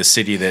expanded to the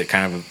city that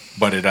kind of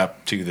butted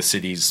up to the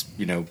cities,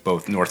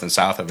 both north and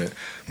south of it.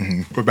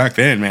 But back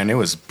then, man, it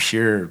was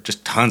pure,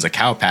 just tons of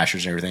cow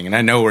pastures and everything. And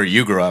I know where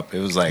you grew up. It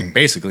was like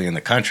basically in the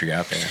country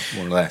out there,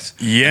 more or less.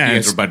 Yeah, You guys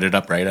it's- were butted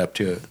up right up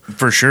to it.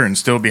 For sure, and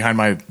still behind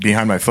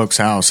my folks'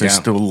 house. I Yeah.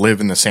 still live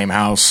in the same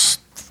house,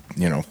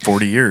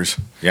 40 years.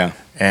 Yeah.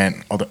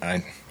 And although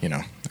I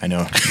know,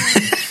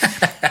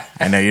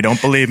 I know you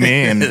don't believe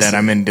me, and that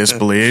I'm in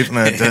disbelief.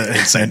 But,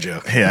 Inside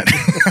joke. Yeah,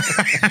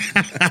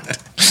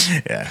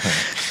 yeah.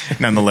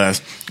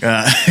 Nonetheless,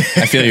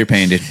 I feel your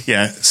pain, dude.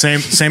 yeah.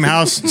 Same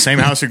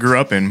house we grew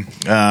up in.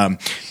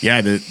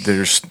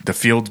 There's the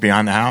fields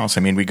behind the house.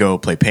 I mean, we go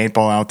play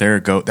paintball out there.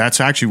 That's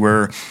actually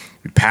where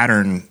we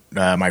patterned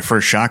my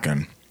first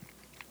shotgun.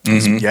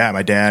 Yeah,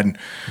 my dad.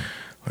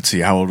 Let's see,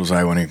 how old was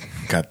I when he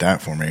got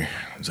that for me?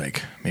 I was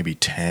like maybe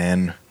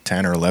 10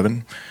 or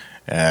 11,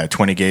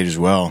 20 gauge as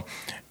well.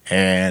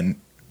 And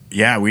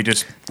yeah, we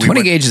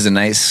 20 gauge is a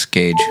nice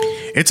gauge.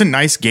 It's a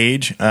nice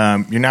gauge.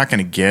 You're not going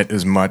to get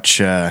as much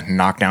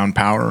knockdown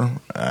power,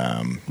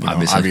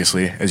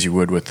 obviously, as you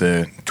would with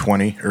the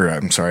 20, or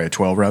I'm sorry, a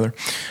 12 rather.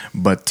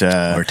 But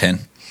Or 10.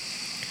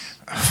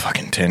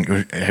 fucking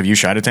 10. Have you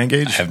shot a 10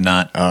 gauge? I have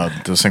not.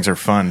 Those things are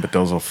fun, but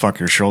those will fuck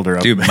your shoulder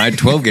up. Dude, my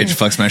 12 gauge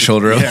fucks my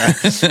shoulder up. Yeah.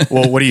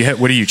 Well, what do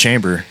you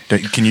chamber?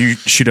 Can you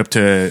shoot up to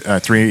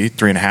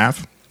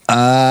 3.5?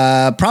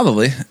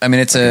 Probably. I mean,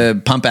 it's a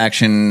pump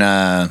action.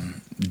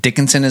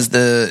 Dickinson is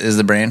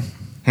the brand.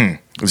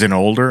 Was it an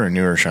older or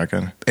newer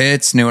shotgun?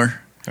 It's newer.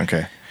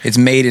 Okay. It's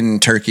made in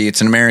Turkey.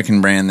 It's an American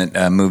brand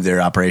that moved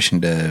their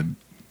operation to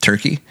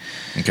Turkey.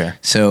 Okay.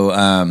 So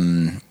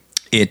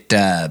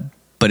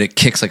but it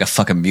kicks like a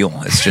fucking mule.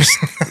 It's just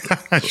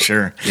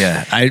Sure.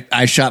 yeah.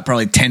 I shot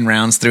probably 10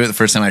 rounds through it the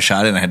first time I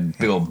shot it, and I had a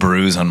big old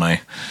bruise on my.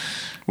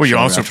 Well, you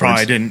shoulder also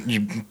afterwards.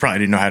 probably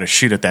didn't know how to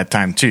shoot at that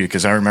time too,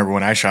 because I remember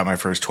when I shot my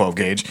first 12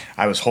 gauge,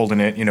 I was holding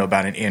it,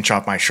 about an inch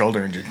off my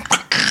shoulder and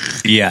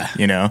just, Yeah.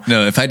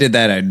 No, if I did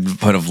that, I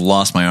would have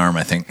lost my arm,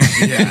 I think.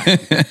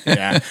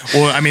 yeah.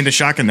 Well, I mean, the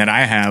shotgun that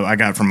I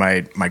got from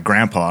my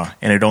grandpa,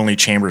 and it only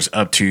chambers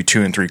up to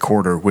 2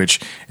 3/4, which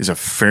is a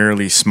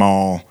fairly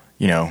small,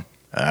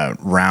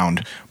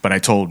 round. But I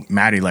told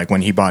Matty, like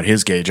when he bought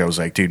his gauge, I was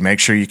like, dude, make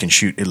sure you can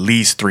shoot at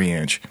least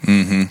 3-inch.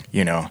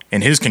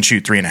 And his can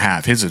shoot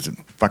 3.5. His is a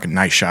fucking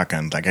nice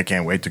shotgun. Like I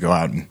can't wait to go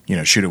out and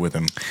shoot it with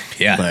him.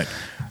 Yeah. But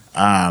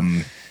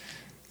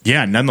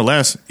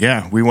nonetheless,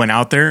 we went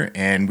out there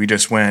and we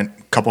just went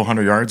a couple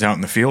hundred yards out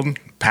in the field,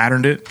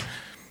 patterned it,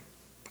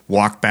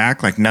 walked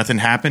back like nothing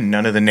happened.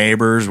 None of the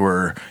neighbors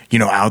were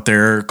out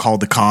there, called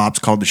the cops,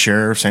 called the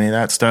sheriffs, any of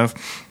that stuff.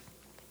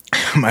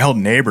 My old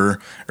neighbor,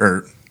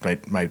 or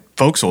my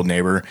folks' old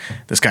neighbor,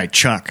 this guy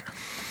Chuck.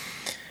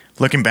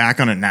 Looking back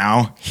on it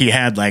now, he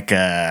had like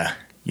a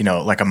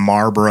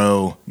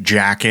Marlboro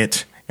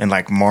jacket and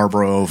like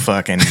Marlboro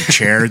fucking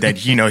chair that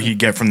he'd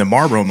get from the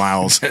Marlboro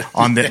miles.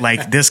 On that,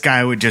 like this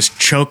guy would just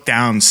choke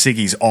down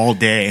ciggies all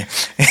day.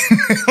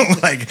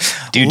 Like,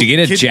 Dude, to get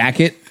a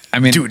jacket, I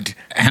mean, Dude.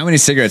 how many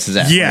cigarettes is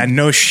that? Yeah,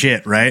 no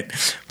shit, right?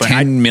 But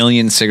 10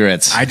 million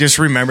cigarettes. I just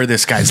remember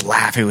this guy's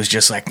laugh. It was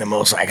just like the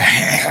most like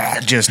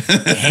just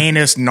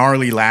heinous,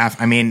 gnarly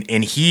laugh. I mean,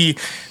 and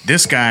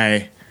this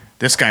guy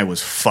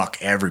was fuck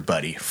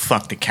everybody,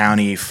 fuck the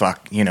county,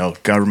 fuck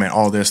government,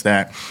 all this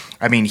that.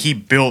 I mean, he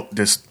built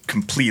this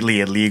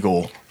completely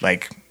illegal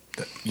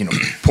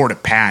porta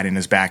pad in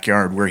his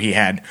backyard where he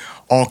had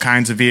all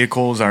kinds of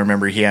vehicles. I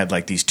remember he had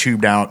like these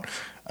tubed out,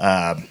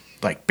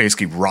 like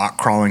basically rock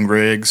crawling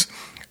rigs.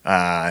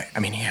 I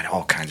mean, he had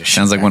all kinds of shit.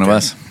 Sounds like back one of there.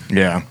 us.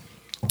 Yeah.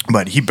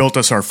 But he built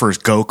us our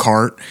first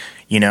go-kart,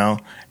 you know,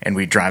 and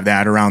we drive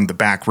that around the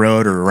back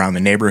road or around the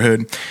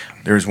neighborhood.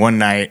 There was one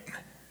night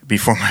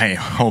before my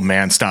old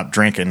man stopped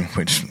drinking,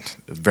 which is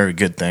a very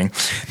good thing.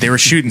 They were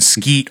shooting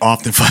skeet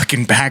off the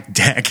fucking back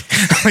deck,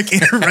 like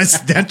in a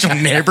residential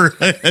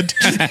neighborhood.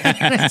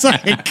 It's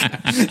like,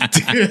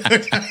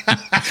 dude.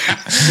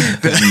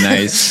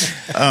 Nice.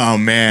 Oh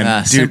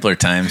man, dude. Simpler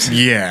times.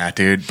 Yeah,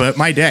 dude. But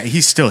my dad,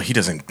 he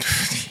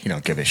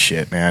don't give a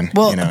shit, man.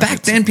 Well, You know,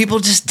 back then people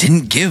just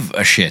didn't give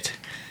a shit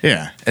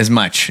yeah. as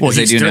much Well, as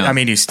they do still, now. I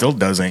mean, he still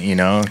doesn't, you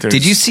know.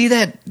 Did you see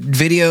that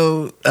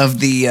video of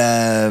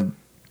the?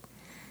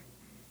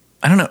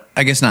 I don't know.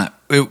 I guess not.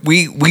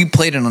 We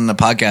played it on the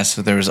podcast,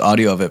 so there was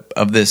audio of it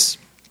of this.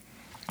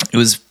 It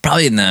was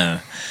probably in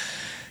the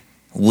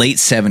late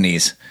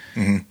 70s.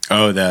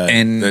 Oh,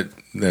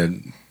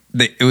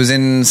 It was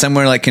in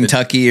somewhere like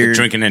Kentucky or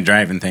drinking and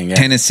driving thing. Yeah.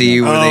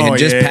 Tennessee, where they had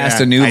just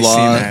passed a new I seen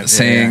law that.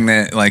 saying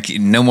that like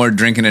no more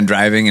drinking and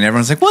driving, and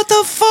everyone's like, "What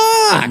the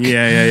fuck?"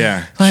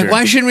 Yeah. Like, Sure.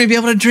 why shouldn't we be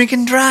able to drink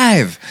and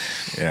drive?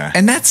 Yeah.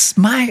 And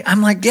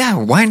I'm like, yeah,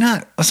 why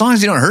not? As long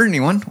as you don't hurt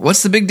anyone,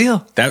 what's the big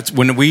deal? That's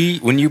when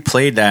you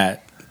played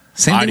that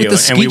Same thing audio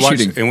with the and we skeet watched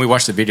shooting. and we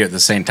watched the video at the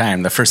same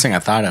time. The first thing I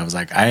thought of was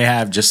like, I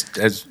have just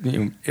as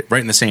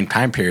right in the same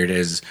time period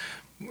as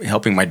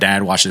helping my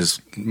dad wash his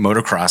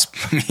motocross,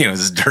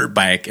 his dirt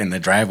bike in the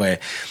driveway.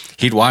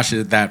 He'd wash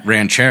that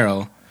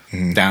ranchero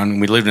down.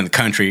 We lived in the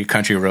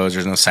country roads.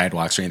 There's no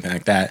sidewalks or anything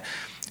like that.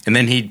 And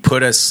then he'd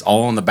put us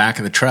all in the back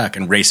of the truck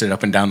and race it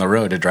up and down the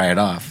road to dry it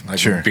off, like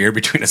Sure. with beer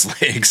between his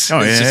legs. Oh,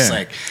 It's yeah, just yeah.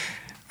 like,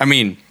 I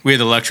mean, we had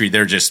the luxury.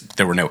 There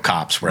were no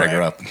cops where I Right.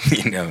 grew up.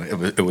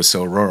 It was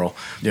so rural.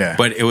 Yeah.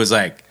 But it was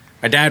like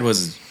my dad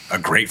was a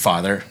great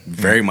father.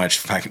 Very much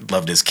fucking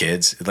loved his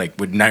kids. Like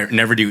would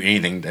never do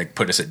anything to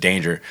put us at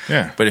danger.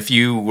 Yeah. But if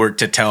I were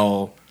to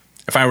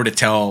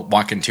tell,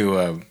 walk into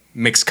a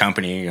mixed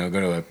company, go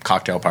to a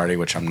cocktail party,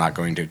 which I'm not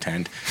going to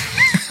attend,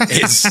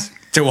 is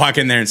to walk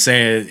in there and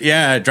say,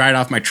 yeah, I dried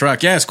off my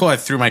truck. Yeah, it's cool. I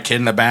threw my kid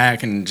in the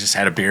back and just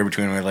had a beer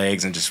between my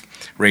legs and just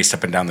raced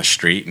up and down the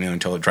street,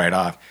 until it dried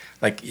off.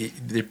 Like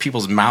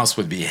people's mouths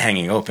would be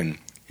hanging open,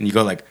 and you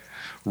go like,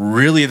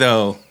 really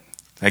though,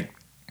 like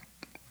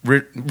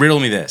riddle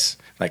me this,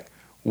 like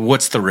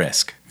what's the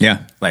risk?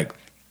 Yeah. Like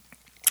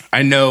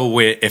I know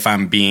if I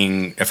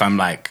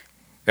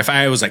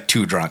was like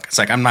too drunk, it's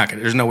like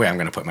there's no way I'm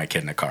gonna put my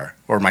kid in a car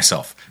or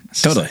myself.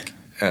 It's just Totally.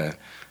 like,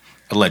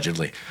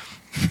 allegedly.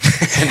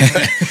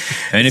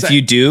 And if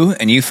you do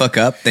and you fuck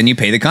up, then you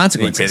pay the You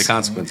consequences. pay the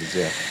consequences,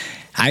 yeah.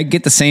 I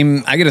get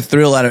a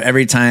thrill out of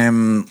every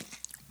time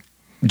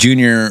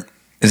Junior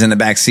is in the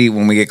back seat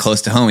when we get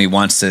close to home. He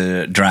wants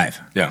to drive.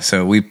 Yeah.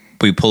 So we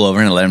pull over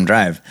and let him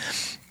drive.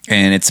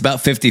 And it's about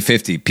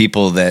 50-50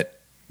 people that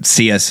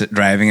see us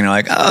driving and are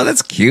like, oh,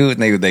 that's cute.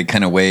 And they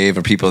kind of wave,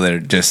 or people that are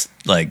just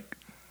like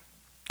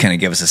kind of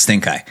give us a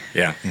stink eye.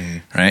 Yeah.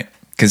 Right?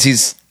 Because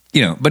he's,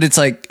 but it's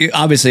like,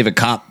 obviously if a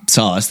cop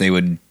saw us, they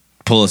would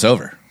pull us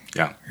over.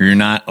 Yeah. You're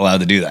not allowed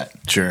to do that.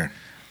 Sure.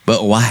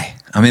 But why?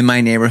 I'm in my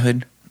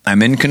neighborhood.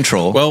 I'm in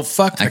control. Well,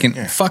 fuck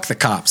the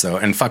cops though,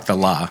 and fuck the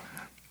law.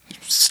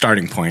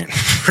 Starting point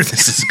for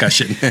this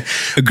discussion.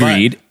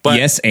 Agreed. But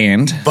yes,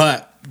 and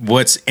But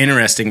what's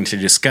interesting to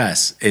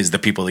discuss is the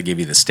people that give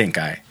you the stink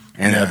eye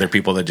and the other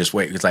people that just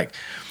wait.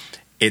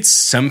 It's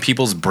some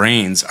people's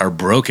brains are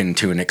broken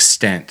to an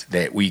extent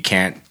that we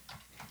can't,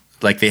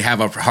 like they have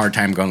a hard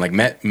time going like,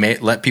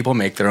 let people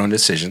make their own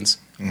decisions.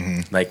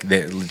 Mm-hmm. Like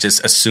they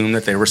just assume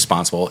that they're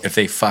responsible. If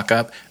they fuck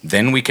up,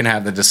 then we can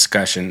have the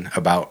discussion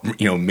about,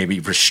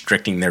 maybe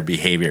restricting their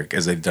behavior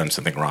because they've done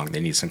something wrong. They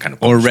need some kind of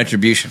or punishment.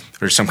 retribution.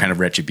 Or some kind of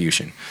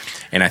retribution.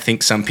 And I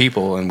think some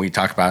people, and we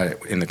talk about it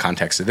in the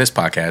context of this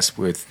podcast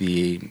with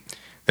the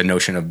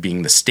notion of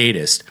being the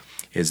statist,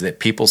 is that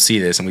people see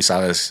this, and we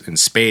saw this in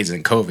spades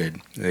in COVID.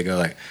 They go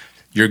like,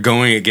 you're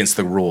going against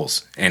the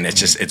rules, and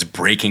it's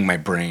breaking my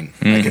brain.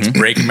 Like it's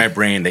breaking my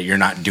brain that you're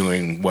not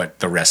doing what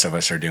the rest of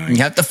us are doing.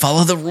 You have to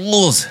follow the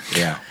rules.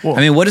 Yeah. Well,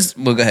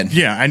 go ahead.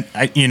 Yeah,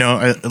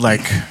 I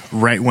like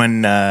right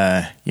when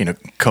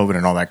COVID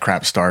and all that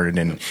crap started,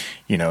 and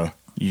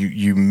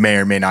you may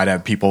or may not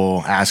have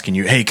people asking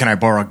you, "Hey, can I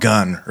borrow a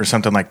gun?" or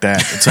something like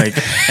that. It's like,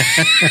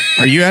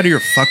 are you out of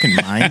your fucking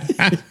mind?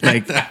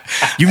 Like,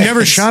 you've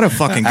never shot a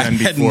fucking gun I've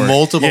had before.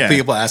 multiple Yeah.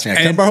 people ask me,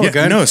 "Can I borrow a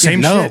gun?" No,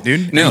 same no. shit,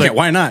 dude. No, Like,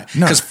 why not?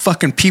 No. Because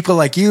fucking people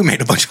like you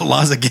made a bunch of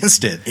laws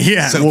against it.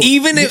 Yeah, So well,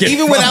 Even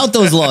without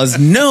those laws,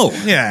 no.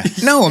 Yeah.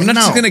 No, I'm not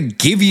No. just going to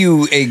give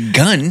you a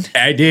gun.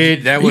 I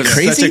did. That you was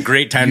crazy? such a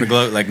great time to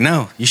go. Like,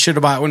 no, you should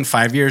have bought one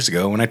 5 years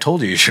ago when I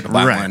told you should have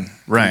bought Right, one.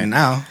 right. And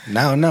now,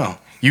 no.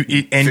 And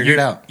Figure it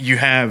out. You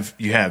have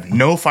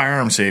no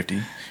firearm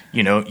safety.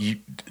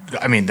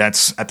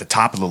 That's at the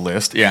top of the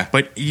list. Yeah.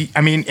 But the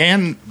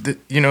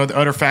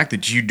utter fact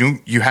that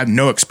you have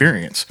no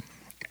experience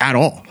at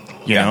all.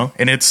 You know,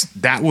 and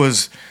that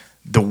was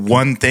the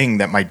one thing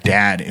that my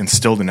dad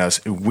instilled in us.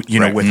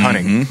 Right. With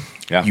hunting.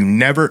 Yeah. You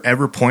never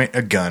ever point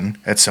a gun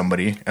at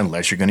somebody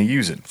unless you're going to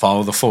use it.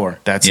 Follow the 4.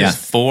 That's Yeah. it.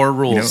 4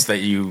 rules that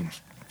you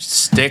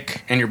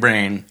stick in your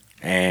brain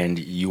and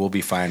you will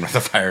be fine with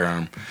a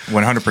firearm.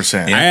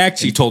 100%. I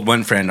actually told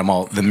one friend,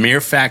 the mere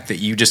fact that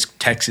you just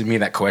texted me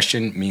that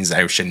question means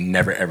I should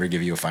never ever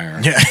give you a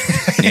firearm.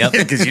 Yeah.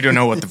 Because you don't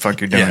know what the fuck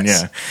you're doing.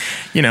 Yes. Yeah.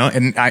 You know,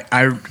 and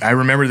I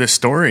remember this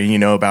story, you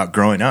know, about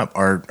growing up.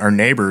 Our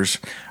neighbors,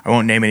 I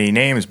won't name any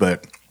names,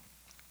 but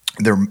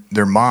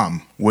their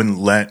mom wouldn't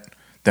let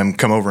them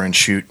come over and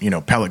shoot, you know,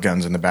 pellet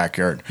guns in the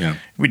backyard. Yeah.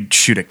 We'd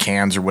shoot at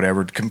cans or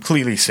whatever,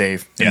 completely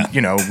safe. Yeah. And,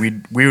 you know,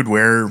 we would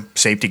wear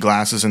safety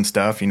glasses and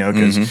stuff, you know,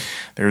 because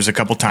there's a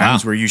couple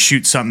times where you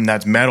shoot something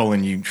that's metal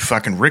and you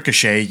fucking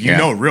ricochet, you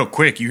know, real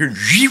quick. You hear,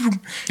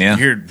 you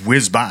hear it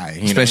whiz by.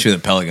 Especially with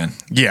a pellet gun.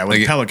 Yeah, with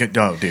Like, pellet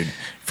gun. Oh, dude.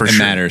 For it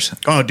sure. matters.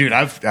 Oh, dude,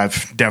 I've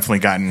definitely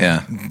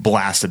gotten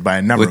blasted by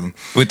a number of them.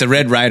 With the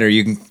Red Rider,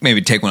 you can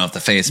maybe take one off the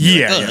face. And be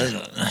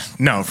Yeah.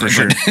 No, for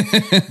sure.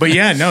 But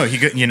yeah, no,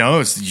 you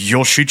know,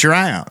 you'll shoot your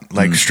eye out,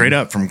 like straight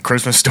up from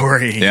Christmas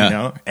Story, Yeah. you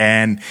know?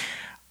 And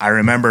I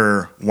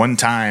remember one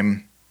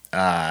time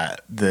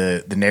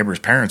the neighbor's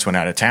parents went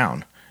out of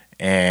town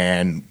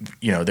and,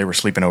 you know, they were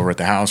sleeping over at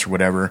the house or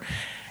whatever.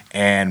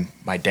 And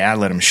my dad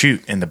let him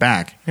shoot in the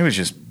back. It was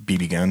just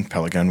BB gun,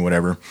 pellet gun,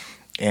 whatever.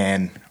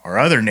 And our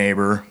other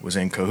neighbor was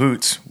in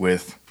cahoots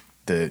with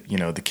the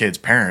kid's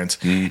parents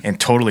and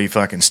totally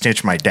fucking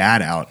stitched my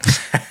dad out.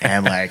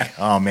 And like,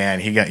 oh man,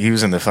 he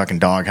was in the fucking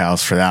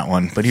doghouse for that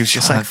one. But he was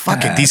just like,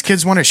 fuck it. These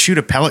kids want to shoot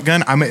a pellet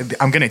gun. I'm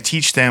going to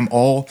teach them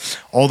all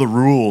the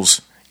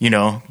rules, you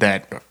know,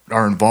 that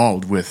are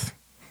involved with,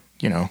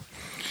 you know,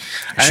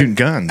 shooting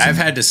guns. I've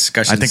had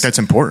discussions. I think that's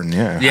important.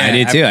 Yeah. Yeah, I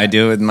do too. I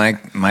do it with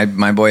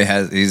my boy.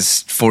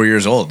 He's 4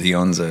 years old. He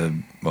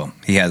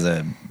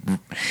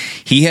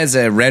has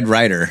a Red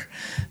Rider,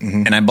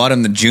 and I bought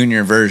him the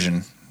junior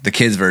version, the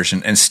kids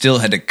version, and still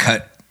had to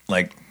cut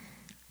like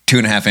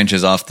 2.5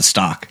 inches off the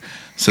stock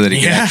so that he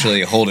can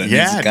actually hold it.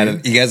 Yeah,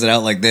 he has it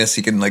out like this.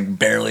 He can like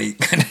barely.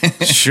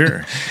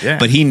 Sure. Yeah.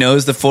 But he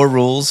knows the 4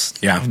 rules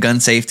Yeah. of gun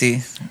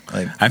safety.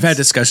 Like, I've had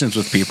discussions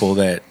with people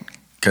that,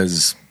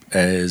 because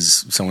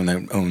as someone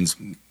that owns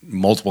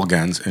multiple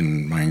guns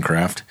in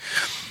Minecraft,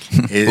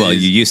 well,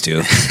 you used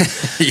to.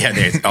 yeah,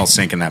 they all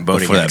sink in that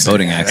boating Before that accident.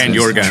 boating accident. and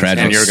your guns,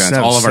 Tragic. and your guns,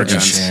 That all was of our such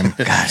a guns.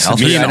 shame. God,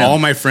 Me and all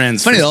my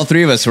friends. Funny, all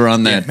 3 of us were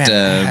on that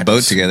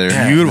boat together. when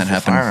that Beautiful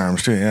happened.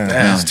 firearms too. Yeah,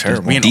 that was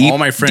terrible. Me and Deep- all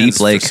my friends,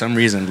 deep lake. for some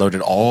reason, loaded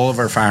all of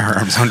our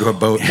firearms onto a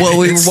boat. Well,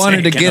 we and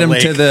wanted to sank in get a him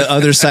lake. to the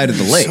other side of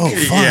the lake. So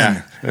fun.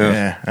 Yeah.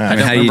 Yeah. I mean,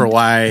 don't how do remember you-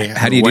 why.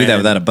 How do you do that when.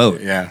 without a boat?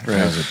 Yeah, right.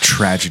 That was a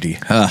tragedy.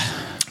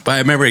 But I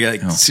remember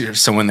like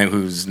someone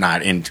who's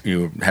not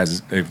into,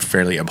 has a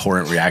fairly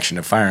abhorrent reaction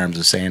to firearms,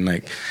 is saying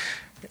like,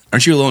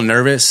 "Aren't you a little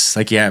nervous?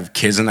 Like you have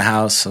kids in the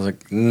house?" I was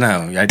like,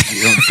 "No, you don't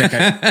think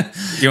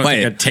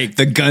I'd take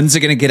the guns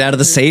are going to get out of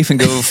the safe and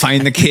go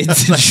find the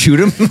kids and shoot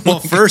them." Well,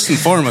 first and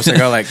foremost, I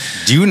go like,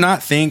 do you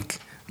not think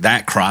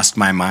that crossed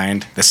my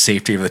mind? The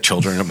safety of the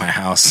children in my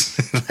house,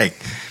 like,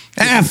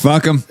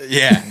 Fuck them.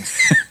 yeah.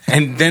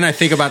 And then I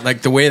think about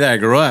like the way that I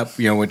grew up,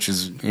 you know, which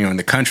is, you know, in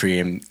the country,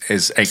 and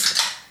is like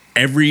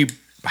every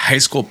high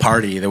school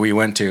party that we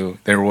went to,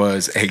 there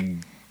was a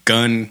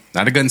gun,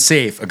 not a gun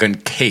safe, a gun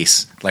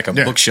case, like a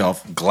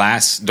bookshelf,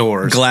 glass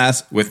doors,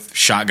 with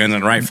shotguns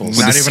and rifles.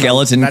 With a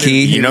skeleton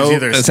key. You know,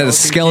 it had a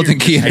skeleton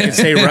key. I could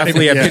say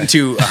roughly I've been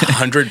to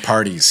 100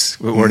 parties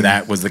where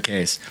that was the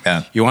case.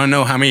 Yeah. You want to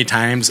know how many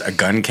times a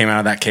gun came out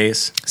of that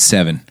case?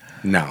 7.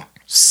 No.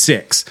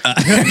 6.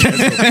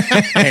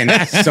 And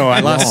so I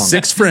lost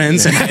 6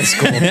 friends in high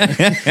school.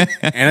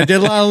 And I did a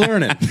lot of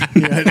learning.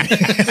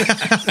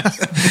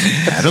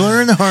 Had to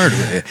learn the hard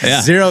way.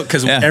 Yeah. 0,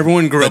 because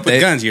everyone grew up with they-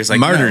 guns. You're just like,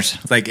 martyrs.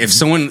 no. Like, if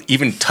someone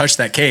even touched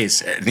that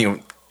case, you know,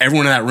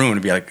 everyone in that room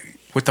would be like,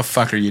 what the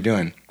fuck are you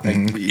doing?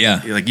 Like,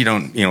 Yeah. Like, you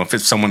don't, you know, if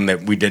it's someone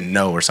that we didn't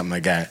know or something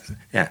like that.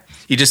 Yeah.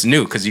 You just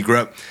knew because you grew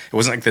up. It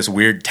wasn't like this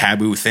weird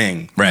taboo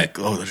thing. Right. Like,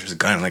 oh, there's a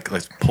gun. Like,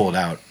 let's pull it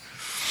out.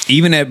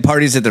 Even at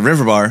parties at the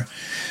River Bar,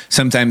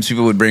 sometimes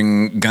people would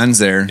bring guns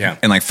there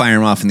and like fire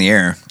them off in the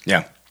air.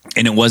 Yeah.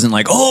 And it wasn't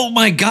like, oh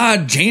my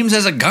God, James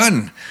has a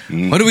gun.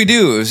 What do we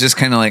do? It was just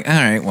kind of like, all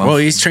right, Well,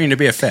 he's trained to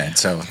be a Fed,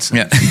 so it's,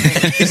 yeah.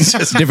 it's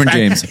just Different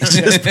James. It's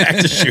just back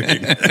to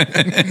shooting.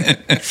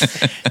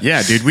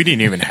 Yeah, dude, we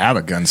didn't even have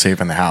a gun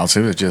safe in the house.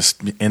 It was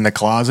just in the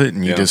closet,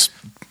 and you just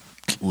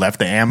left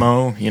the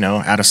ammo, you know,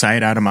 out of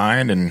sight, out of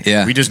mind, and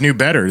we just knew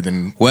better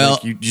than. Well,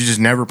 like, you just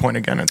never point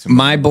a gun at somebody.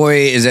 My boy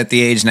is at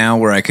the age now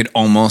where I could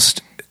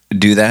almost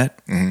do that,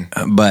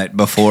 but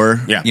before,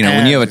 you know,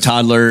 when you have a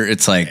toddler,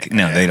 it's like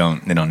no, they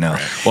don't know.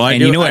 Well,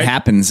 and you know what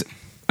happens?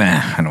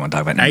 I don't want to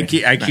talk about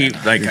it. I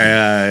keep like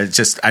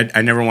just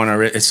I never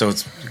want to. So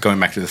it's going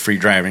back to the free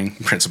driving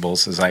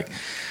principles. Is like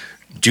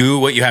do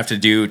what you have to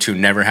do to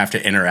never have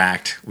to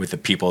interact with the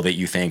people that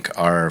you think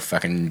are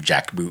fucking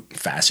jackboot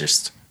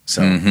fascists.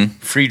 So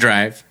free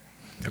drive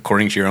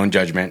according to your own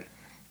judgment.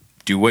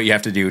 Do what you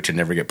have to do to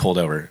never get pulled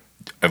over.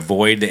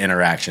 Avoid the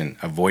interaction.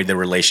 Avoid the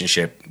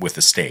relationship with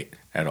the state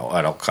at all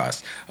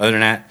costs. Other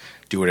than that,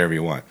 do whatever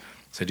you want.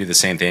 So I do the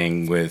same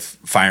thing with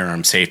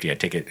firearm safety. I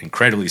take it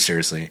incredibly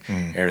seriously.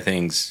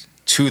 Everything's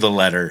to the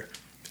letter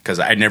because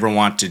I never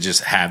want to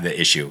just have the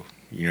issue.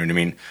 You know what I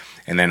mean?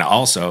 And then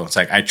also, it's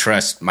like I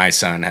trust my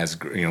son has,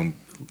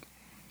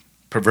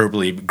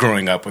 proverbially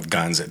growing up with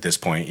guns at this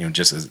point,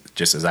 just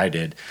as I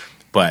did.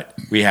 But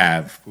we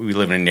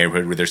live in a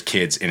neighborhood where there's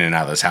kids in and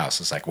out of this house.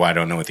 It's like, well, I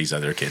don't know what these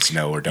other kids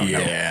know or don't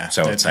know.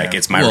 So it's like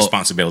it's my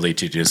responsibility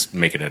to just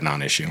make it a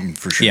non-issue.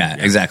 For sure. Yeah,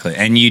 exactly.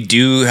 And you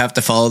do have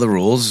to follow the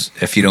rules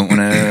if you don't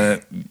want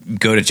to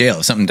go to jail.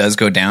 If something does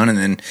go down and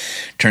then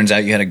turns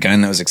out you had a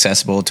gun that was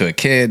accessible to a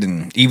kid,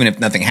 and even if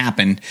nothing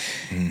happened,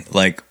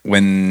 like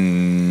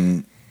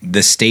when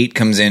the state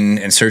comes in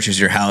and searches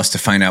your house to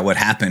find out what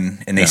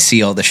happened and they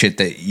see all the shit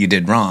that you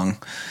did wrong,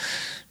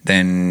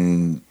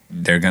 then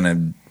they're going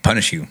to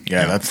punish you.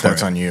 Yeah,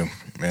 that's on you.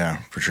 Yeah,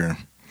 for sure.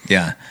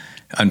 Yeah.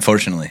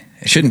 Unfortunately,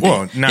 it shouldn't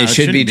Well, be. no, it it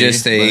should be shouldn't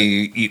just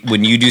be,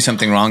 when you do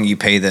something wrong, you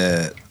pay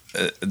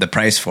the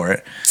price for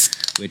it.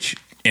 Which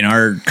in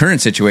our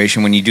current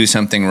situation, when you do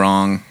something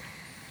wrong,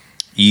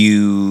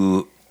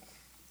 you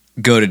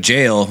go to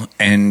jail,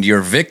 and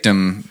your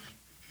victim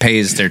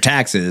pays their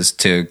taxes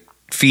to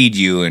feed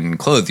you and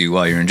clothe you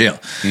while you're in jail.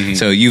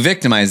 So you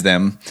victimize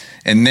them,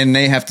 and then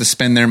they have to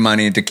spend their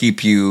money to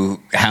keep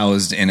you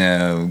housed in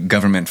a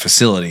government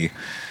facility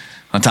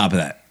on top of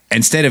that.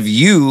 Instead of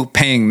you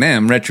paying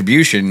them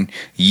retribution,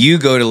 you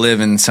go to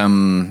live in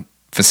some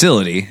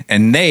facility,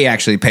 and they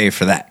actually pay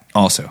for that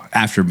also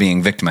after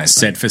being victimized.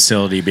 Said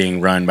facility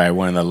being run by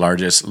one of the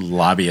largest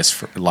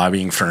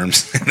lobbying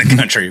firms in the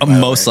country.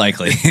 Most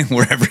likely,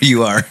 wherever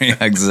you are. Yeah,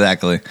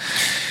 exactly.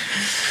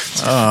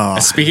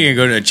 Speaking of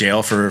going to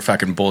jail for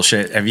fucking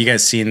bullshit, have you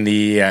guys seen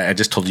I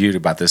just told you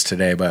about this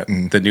today, but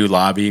the new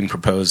law being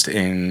proposed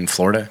in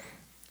Florida?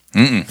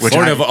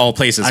 Florida of all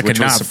places, I which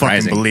could was not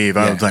surprising. fucking believe.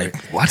 I was like,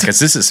 what? Because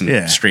this is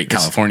some straight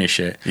California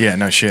shit. Yeah,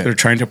 no shit. They're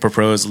trying to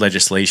propose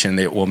legislation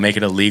that will make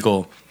it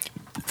illegal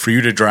for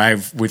you to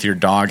drive with your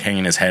dog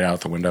hanging his head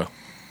out the window.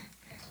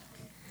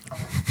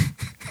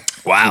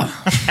 Wow.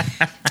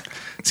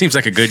 Seems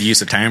like a good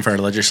use of time for our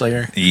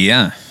legislator.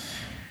 Yeah.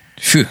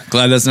 Phew,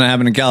 glad that's not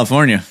happening in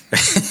California.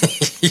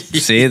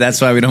 See,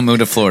 that's why we don't move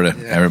to Florida,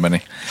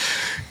 everybody.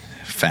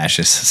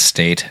 Fascist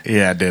state.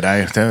 Yeah, dude,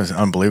 that was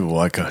unbelievable.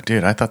 Like,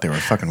 dude, I thought they were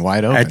fucking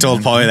wide open. I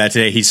told Paulie that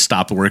today. He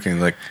stopped working.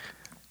 Like,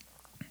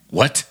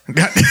 what?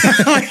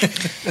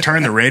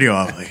 Turn the radio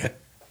off. Like,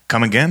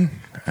 come again?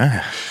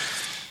 I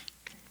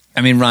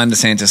mean, Ron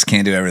DeSantis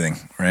can't do everything,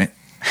 right?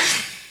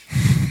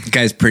 The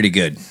guy's pretty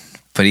good,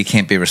 but he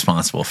can't be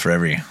responsible for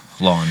every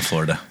law in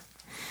Florida.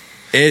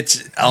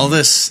 It's all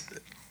this.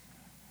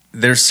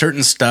 There's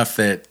certain stuff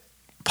that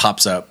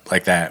pops up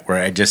like that where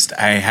I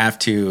have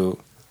to,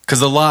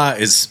 because the law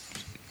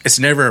it's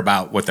never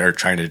about what they're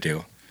trying to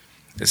do.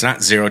 It's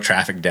not zero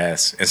traffic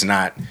deaths. It's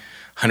not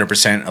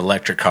 100%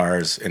 electric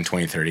cars in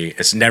 2030.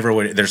 It's never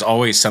what, there's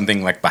always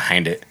something like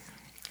behind it,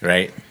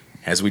 right?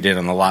 As we did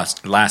on the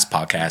last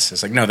podcast.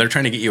 It's like, no, they're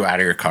trying to get you out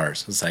of your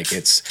cars. It's like,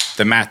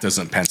 the math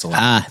doesn't pencil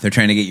in. They're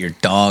trying to get your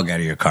dog out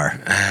of your car.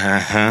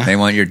 They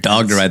want your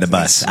dog to ride the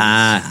bus.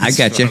 I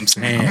got you.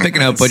 I'm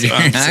picking up what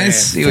I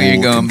see where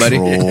you're going, buddy.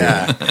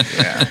 Yeah.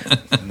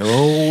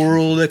 The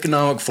World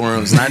Economic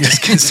Forum is not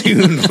just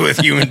consumed with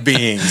human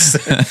beings.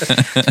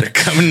 They're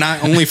coming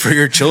not only for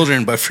your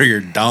children, but for your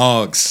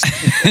dogs.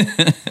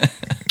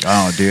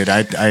 Oh, dude,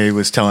 I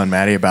was telling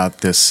Maddie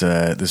about this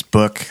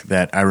book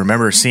that I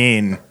remember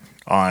seeing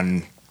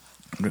on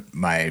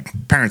my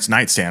parents'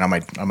 nightstand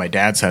on my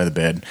dad's side of the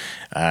bed.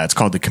 It's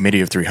called The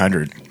Committee of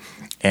 300,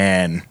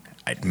 and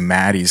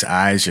Maddie's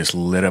eyes just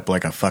lit up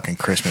like a fucking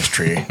Christmas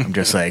tree. I'm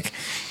just like,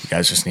 you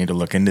guys just need to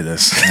look into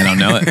this. I don't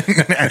know it.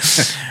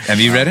 Have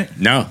you read it?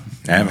 No,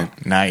 I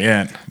haven't. Not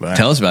yet. But,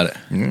 Tell us about it.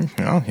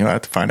 Well, you'll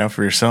have to find out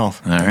for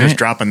yourself. All I'm right. just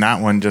dropping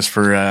that one just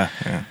for.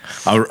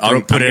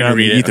 I'll put it on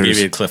read the it. I'll ethers. give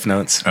you Cliff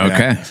Notes.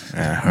 Okay.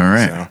 Yeah, All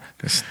right. So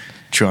just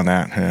chew on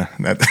that. Yeah,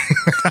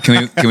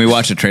 that Can we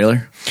watch a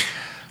trailer?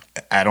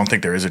 I don't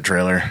think there is a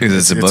trailer.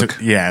 Is it a book?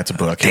 It's a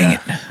book. Dang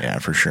yeah. Yeah,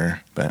 for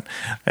sure. But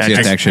So you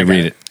have to actually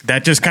read it.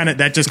 That just kind of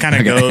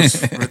goes.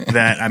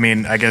 That I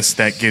mean, I guess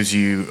that gives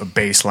you a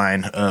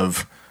baseline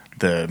of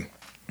the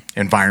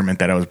environment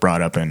that I was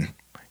brought up in.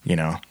 You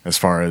know, as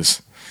far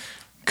as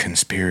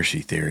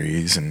conspiracy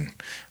theories and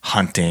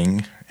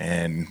hunting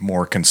and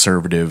more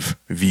conservative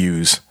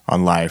views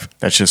on life.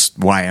 That's just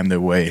why I'm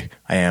the way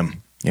I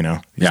am. You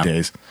know, these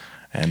days,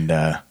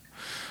 and.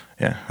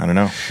 Yeah, I don't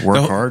know.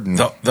 Work hard. And,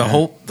 the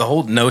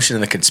whole notion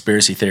of the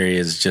conspiracy theory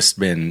has just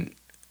been.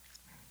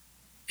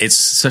 It's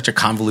such a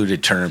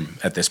convoluted term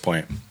at this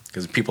point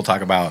because people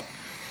talk about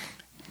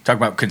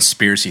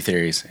conspiracy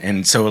theories,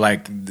 and so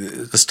like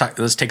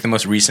let's take the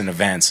most recent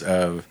events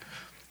of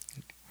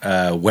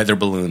weather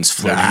balloons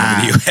floating over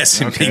the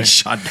U.S. and being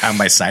shot down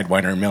by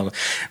Sidewinder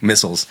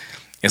missiles.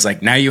 It's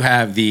like now you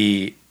have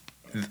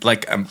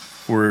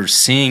we're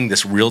seeing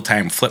this real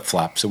time flip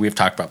flop. So we've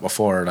talked about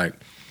before, like.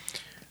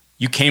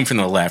 You came from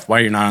the left. Why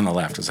are you not on the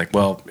left? It's like,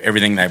 well,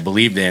 everything that I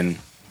believed in,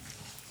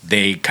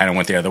 they kind of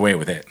went the other way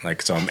with it.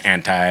 Like, so I'm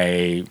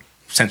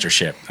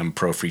anti-censorship. I'm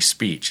pro-free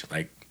speech.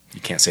 Like,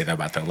 you can't say that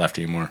about the left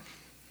anymore.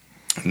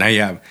 Now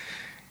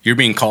you're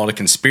being called a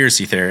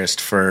conspiracy theorist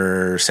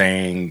for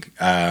saying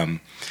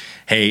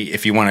hey,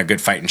 if you want a good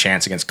fighting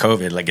chance against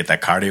COVID, like get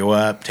that cardio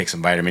up, take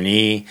some vitamin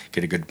E,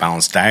 get a good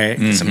balanced diet,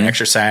 get some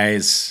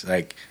exercise.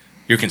 Like,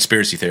 you're a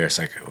conspiracy theorist.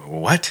 Like,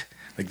 what?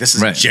 Like, this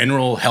is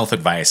general health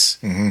advice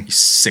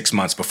 6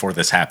 months before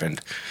this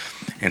happened.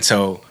 And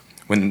so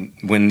when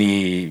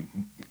the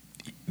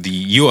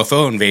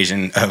UFO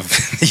invasion of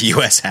the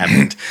U.S.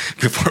 happened,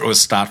 before it was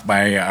stopped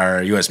by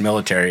our U.S.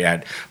 military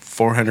at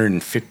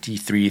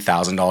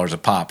 $453,000 a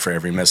pop for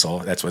every missile.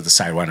 That's what the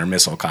Sidewinder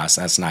missile costs.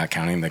 That's not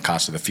counting the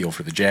cost of the fuel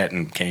for the jet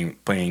and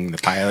paying the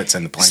pilots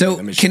and the plane. So,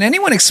 the mission. can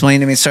anyone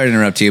explain to me? Sorry to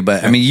interrupt you,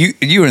 but I mean,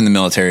 you were in the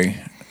military,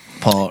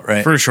 Paul,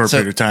 right? For a short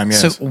period of time,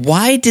 yes. So,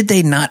 why did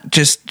they not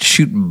just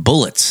shoot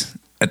bullets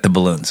at the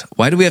balloons?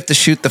 Why do we have to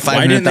shoot the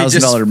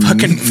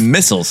 $500,000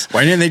 missiles?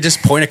 Why didn't they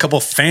just point a couple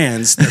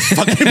fans? They're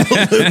fucking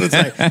balloons.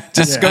 Like,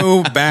 just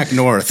go back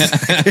north.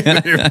 We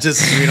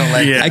don't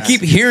like. I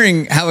keep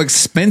hearing how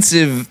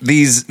expensive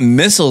these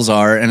missiles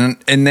are,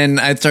 and then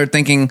I start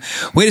thinking,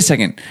 wait a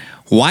second,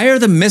 why are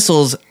the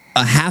missiles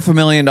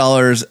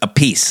 $500,000 a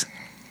piece?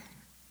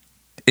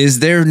 Is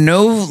there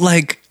no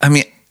like? I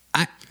mean,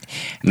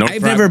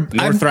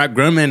 Northrop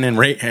Grumman and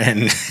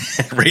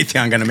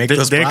Raytheon going to make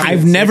those profits.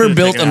 I've never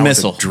built a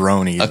missile.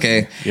 Drone easy.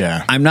 Okay.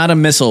 Yeah. I'm not a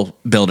missile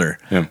builder,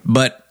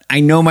 but I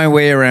know my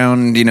way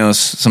around,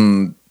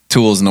 some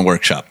tools in the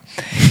workshop.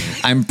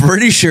 I'm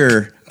pretty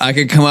sure I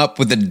could come up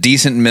with a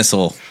decent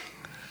missile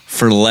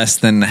for less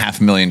than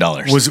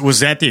 $500,000. Was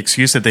that the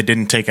excuse that they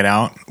didn't take it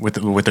out with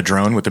the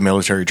drone, with the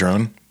military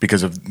drone,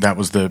 because of that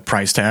was the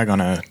price tag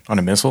on a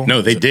missile?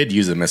 No, they did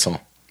use a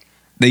missile.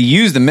 They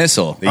used the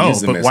missile.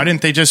 Why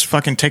didn't they just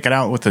fucking take it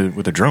out with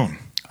a drone?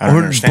 I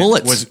don't understand.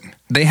 Bullets.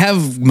 They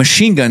have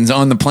machine guns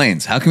on the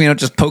planes. How come you don't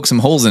just poke some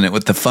holes in it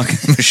with the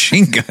fucking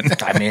machine gun?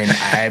 I mean,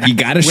 you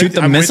got to shoot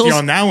the missiles. With you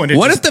on that one.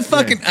 What if the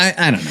fucking?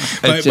 I don't know.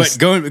 But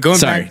going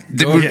sorry,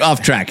 back, we're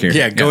off track here.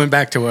 Yeah, going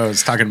back to what I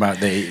was talking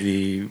about.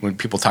 When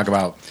people talk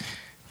about,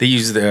 they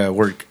use the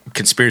word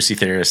conspiracy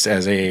theorist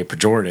as a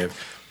pejorative.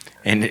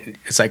 And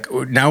it's like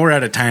now we're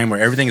at a time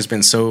where everything has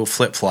been so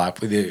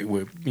flip-flop.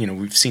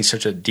 We've seen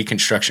such a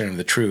deconstruction of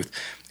the truth.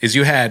 Is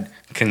you had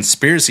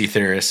conspiracy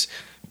theorists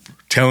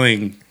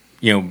telling,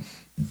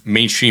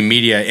 mainstream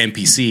media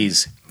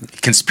NPCs,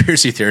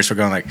 conspiracy theorists were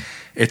going like,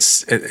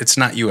 it's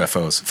not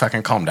UFOs.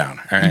 Fucking calm down.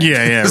 All right?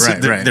 Yeah,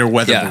 right. They're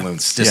weather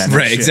balloons.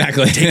 Right,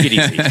 exactly. Take it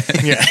easy.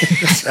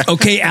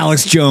 Okay,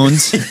 Alex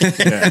Jones.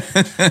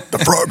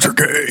 The frogs are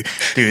gay.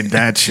 Dude,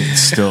 that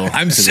shit's still...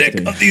 I'm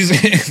sick of these...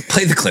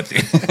 Play the clip,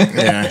 dude.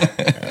 Yeah.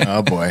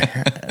 Oh, boy.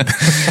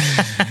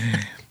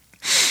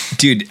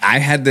 Dude, I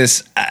had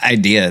this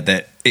idea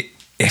that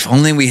if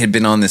only we had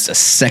been on this a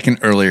second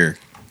earlier...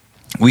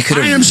 We could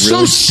have. I am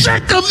so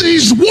sick of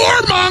these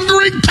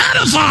warmongering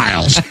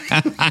pedophiles.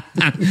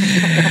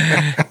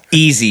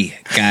 Easy,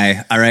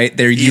 guy. All right,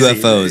 they're easy.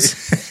 UFOs.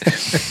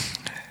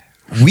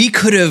 We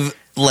could have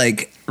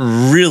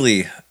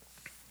really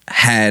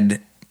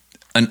had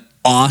an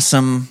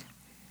awesome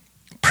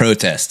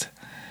protest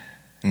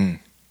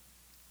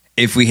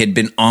if we had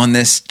been on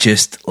this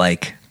just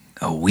like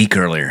a week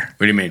earlier.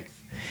 What do you mean?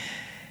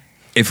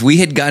 If we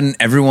had gotten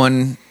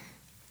everyone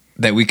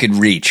that we could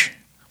reach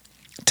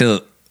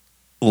to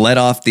let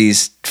off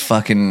these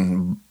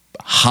fucking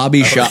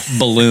hobby shop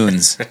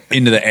balloons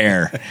into the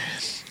air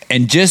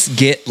and just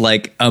get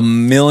like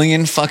 1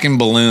 million fucking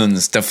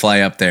balloons to fly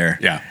up there.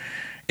 Yeah.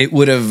 It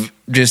would have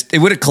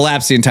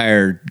collapsed the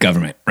entire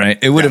government, right?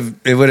 Joe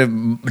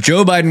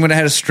Biden would have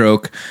had a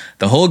stroke.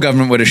 The whole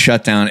government would have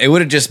shut down. It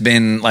would have just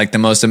been like the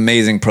most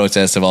amazing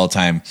protest of all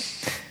time.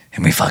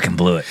 And we fucking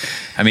blew it.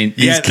 I mean,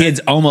 these kids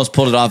almost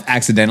pulled it off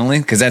accidentally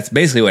because that's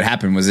basically what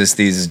happened was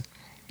these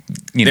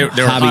they're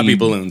hobby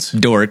balloons.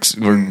 Dorks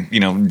were,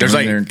 doing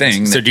their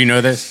thing. So do you know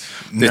this?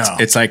 No.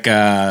 It's like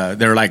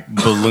they're like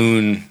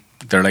balloon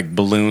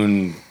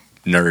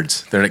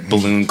nerds. They're like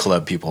balloon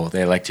club people.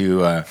 They like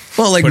to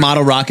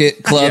model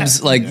rocket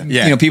clubs,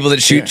 people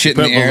that shoot shit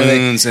in the air.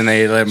 Balloons and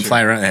they let them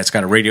fly around. It's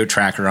got a radio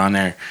tracker on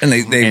there.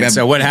 And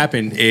so what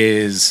happened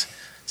is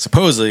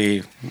supposedly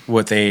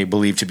what they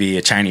believe to be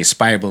a Chinese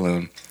spy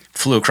balloon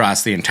flew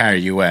across the entire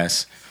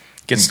U.S.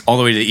 Gets all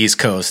the way to the East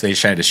Coast. They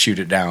tried to shoot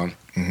it down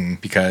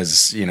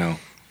because they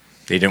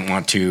didn't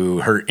want to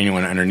hurt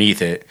anyone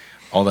underneath it.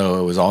 Although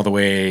it was all the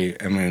way,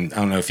 I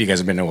don't know if you guys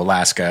have been to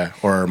Alaska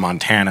or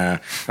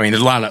Montana. I mean,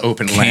 there's a lot of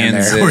open land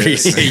there where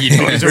you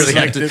don't really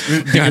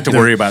have to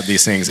worry about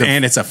these things.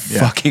 And it's a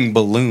fucking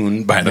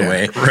balloon, by the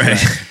way. Right.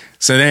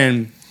 So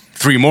then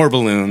 3 more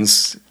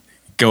balloons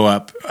go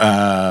up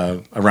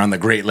around the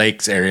Great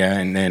Lakes area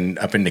and then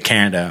up into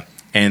Canada.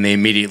 And they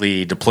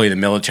immediately deploy the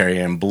military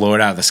and blow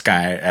it out of the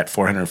sky at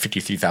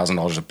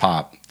 $453,000 a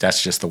pop.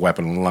 That's just the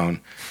weapon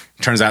alone.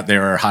 Turns out they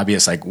were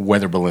hobbyists like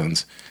weather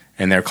balloons.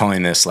 And they're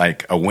calling this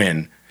like a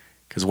win,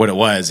 because what it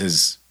was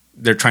is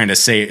they're trying to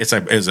say it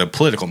was a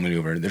political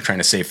maneuver. They're trying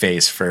to save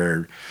face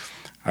for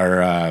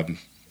our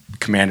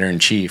commander in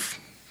chief,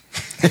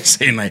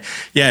 saying like,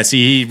 yeah,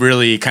 see, he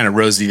really kind of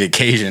rose to the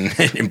occasion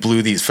and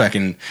blew these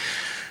fucking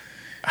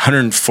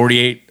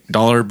 $148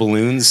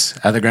 balloons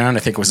out of the ground. I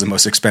think it was the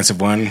most expensive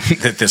one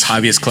that this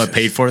hobbyist club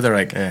paid for. They're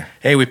like,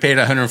 hey, we paid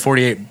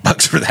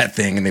 $148 for that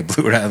thing, and they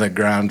blew it out of the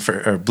ground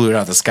blew it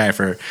out of the sky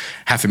for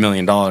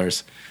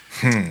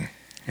 $500,000.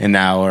 And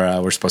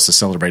now we're supposed to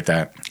celebrate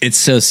that. It's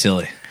so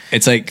silly.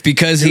 It's like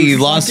because he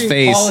lost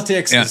face.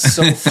 Politics is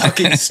so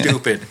fucking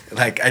stupid.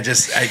 Like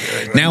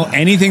now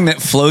anything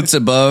that floats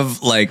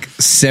above like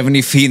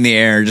 70 feet in the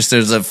air, just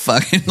there's a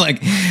fucking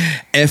like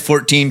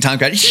F-14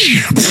 Tomcat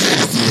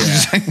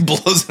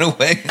blows it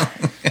away.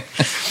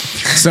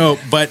 So,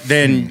 but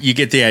then you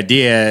get the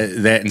idea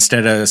that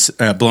instead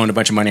of blowing a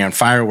bunch of money on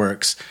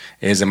fireworks,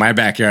 is in my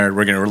backyard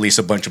we're going to release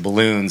a bunch of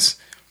balloons,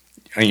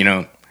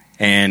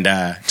 and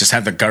just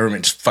have the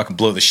government just fucking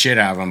blow the shit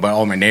out of them. But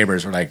all my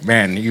neighbors were like,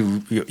 man,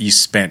 you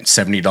spent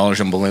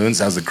 $70 on balloons.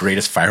 That was the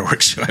greatest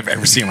fireworks show I've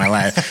ever seen in my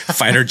life.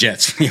 Fighter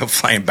jets,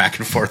 flying back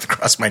and forth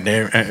across my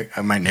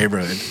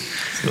neighborhood.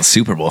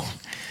 Super Bowl.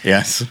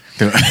 Yes.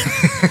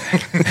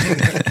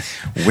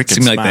 Wicked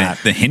seemed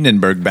like the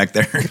Hindenburg back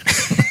there.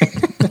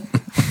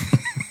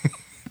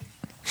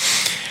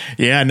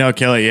 Yeah, no,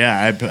 Kelly.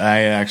 Yeah, I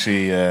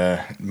actually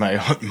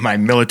my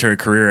military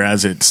career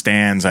as it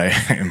stands, I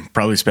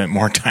probably spent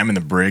more time in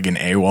the brig and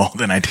AWOL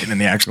than I did in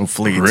the actual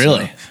fleet.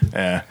 Really? So,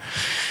 yeah.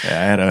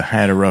 I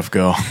had a rough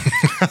go.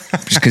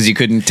 Just because you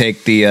couldn't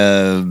take the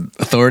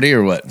authority,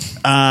 or what?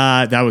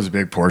 That was a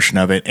big portion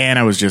of it, and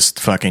I was just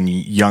fucking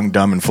young,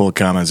 dumb, and full of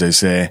cum, as they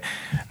say.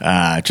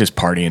 Just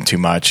partying too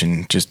much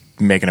and just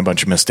making a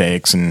bunch of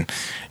mistakes, and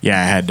I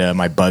had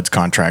my BUDS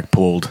contract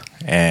pulled.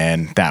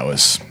 And that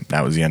was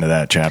the end of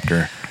that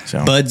chapter.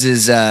 So BUDS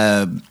is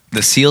the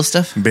SEAL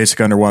stuff?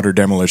 Basic Underwater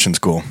Demolition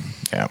School.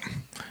 Yeah.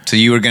 So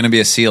you were going to be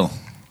a SEAL?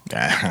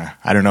 I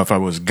don't know if I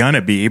was going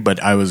to be,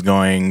 but I was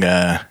going,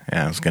 I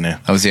was going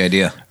to. That was the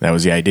idea? That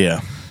was the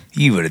idea.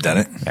 You would have done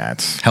it.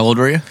 How old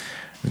were you?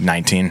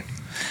 19.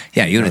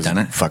 Yeah, you would have done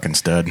it. Fucking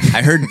stud.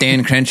 I heard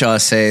Dan Crenshaw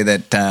say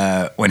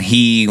that when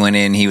he went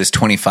in, he was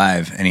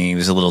 25 and he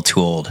was a little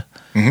too old.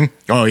 Mm-hmm.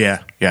 Oh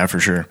yeah, for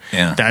sure.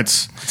 Yeah,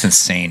 that's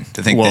insane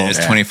to think that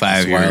it's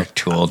 25. You're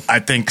too old. I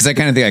think because I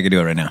kind of think I could do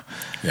it right now.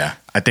 Yeah,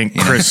 I think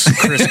Chris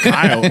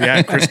Kyle.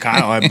 Yeah, Chris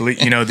Kyle. I believe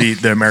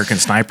the American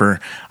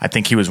Sniper. I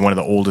think he was one of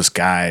the oldest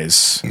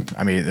guys.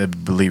 I mean, I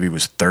believe he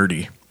was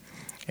 30,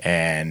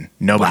 and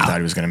nobody thought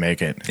he was going to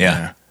make it.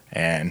 Yeah,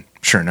 and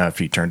sure enough,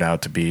 he turned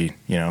out to be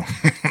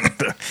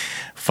the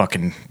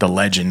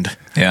legend.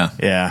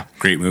 Yeah.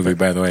 Great movie,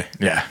 by the way.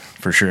 Yeah,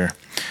 for sure.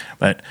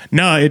 But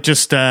no, it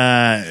just,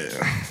 man,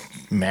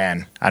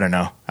 I don't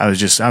know. I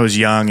was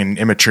young and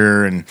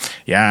immature, and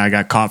I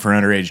got caught for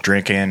underage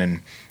drinking,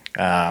 and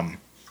I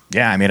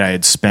mean, I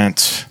had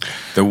spent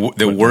the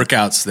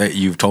workouts that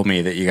you've told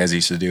me that you guys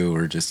used to do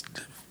were just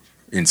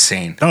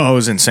insane. Oh, it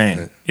was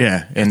insane.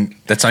 Yeah, and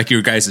that's like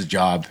your guys'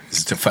 job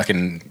is to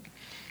fucking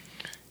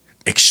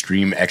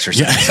extreme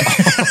exercise.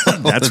 Yeah.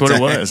 That's what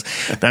it was.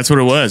 That's what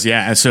it was.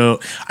 Yeah.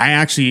 So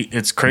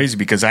it's crazy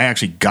because I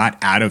actually got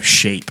out of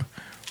shape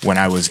when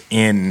I was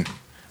in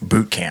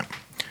boot camp,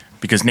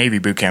 because Navy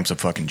boot camp's a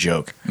fucking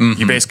joke.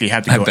 Mm-hmm. You basically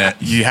have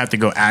to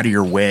go out of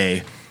your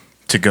way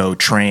to go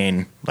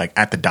train like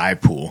at the dive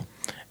pool.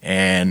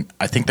 And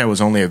I think that was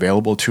only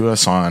available to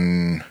us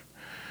on,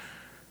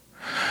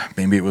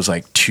 maybe it was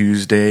like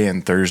Tuesday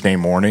and Thursday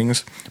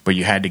mornings, but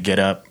you had to get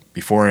up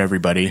before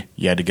everybody.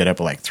 You had to get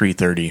up at like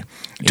 3:30.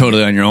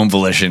 Totally on your own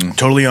volition.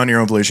 Totally on your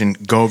own volition.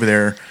 Go over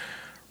there,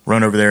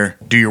 run over there,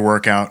 do your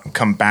workout,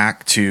 come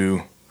back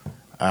to,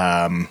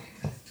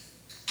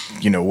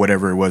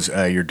 whatever it was,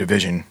 your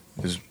division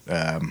is.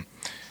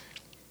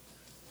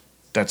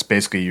 That's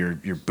basically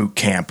your boot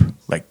camp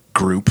like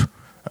group.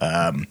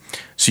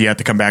 So you have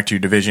to come back to your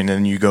division, and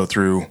then you go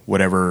through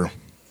whatever.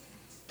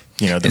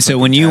 So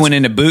when you went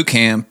into boot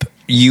camp,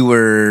 you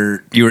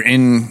were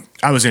in.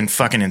 I was in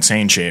fucking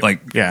insane shape.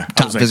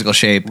 Top physical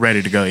shape,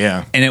 ready to go.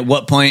 Yeah. And at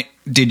what point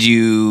would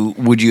you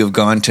have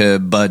gone to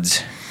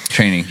BUDS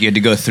training? You had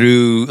to go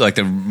through like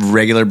the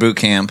regular boot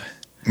camp.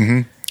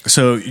 Mm-hmm.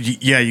 So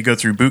you go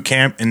through boot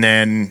camp, and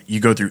then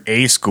you go through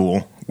A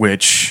school,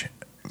 which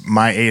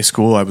my A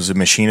school, I was a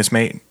machinist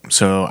mate.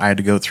 So I had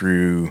to go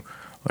through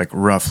like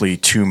roughly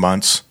 2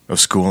 months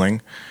of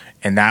schooling.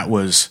 And that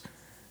was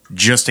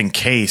just in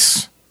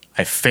case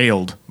I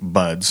failed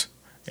BUDS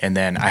and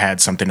then I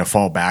had something to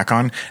fall back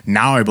on.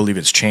 Now I believe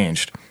it's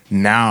changed.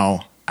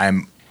 Now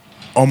I'm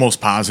almost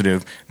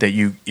positive that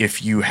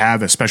if you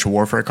have a special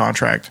warfare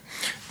contract,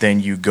 then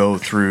you go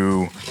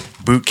through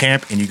boot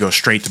camp and you go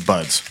straight to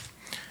BUDS.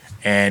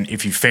 And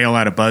if you fail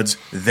out of BUDS,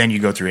 then you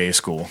go through A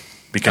school,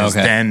 because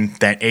then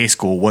that A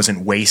school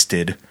wasn't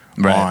wasted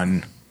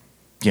on,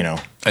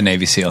 a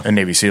Navy SEAL. A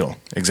Navy SEAL,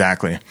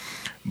 exactly.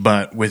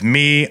 But with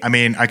me, I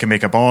mean, I can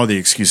make up all the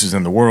excuses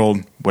in the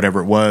world, whatever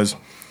it was.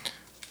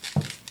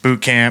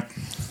 Boot camp,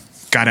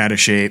 got out of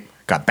shape,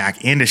 got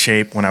back into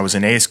shape when I was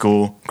in A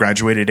school,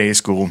 graduated A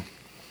school,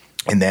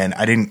 and then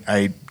I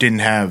didn't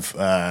have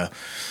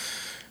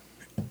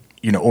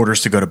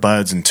orders to go to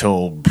BUDS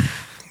until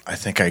I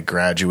think I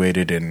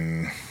graduated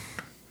in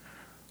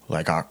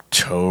like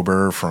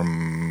October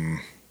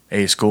from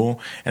A school,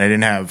 and I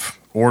didn't have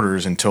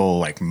orders until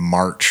like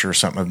March or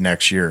something of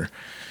next year,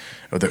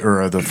 or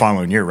the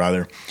following year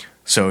rather.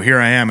 So here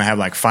I am. I have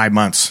like 5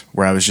 months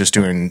where I was just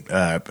doing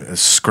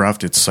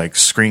scruffed. It's like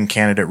screen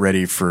candidate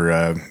ready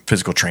for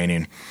physical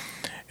training.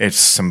 It's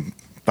some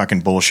fucking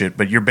bullshit,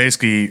 but you're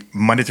basically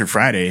Monday through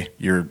Friday.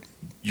 You're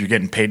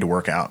getting paid to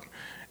work out,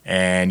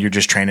 and you're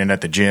just training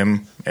at the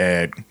gym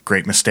at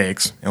Great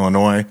Mistakes,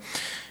 Illinois.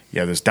 You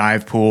have this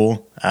dive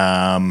pool.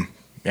 That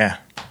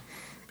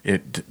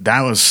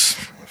was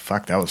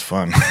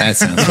fun. That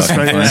sounds fucking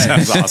fun. That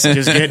sounds awesome.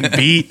 Just getting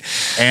beat,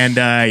 and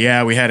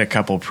we had a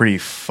couple pretty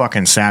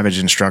fucking savage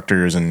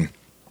instructors, and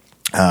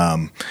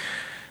that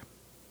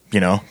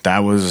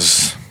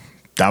was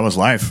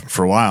life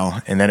for a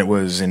while. And then it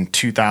was in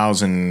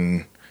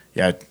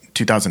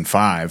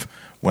 2005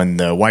 when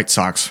the White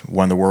Sox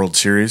won the World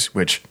Series,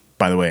 which,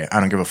 by the way, I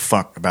don't give a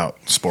fuck about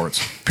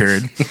sports,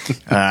 period.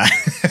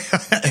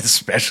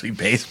 Especially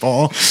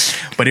baseball.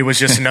 But it was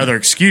just another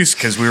excuse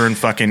because we were in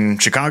fucking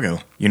Chicago.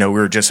 We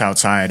were just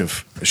outside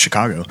of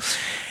Chicago.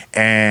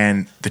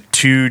 And the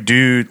two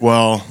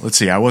let's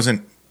see, I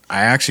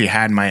actually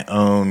had my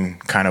own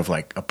kind of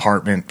like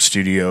apartment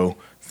studio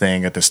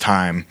thing at this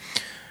time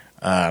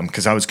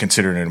because I was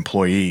considered an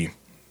employee.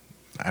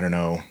 I don't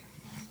know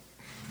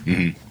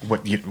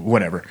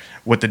whatever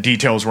what the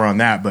details were on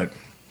that, but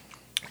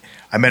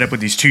I met up with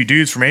these two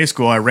dudes from A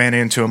school. I ran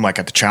into them like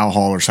at the chow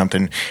hall or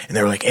something, and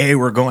they were like, "Hey,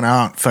 we're going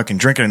out fucking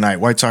drinking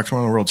tonight. White Sox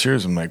won the World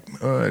Series." I'm like,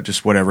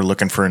 just whatever,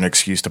 looking for an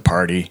excuse to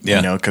party,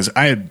 because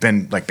I had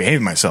been like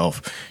behaving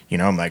myself.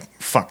 I'm like,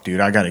 fuck, dude,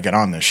 I got to get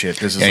on this shit.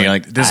 This is I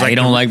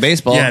don't like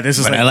baseball. Yeah, this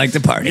is but I like to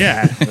party.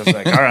 Yeah, I was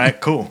like, all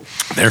right, cool.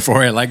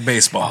 Therefore, I like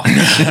baseball.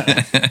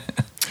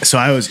 So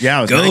I was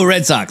go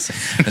Red Sox.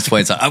 That's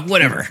White Sox.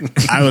 Whatever.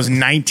 I was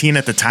 19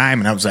 at the time,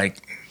 and I was like,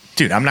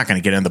 dude, I'm not going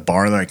to get in the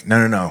bar. They're like,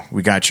 no,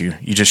 we got you.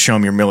 You just show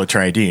them your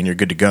military ID and you're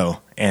good to go.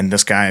 And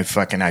this guy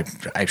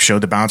I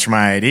showed the bouncer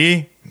my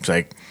ID. It's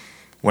like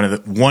one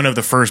of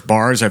the first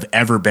bars I've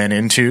ever been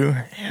into.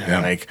 And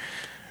I'm like,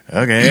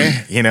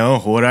 okay,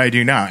 what do I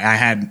do now? I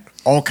had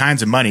all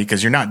kinds of money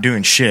because you're not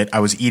doing shit. I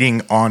was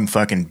eating on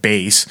fucking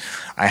base.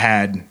 I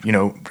had,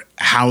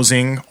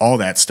 housing, all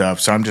that stuff.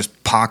 So I'm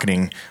just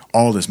pocketing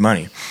all this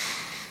money.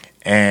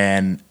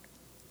 And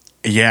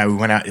yeah, we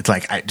went out. It's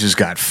like I just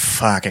got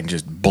fucking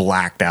just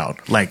blacked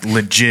out. Like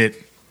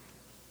legit,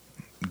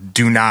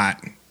 do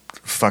not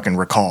fucking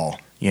recall,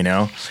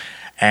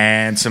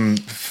 And some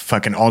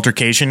fucking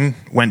altercation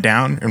went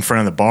down in front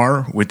of the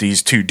bar with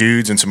these two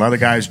dudes, and some other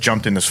guys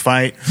jumped in this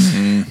fight.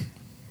 Mm-hmm.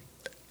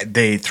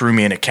 They threw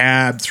me in a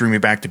cab, threw me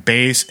back to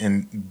base,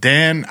 and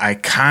then I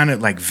kind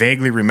of like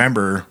vaguely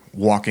remember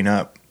walking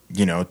up,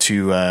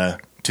 to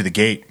the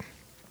gate.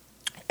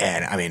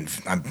 And I mean,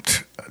 I'm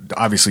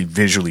obviously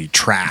visually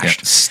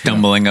trashed.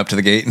 Stumbling up to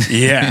the gate.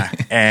 Yeah.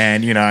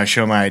 And, I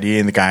show my ID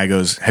and the guy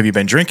goes, "Have you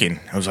been drinking?"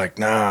 I was like,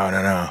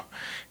 no.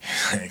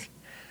 He's like,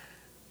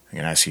 "I'm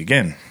going to ask you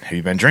again. Have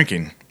you been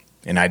drinking?"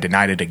 And I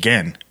denied it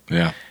again.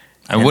 Yeah.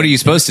 And what are you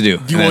supposed to do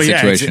in that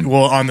situation?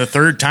 On the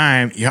third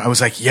time, I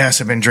was like, "Yes,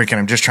 I've been drinking.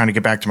 I'm just trying to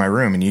get back to my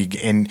room."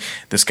 And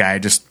this guy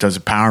just does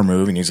a power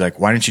move and he's like,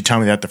 "Why didn't you tell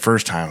me that the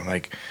first time?" I'm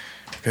like,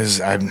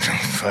 "Because I'm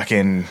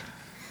fucking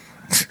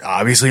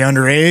obviously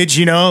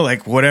underage,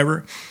 like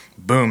whatever."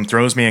 Boom,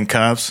 throws me in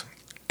cuffs,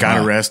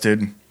 got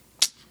arrested.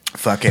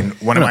 Fucking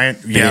one of my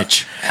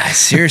bitch.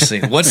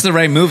 Seriously, what's the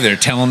right move there?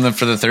 Tell them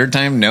for the third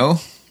time? No.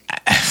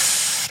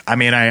 I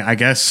mean, I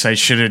guess I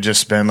should have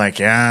just been like,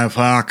 "Yeah,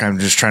 fuck, I'm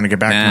just trying to get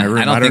back to my room."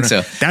 I don't think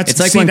know. so. It's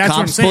like when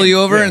cops pull you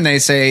over and they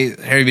say,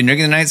 "Have you been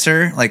drinking tonight,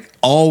 sir?" Like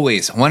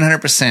always,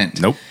 100%.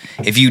 Nope.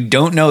 If you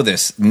don't know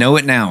this, know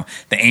it now.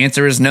 The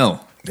answer is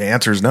no. The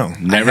answer is no.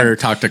 Never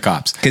talk to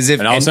cops. Because if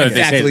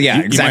exactly,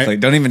 exactly.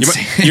 Don't even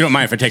say. You don't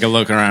mind if I take a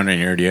look around in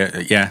here, do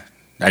you? Yeah,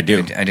 I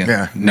do. I do.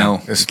 Yeah,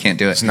 no, you can't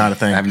do it. It's not a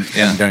thing. I haven't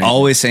done anything.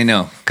 Always say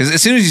no. Because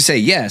as soon as you say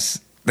yes,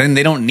 then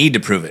they don't need to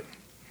prove it.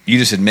 You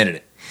just admitted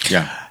it.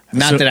 Yeah.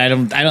 Not that I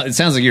don't. It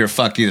sounds like you were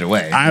fucked either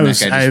way.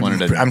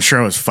 I'm sure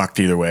I was fucked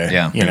either way.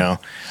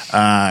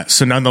 Yeah.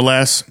 So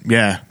nonetheless,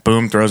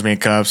 boom, throws me in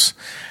cuffs.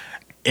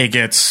 It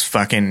gets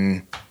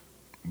fucking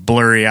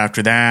blurry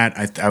after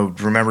that. I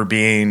would remember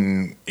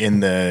being in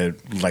the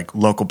like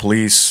local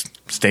police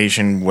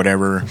station,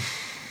 whatever,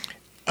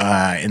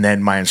 and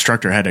then my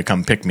instructor had to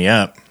come pick me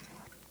up.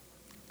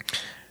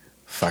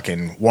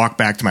 Fucking walk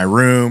back to my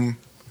room.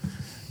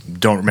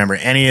 Don't remember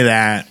any of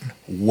that.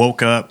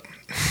 Woke up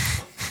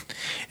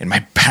in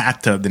my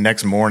bathtub the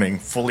next morning,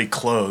 fully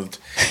clothed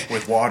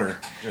with water,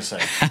 just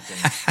like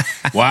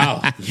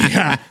wow,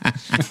 yeah.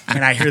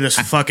 And I hear this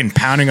fucking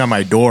pounding on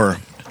my door.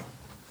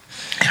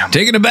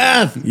 Taking a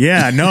bath.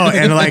 Yeah, no,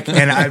 and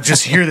I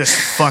just hear this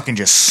fucking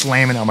just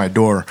slamming on my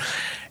door,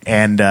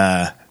 and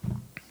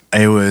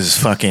it was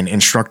fucking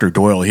Instructor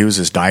Doyle. He was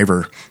this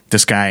diver.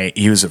 This guy,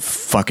 he was a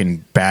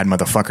fucking bad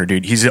motherfucker,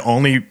 dude. He's the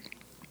only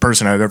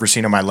person I've ever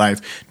seen in my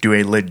life do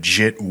a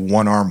legit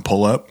one-arm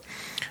pull-up.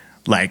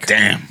 Like,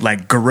 damn,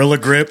 like gorilla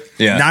grip.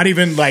 Yeah. Not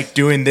even like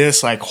doing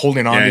this, like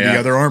holding on to the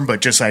other arm, but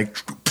just like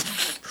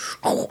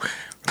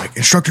Like,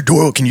 Instructor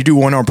Doyle, can you do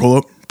one arm pull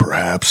up?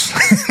 Perhaps.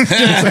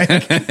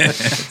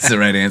 That's the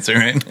right answer,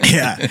 right?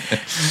 Yeah.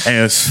 And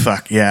it was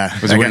yeah.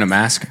 Was he wearing a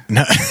mask?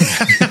 No.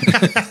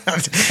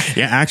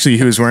 Yeah, actually,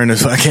 he was wearing a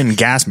fucking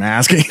gas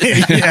mask.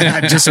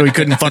 Yeah, just so he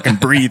couldn't fucking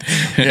breathe.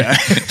 Yeah.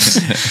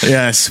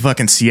 Yeah, it's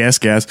fucking CS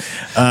gas.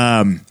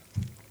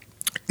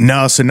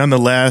 No, so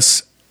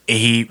nonetheless,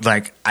 he,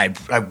 like, I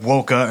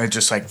woke up and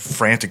just, like,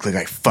 frantically,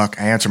 like,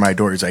 fuck, I answered my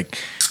door. He's like,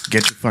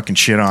 get your fucking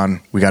shit on.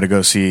 We got to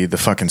go see the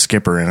fucking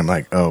skipper. And I'm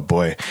like, oh,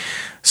 boy.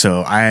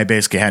 So I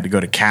basically had to go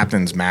to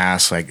Captain's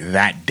Mass, like,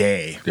 that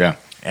day. Yeah.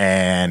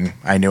 And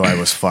I knew I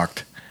was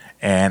fucked.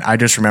 And I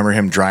just remember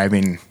him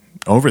driving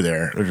over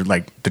there.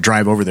 Like, the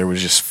drive over there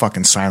was just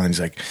fucking silent. He's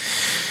like,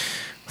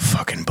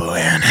 fucking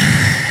Boyan,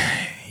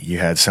 you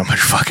had so much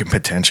fucking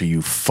potential,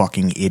 you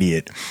fucking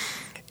idiot.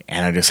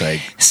 And I just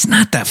like, it's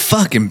not that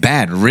fucking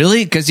bad,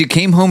 really, because you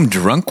came home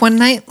drunk one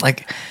night.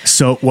 Like,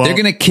 so well, they're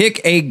gonna kick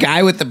a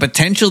guy with the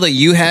potential that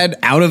you had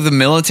out of the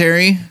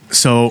military.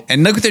 So,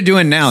 and look what they're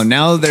doing now.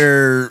 Now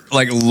they're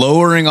like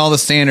lowering all the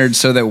standards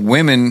so that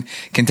women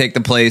can take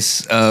the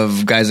place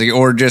of guys like,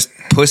 or just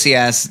pussy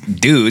ass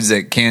dudes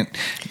that can't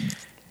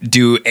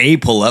do a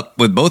pull up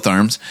with both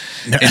arms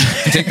and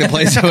take the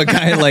place of a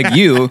guy like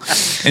you.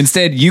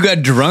 Instead, you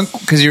got drunk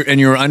because you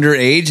were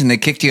underage and they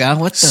kicked you out.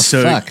 What the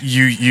fuck?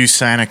 You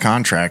sign a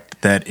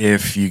contract that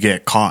if you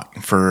get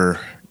caught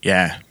for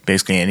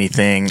basically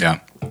anything,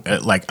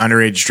 like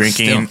underage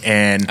drinking,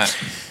 and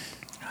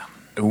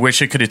I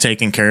wish I could have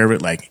taken care of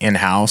it like in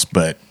house,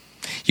 but.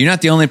 You're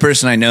not the only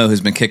person I know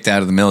who's been kicked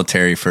out of the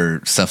military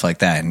for stuff like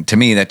that. And to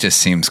me, that just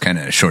seems kind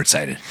of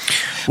short-sighted.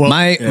 Well,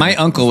 my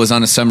uncle was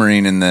on a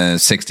submarine in the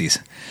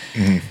 60s.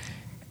 Mm-hmm.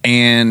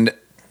 And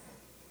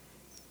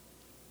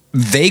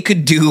they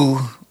could do,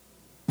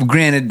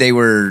 granted, they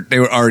were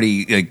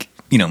already like,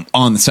 you know,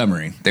 on the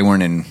submarine. They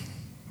weren't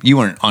you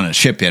weren't on a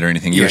ship yet or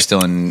anything. You were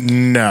still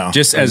in. No.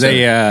 Just as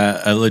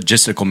a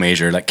logistical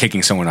measure, like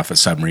kicking someone off a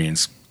submarine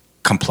is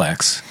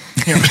complex.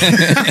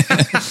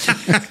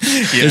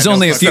 There's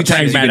only a few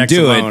times you can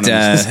do it.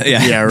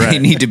 Right. They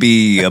need to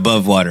be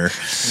above water.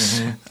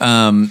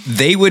 Mm-hmm.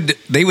 They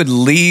would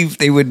leave.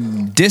 They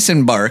would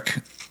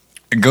disembark,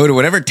 go to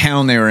whatever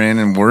town they were in,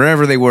 and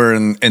wherever they were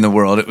in the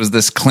world. It was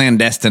this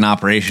clandestine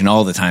operation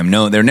all the time.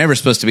 No, they're never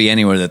supposed to be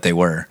anywhere that they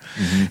were.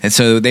 Mm-hmm. And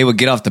so they would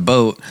get off the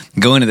boat,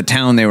 go into the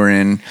town they were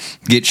in,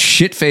 get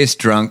shit-faced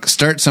drunk,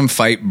 start some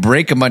fight,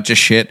 break a bunch of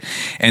shit,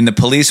 and the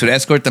police would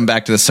escort them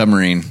back to the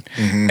submarine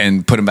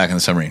and put them back in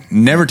the submarine.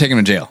 Never take them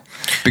to jail.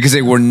 Because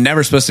they were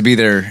never supposed to be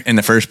there in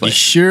the first place. You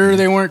sure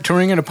they weren't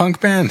touring in a punk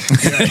band?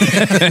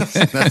 Because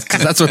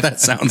that's what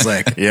that sounds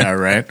like. Yeah,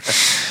 right.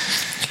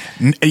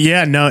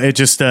 Yeah, no, it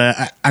just,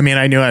 I mean,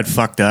 I knew I'd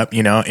fucked up,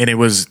 you know, and it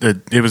was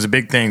a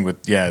big thing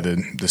with,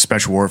 the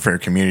special warfare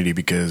community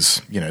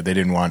because, you know, they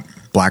didn't want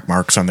black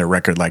marks on their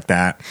record like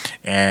that.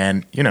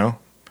 And, you know,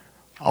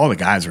 all the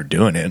guys were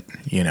doing it,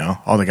 you know,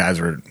 all the guys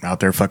were out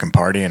there fucking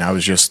partying. I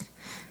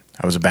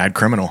was a bad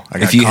criminal.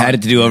 If you had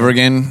it to do over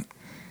again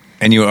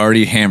and you were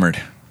already hammered,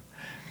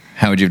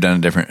 how would you have done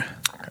it different?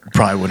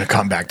 Probably wouldn't have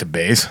come back to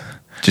base.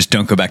 Just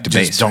don't go back to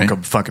base. Don't go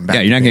fucking back.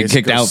 Yeah, you're not going to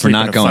get kicked out for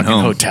not going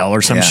home. Hotel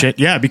or some shit.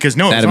 Yeah, because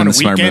no, it was on a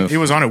weekend. It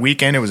was on a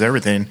weekend. It was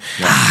everything.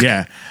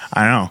 Yeah,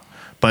 I know.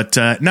 But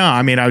no,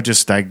 I mean, I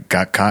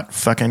got caught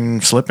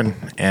fucking slipping,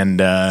 and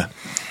then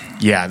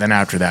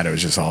after that, it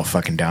was just all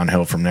fucking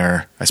downhill from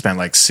there. I spent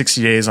like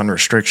 60 days on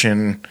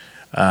restriction.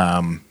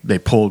 They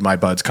pulled my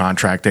bud's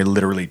contract. They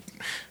literally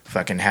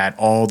fucking had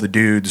all the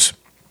dudes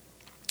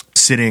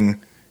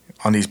sitting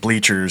on these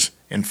bleachers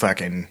and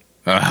fucking.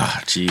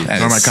 Geez.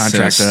 Tore my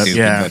contract up.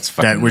 Yeah,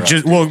 that was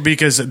just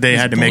because they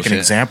had to make an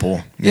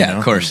example. You know?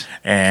 Of course.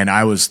 And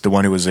I was the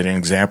one who was an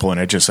example,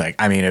 and it just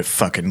it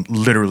fucking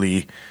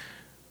literally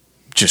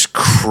just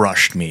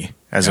crushed me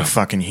as a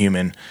fucking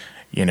human.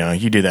 You know,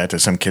 you do that to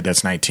some kid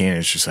that's 19,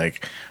 it's just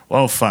like,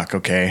 well, fuck,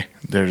 okay.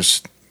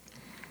 There's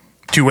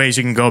two ways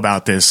you can go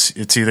about this.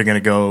 It's either going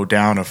to go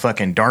down a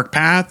fucking dark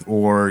path,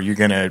 or you're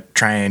going to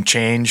try and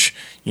change,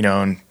 you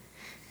know, and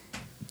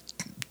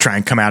try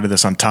and come out of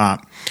this on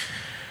top.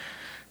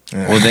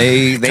 Well,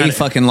 they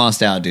fucking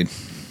lost out, dude.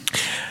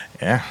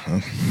 Yeah,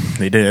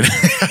 they did.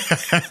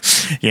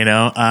 You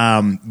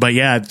know, but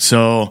yeah,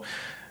 so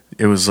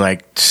it was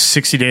like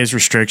 60 days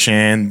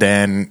restriction.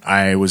 Then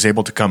I was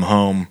able to come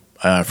home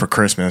for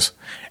Christmas,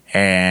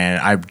 and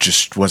I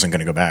just wasn't going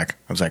to go back.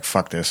 I was like,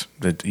 fuck this.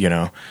 You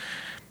know,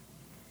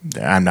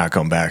 I'm not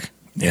going back.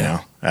 You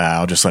know,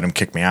 I'll just let him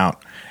kick me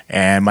out.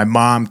 And my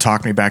mom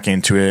talked me back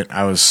into it.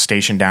 I was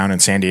stationed down in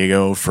San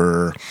Diego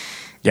for,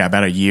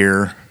 about a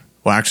year.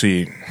 Well,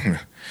 actually,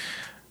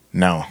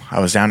 no. I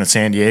was down in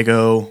San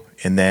Diego,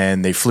 and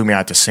then they flew me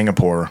out to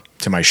Singapore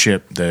to my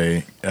ship,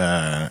 the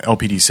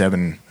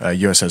LPD-7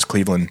 USS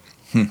Cleveland.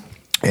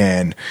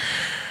 And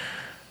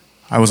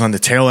I was on the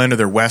tail end of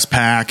their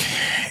Westpac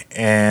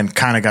and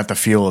kind of got the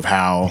feel of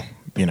how,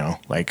 you know,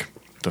 like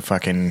the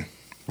fucking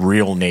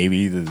real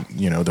Navy,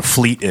 the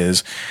fleet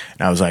is.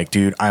 And I was like,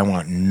 dude, I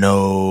want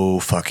no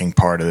fucking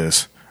part of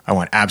this. I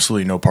want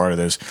absolutely no part of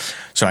this.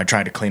 So I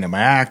tried to clean up my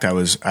act. I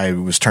was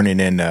turning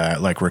in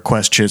like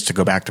request chits to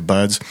go back to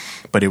Buds,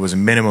 but it was a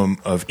minimum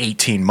of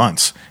 18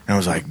 months. And I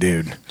was like,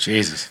 dude,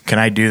 Jesus, can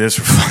I do this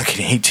for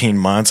fucking 18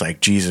 months?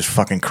 Like, Jesus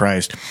fucking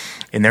Christ.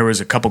 And there was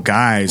a couple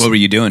guys. What were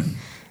you doing?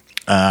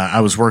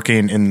 I was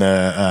working in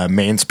the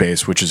main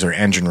space, which is their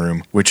engine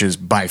room, which is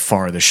by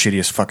far the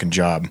shittiest fucking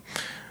job.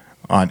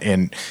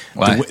 And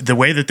the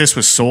way that this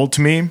was sold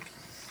to me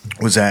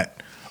was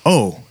that,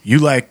 oh, you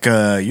like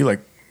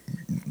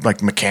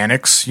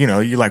mechanics,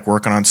 you like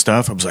working on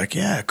stuff. I was like,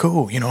 yeah,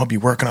 cool. I'll be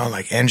working on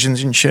like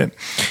engines and shit.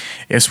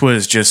 This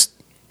was just,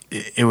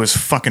 it was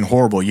fucking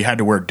horrible. You had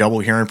to wear double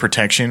hearing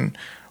protection,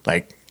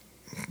 like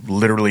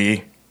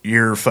literally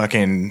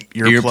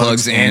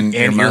earplugs and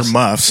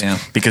earmuffs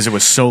because it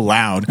was so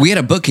loud. We had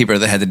a bookkeeper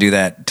that had to do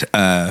that.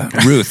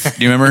 Ruth,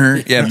 do you remember her?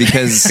 Yeah,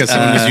 because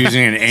someone was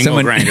using an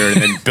angle grinder and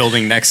then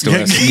building next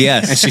to us.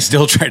 Yes, and she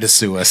still tried to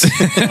sue us.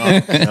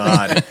 Oh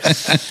God,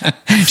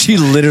 she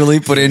literally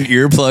put in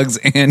earplugs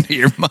and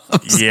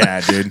earmuffs.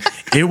 Yeah, dude,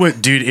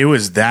 it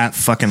was that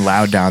fucking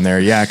loud down there.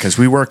 Yeah, because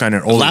we worked on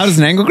an old loud as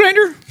an angle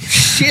grinder.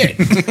 Shit.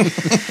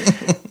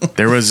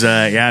 There was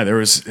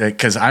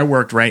because I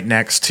worked right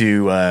next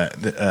to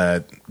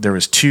there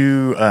was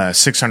two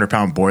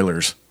 600-pound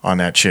boilers on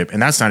that ship,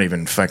 and that's not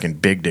even fucking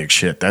big dick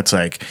shit. That's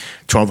like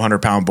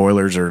 1,200-pound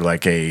boilers, or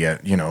like a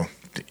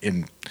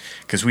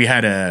because we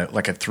had a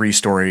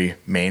 3-story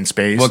main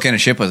space. What kind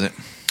of ship was it?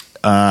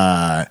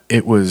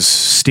 It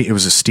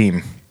was a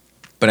steam.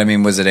 But I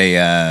mean, was it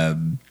a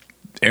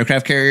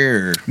aircraft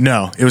carrier? Or?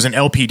 No, it was an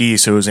LPD,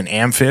 so it was an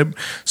amphib.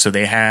 So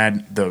they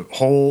had the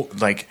whole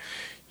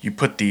you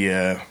put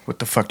the what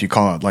the fuck do you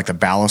call it? Like the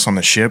ballast on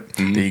the ship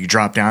that you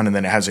drop down, and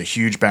then it has a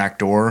huge back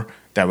door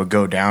that would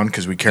go down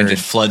because we carried. And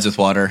just floods with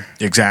water.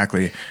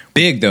 Exactly.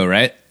 Big though,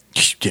 right?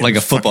 Yeah, like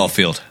a football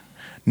field.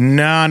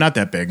 No, not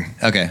that big.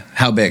 Okay,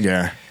 how big?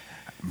 Yeah,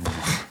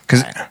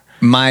 because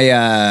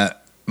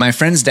my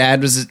friend's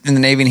dad was in the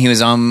Navy, and he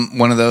was on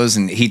one of those,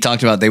 and he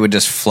talked about they would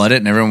just flood it,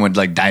 and everyone would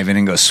like dive in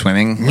and go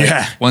swimming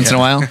once in a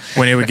while.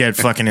 When it would get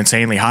fucking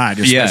insanely hot,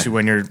 especially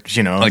when you're,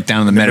 like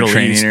down in the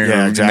Mediterranean.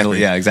 Yeah, exactly.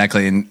 Yeah,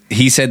 exactly. And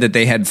he said that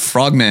they had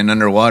frogmen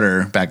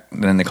underwater back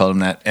then, they called them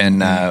that,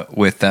 and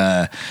with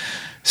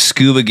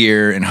scuba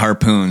gear and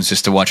harpoons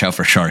just to watch out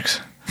for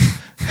sharks.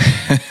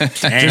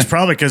 Just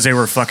probably because they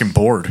were fucking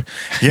bored.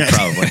 Yeah,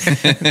 probably.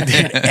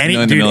 any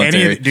of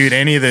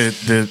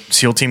the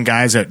SEAL team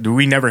guys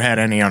we never had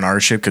any on our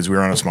ship because we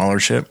were on a smaller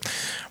ship.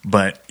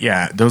 But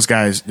yeah, those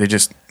guys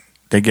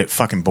they get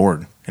fucking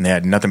bored and they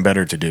had nothing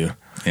better to do.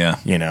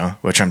 Yeah,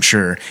 which I'm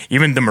sure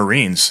even the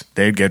Marines,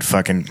 they'd get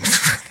fucking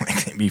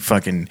they'd be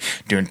fucking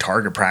doing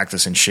target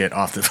practice and shit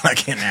off the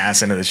fucking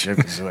ass end of the ship.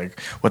 It's like,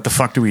 what the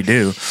fuck do we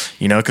do?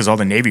 Because all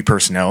the Navy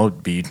personnel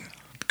would be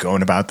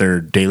going about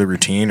their daily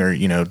routine or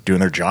doing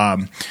their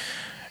job.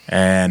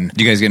 And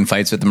do you guys get in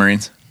fights with the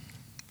Marines?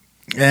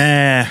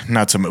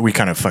 Not so much. We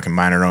kind of fucking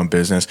mind our own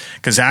business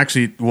because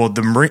actually,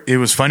 it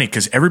was funny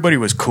because everybody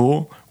was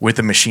cool with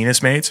the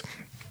machinist mates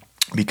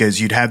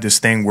because you'd have this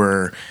thing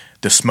where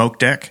the smoke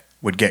deck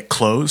would get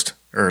closed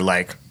or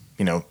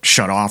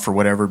shut off or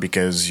whatever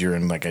because you're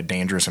in like a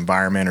dangerous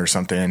environment or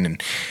something.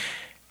 And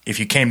if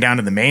you came down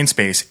to the main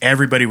space,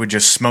 everybody would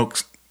just smoke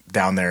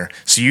down there.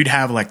 So you'd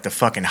have like the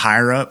fucking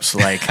higher ups,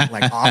 like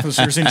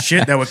officers and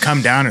shit that would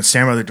come down and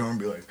stand by the door and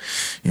be like,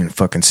 "You didn't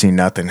fucking see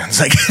nothing." It's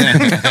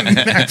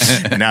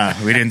like, nah,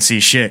 we didn't see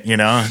shit.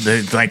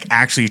 They like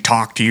actually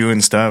talk to you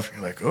and stuff.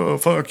 You're like, "Oh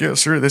fuck yes,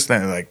 sir." This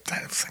that. Like,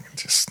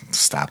 just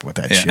stop with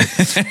that shit.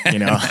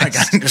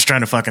 Like I'm just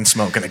trying to fucking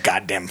smoke and the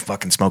goddamn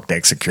fucking smoke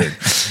deck secured.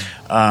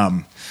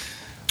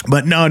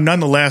 But no,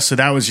 nonetheless. So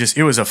that was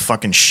it was a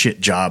fucking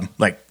shit job,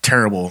 like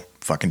terrible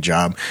fucking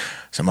job.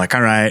 So I'm like,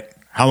 all right.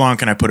 How long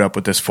can I put up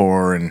with this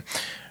for? And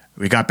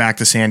we got back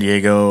to San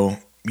Diego.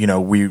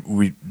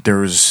 We there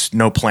was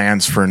no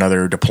plans for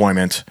another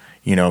deployment,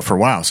 for a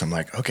while. So I'm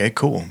like, okay,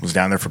 cool. Was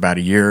down there for about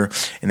a year.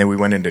 And then we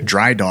went into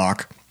dry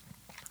dock,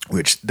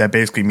 which that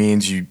basically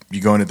means you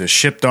go into the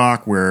ship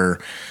dock where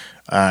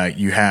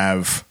you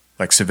have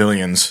like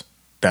civilians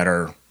that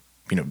are,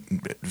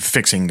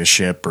 fixing the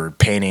ship or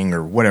painting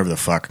or whatever the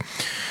fuck.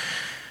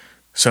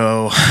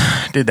 So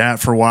did that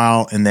for a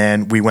while. And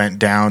then we went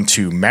down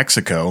to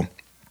Mexico.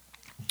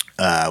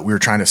 We were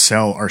trying to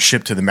sell our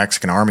ship to the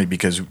Mexican army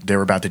because they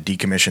were about to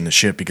decommission the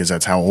ship because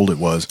that's how old it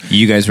was.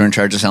 You guys were in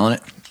charge of selling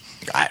it?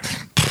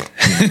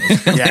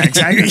 Yeah,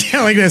 exactly.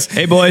 Yeah, like this.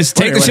 Hey, boys,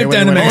 take the ship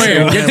down to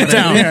Mexico. Get to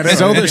town.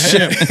 Sell the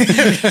ship.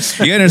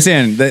 You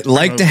understand that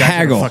to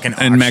haggle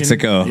in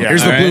Mexico. Yeah.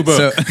 Here's the blue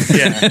book.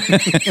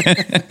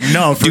 Yeah.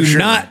 No, for do sure.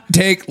 not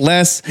take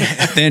less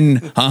than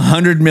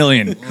 $100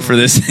 million for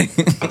this thing.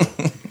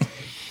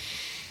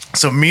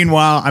 So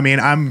meanwhile, I mean,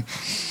 I'm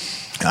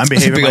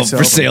behaving big myself. Old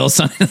for sale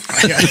sign.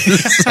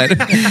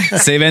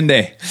 Se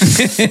vende.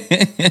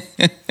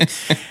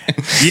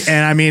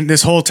 And I mean,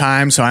 this whole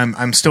time, so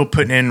I'm still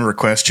putting in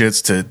request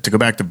chits to go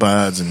back to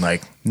Buds, and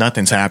like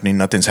nothing's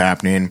happening.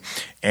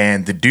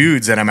 And the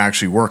dudes that I'm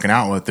actually working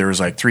out with, there was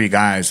like 3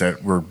 guys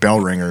that were bell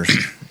ringers,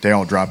 they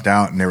all dropped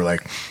out, and they were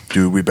like,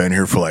 dude, we've been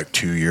here for like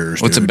 2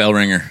 years. What's dude. a bell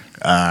ringer?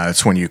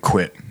 It's when you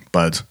quit,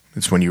 buds.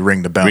 It's when you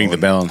ring the bell. Ring the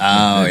bell.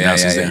 Oh, yeah.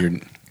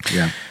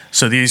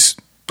 So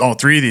all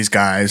three of these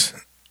guys,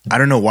 I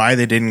don't know why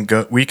they didn't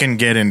go. We can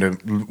get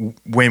into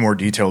way more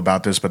detail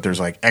about this, but there's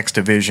like X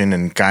Division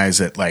and guys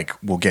that like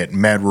will get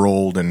med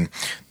rolled and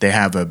they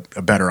have a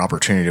better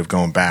opportunity of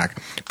going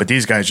back. But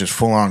these guys just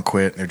full on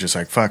quit. They're just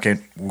like, fuck it,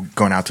 we're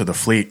going out to the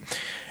fleet.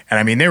 And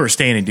I mean, they were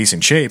staying in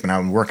decent shape, and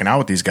I'm working out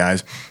with these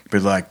guys.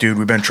 But like, dude,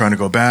 we've been trying to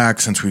go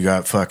back since we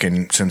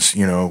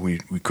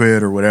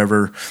quit or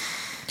whatever.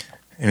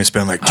 And it's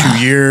been like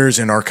 2 years,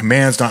 and our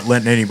command's not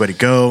letting anybody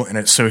go.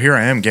 And so here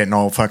I am getting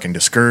all fucking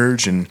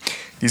discouraged, and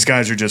these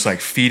guys are just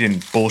like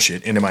feeding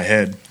bullshit into my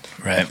head.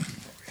 Right.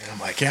 And I'm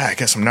like, yeah, I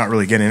guess I'm not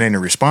really getting any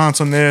response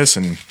on this,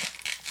 and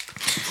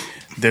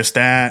this,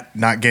 that,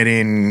 not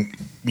getting,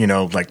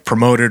 like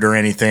promoted or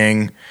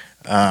anything.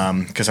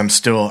 Because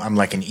I'm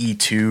like an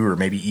E2 or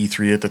maybe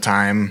E3 at the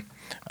time.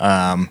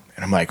 And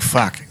I'm like,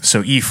 fuck.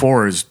 So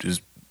E4 is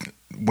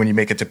when you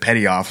make it to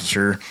petty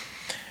officer,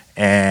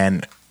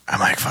 and I'm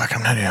like, fuck,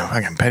 I'm not even a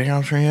fucking petty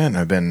officer yet. And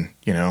I've been,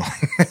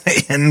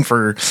 in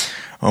for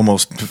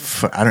almost,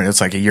 I don't know, it's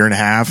like a year and a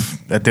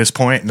half at this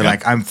point. And they're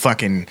like, I'm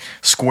fucking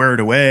squared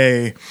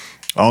away,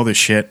 all this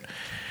shit.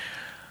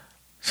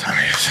 So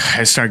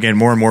I start getting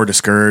more and more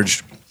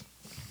discouraged.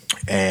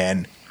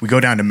 And we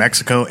go down to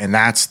Mexico, and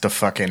that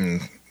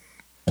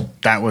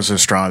was the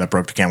straw that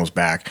broke the camel's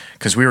back.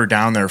 Because we were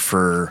down there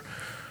for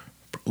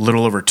a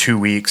little over 2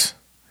 weeks.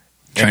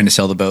 Trying to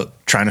sell the boat.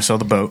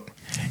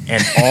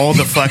 And all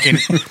the fucking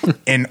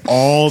and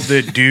all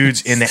the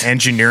dudes in the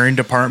engineering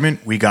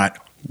department, we got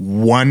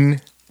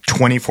one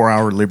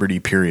 24-hour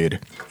liberty period,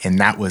 and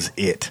that was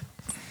it.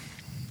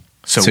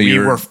 So we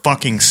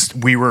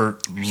were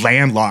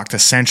landlocked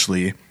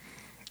essentially,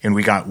 and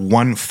we got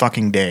one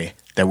fucking day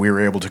that we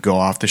were able to go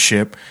off the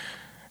ship.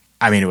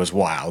 I mean, it was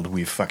wild.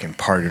 We fucking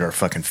partied our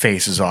fucking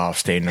faces off,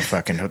 stayed in a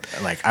fucking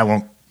like, I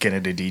won't get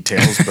into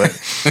details, but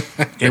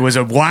it was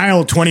a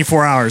wild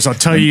 24 hours. I'll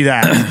tell you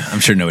that.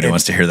 I'm sure nobody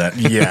wants to hear that.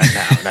 Yeah,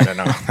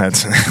 no.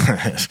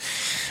 That's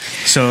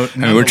so. I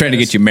mean, we're trying to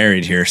get you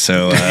married here,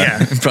 so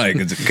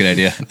probably a good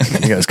idea.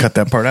 You guys cut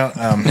that part out.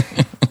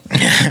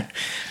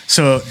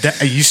 So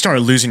you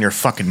start losing your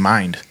fucking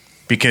mind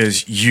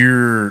because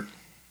you're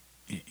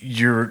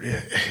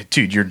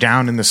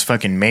down in this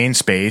fucking main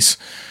space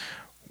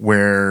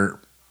where.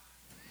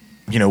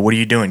 What are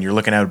you doing? You're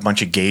looking at a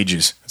bunch of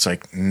gauges. It's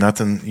like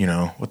nothing,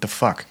 what the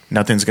fuck?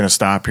 Nothing's going to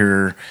stop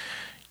here.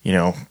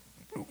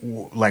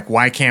 Like,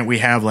 why can't we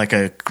have like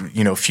a,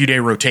 few day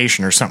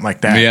rotation or something like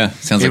that? Yeah.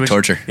 Sounds like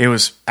torture. It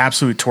was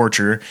absolute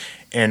torture.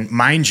 And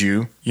mind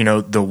you,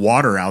 the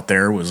water out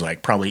there was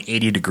like probably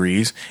 80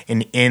 degrees.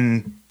 And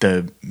in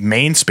the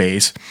main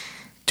space,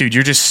 dude,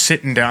 you're just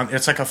sitting down.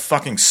 It's like a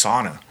fucking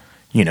sauna,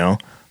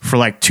 for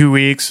like 2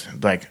 weeks.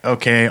 Like,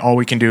 okay, all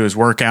we can do is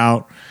work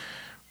out,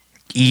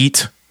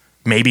 eat,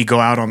 maybe go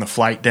out on the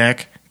flight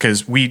deck,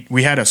 because we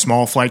had a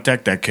small flight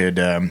deck that could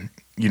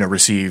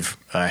receive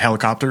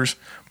helicopters,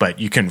 but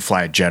you couldn't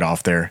fly a jet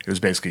off there. It was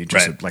basically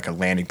just like a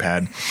landing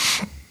pad.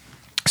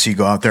 So you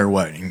go out there,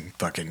 and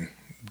fucking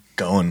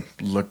go and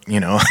look,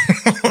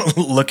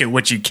 look at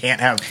what you can't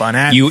have fun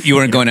at. You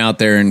weren't going out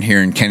there and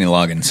hearing Kenny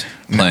Loggins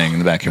playing in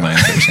the back of your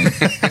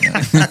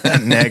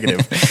mind.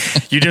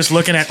 Negative. You're just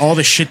looking at all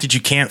the shit that you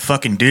can't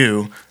fucking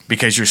do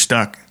because you're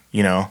stuck,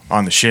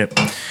 on the ship.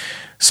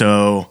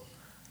 So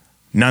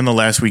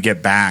nonetheless, we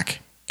get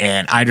back,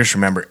 and I just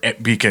remember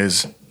it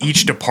because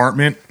each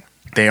department,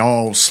 they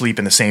all sleep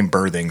in the same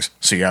berthings.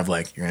 So you have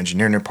like your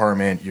engineering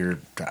department, your,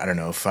 I don't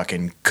know,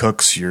 fucking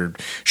cooks, your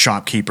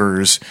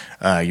shopkeepers,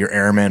 your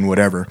airmen,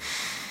 whatever.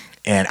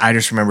 And I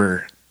just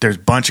remember there's a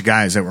bunch of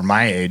guys that were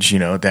my age,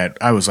 that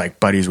I was like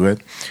buddies with.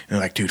 And they're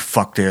like, dude,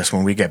 fuck this.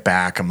 When we get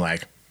back, I'm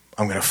like,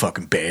 I'm going to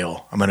fucking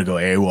bail. I'm going to go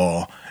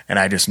AWOL. And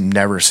I just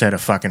never said a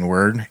fucking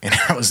word. And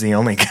I was the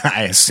only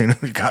guy. As soon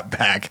as we got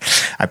back,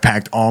 I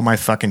packed all my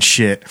fucking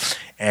shit.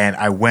 And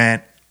I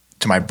went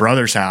to my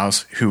brother's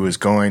house, who was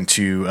going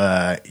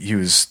to, he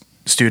was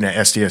a student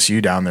at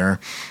SDSU down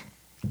there.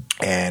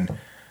 And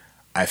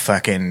I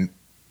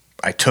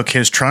took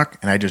his truck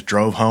and I just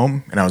drove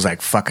home. And I was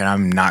like, fuck it,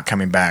 I'm not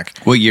coming back.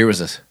 What year was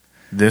this?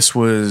 This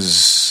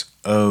was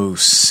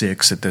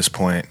 2006 at this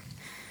point.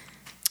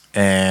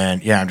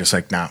 And yeah, I'm just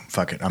like, nah,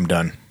 fuck it, I'm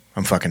done.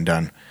 I'm fucking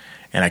done.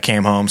 And I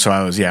came home, so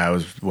I was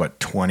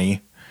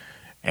 20,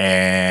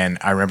 and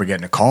I remember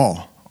getting a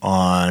call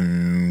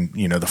on,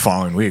 the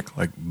following week,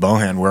 like,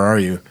 Bohan, where are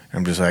you? And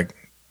I'm just like,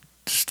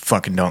 just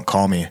fucking don't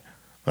call me,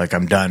 like,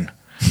 I'm done.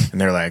 And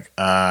they're like,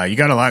 you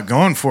got a lot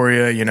going for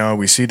you,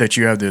 we see that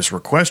you have this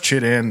request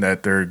shit in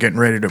that they're getting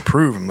ready to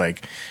approve. I'm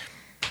like,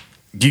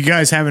 you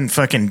guys haven't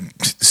fucking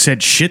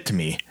said shit to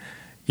me,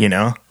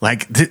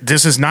 like,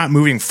 this is not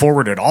moving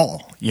forward at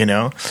all,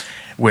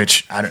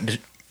 which I don't.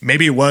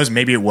 Maybe it was,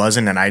 maybe it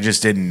wasn't, and I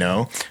just didn't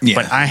know. Yeah.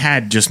 But I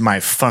had just my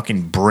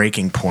fucking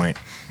breaking point,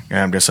 and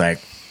I'm just like,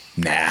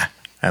 nah,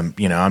 I'm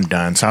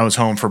done. So I was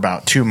home for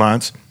about 2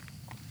 months,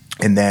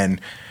 and then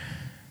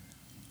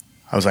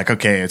I was like,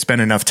 okay, it's been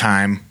enough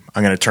time.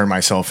 I'm going to turn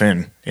myself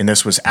in. And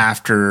this was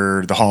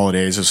after the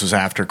holidays. This was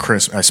after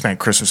Christmas. I spent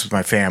Christmas with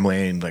my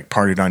family and like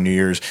partied on New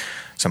Year's.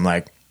 So I'm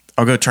like,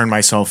 I'll go turn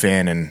myself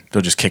in and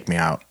they'll just kick me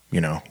out,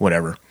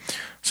 whatever.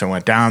 So I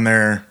went down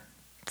there,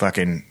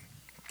 fucking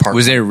parked.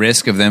 Was there a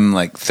risk of them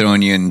like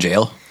throwing you in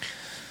jail?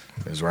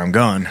 This is where I'm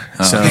going.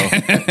 Oh. So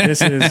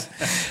this is,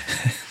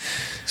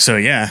 so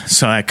yeah.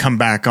 So I come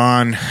back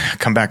on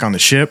the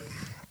ship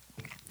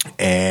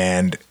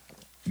and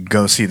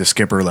go see the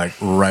skipper like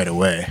right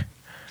away.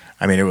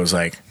 I mean, it was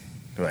like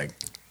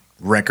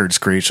record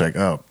screech, like,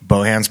 oh,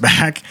 Bohan's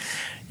back,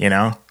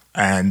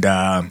 and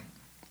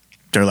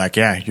they're like,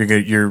 yeah, you're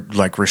good. You're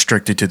like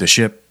restricted to the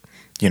ship,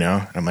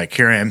 I'm like,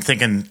 here I am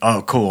thinking,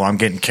 oh, cool, I'm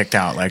getting kicked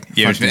out. Like,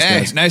 Yeah, fuck these hey,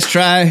 guys. nice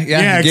try.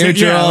 Yeah, give it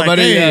yeah, your all, like,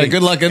 buddy. hey,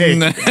 Good luck in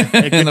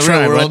the good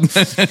try, real world.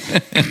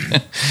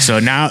 So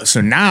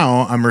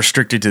now I'm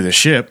restricted to the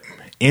ship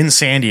in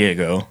San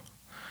Diego.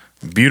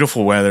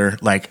 Beautiful weather.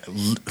 Like,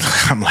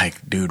 I'm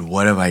like, dude,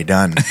 what have I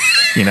done?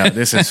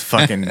 This is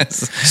fucking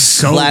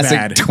so Classic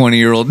bad.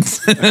 20-year-old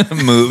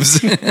moves.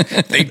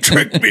 They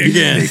tricked me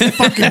again.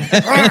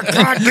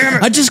 God damn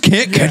it. I just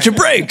can't catch a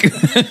break.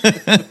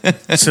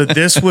 So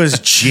this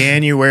was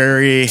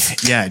January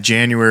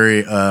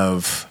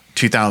of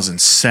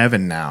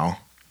 2007 now,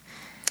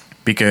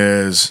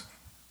 because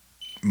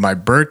my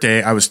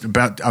birthday, I was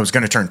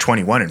going to turn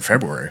 21 in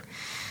February.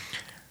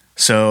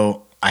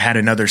 So I had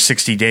another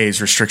 60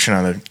 days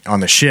restriction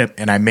on the ship,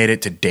 and I made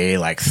it to day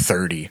like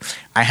 30.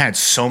 I had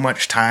so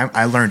much time.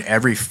 I learned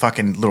every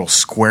fucking little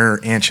square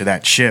inch of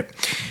that ship.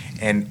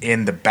 And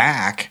in the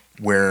back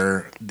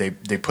where they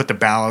put the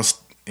ballast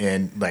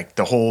and like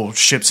the whole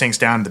ship sinks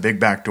down the big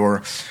back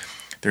door,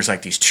 there's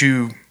like these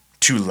two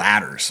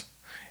ladders.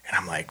 And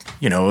I'm like,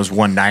 it was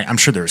one night. I'm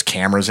sure there was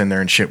cameras in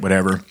there and shit,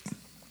 whatever.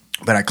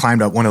 But I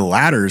climbed up one of the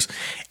ladders,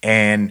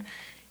 and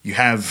you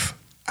have,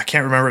 I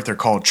can't remember if they're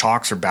called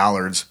chocks or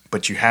ballards,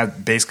 but you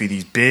have basically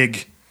these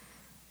big,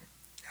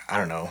 I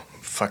don't know,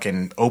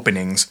 fucking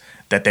openings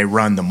that they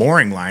run the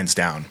mooring lines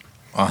down.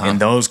 And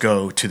those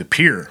go to the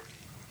pier.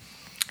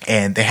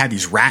 And they had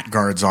these rat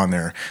guards on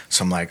there.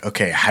 So I'm like,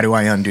 okay, how do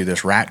I undo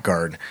this rat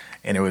guard?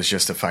 And it was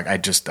just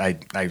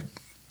I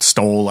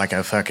stole like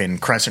a fucking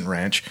crescent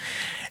wrench.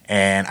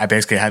 And I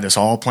basically had this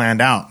all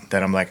planned out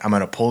that I'm like, I'm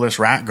going to pull this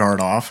rat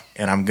guard off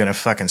and I'm going to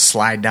fucking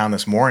slide down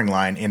this mooring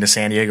line into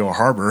San Diego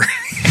Harbor.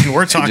 And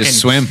we're talking. Just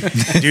swim.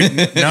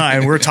 Dude, no,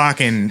 and we're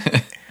talking.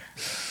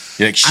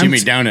 You like shimmy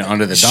down it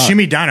onto the dock.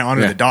 Shimmy down it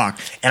onto the dock.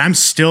 And I'm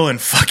still in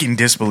fucking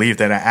disbelief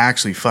that I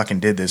actually fucking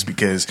did this,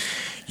 because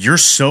you're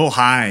so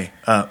high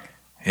up.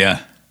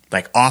 Yeah.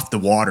 Like off the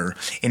water.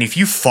 And if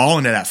you fall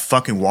into that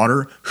fucking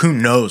water, who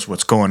knows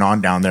what's going on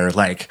down there?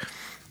 Like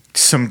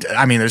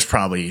there's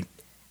probably,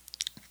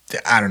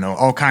 I don't know,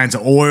 all kinds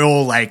of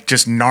oil, like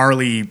just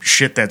gnarly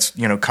shit that's,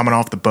 coming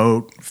off the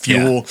boat,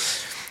 fuel. Yeah.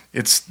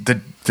 It's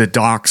the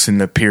docks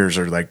and the piers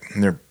are like,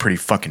 they're pretty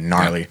fucking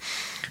gnarly. Yeah.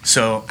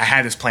 So I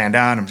had this planned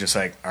out. I'm just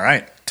like, all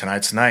right,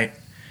 tonight's the night.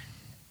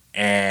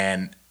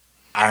 And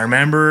I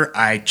remember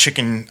I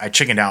chickened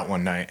out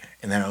one night,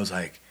 and then I was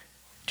like,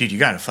 dude, you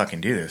got to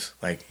fucking do this.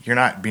 Like, you're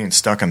not being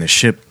stuck on this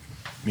ship,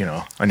 on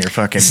your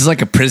fucking. This is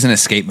like a prison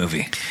escape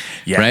movie,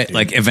 right? Dude.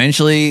 Like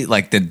eventually,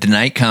 like the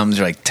night comes,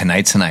 you're like,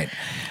 tonight's the night.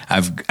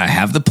 I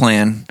have the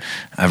plan.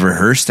 I've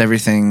rehearsed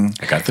everything.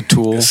 I got the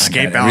tools.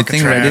 Escape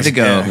everything Alcatraz. ready to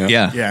go.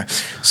 Yeah.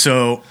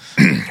 So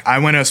I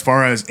went as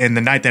far as, in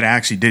the night that I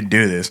actually did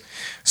do this.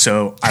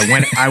 So I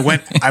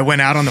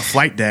went out on the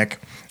flight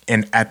deck,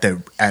 and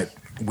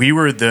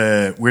we're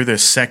the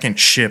second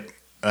ship,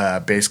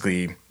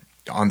 basically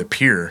on the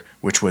pier,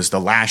 which was the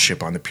last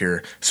ship on the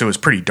pier. So it was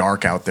pretty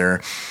dark out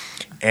there,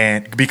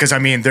 and because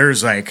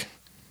there's like,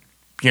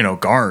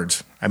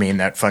 guards.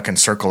 That fucking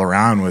circle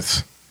around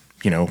with,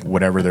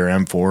 whatever their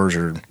M4s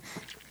or,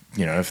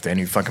 if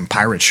any fucking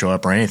pirates show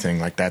up or anything,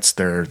 like that's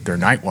their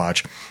night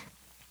watch.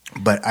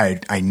 But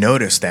I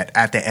noticed that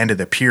at the end of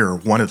the pier,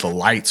 one of the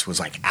lights was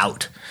like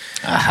out.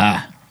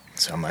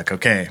 So I'm like,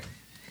 okay,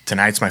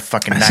 tonight's my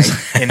fucking night.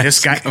 And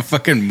this guy, like a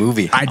fucking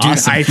movie.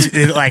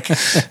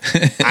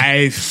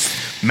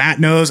 Matt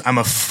knows I'm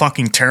a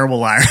fucking terrible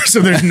liar, so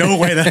there's no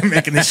way that I'm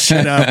making this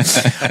shit up.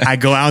 I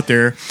go out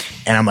there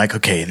and I'm like,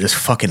 okay, this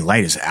fucking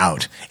light is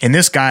out. And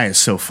this guy is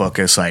so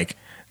focused, like,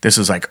 this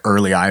is like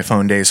early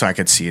iPhone days, so I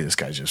could see this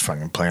guy's just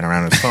fucking playing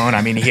around with his phone.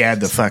 He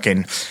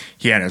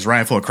had his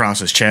rifle across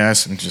his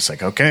chest, and just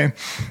like, okay.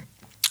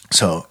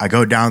 So I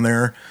go down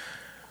there,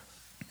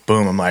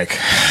 boom, I'm like,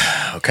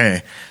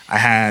 okay. I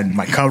had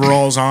my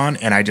coveralls on,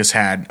 and I just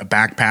had a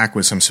backpack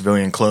with some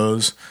civilian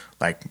clothes,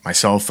 like my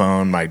cell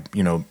phone, my,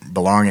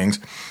 belongings.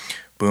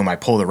 Boom, I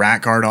pull the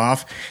rat guard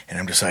off, and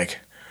I'm just like,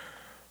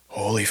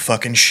 holy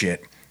fucking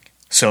shit.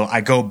 So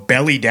I go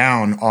belly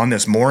down on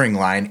this mooring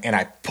line, and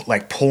I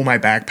pull my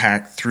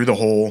backpack through the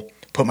hole,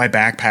 put my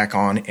backpack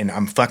on, and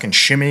I'm fucking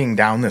shimmying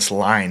down this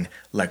line,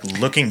 like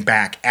looking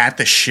back at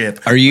the ship.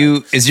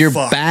 Is your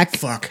back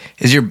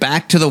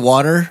to the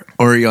water,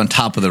 or are you on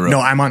top of the rope? No,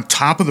 I'm on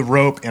top of the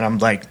rope, and I'm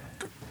like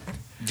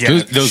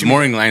Yeah, those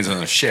mooring lines on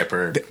the ship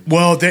are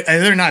well,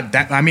 they're not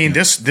that. I mean,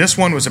 this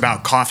one was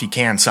about coffee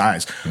can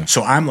size.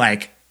 So I'm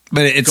like,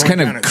 but it's going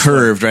kind down of it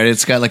curved, right?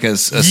 It's got like a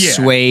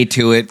sway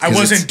to it. I 'cause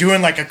wasn't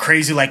doing like a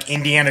crazy like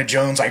Indiana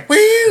Jones like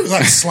woo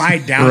like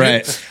slide down.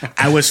 Right. It.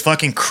 I was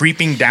fucking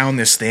creeping down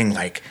this thing,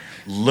 like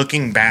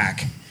looking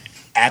back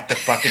at the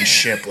fucking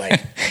ship,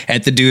 like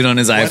at the dude on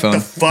his what iPhone.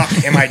 the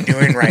fuck am I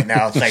doing right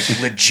now? It's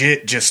like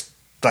legit, just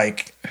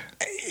like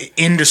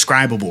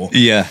indescribable.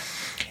 Yeah.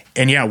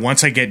 And yeah,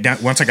 once I got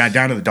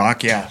down to the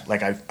dock, yeah,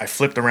 like I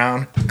flipped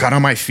around, got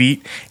on my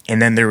feet,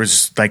 and then there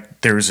was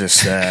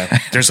this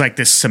there's like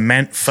this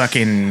cement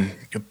fucking,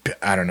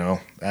 I don't know,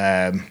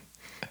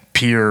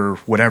 pier,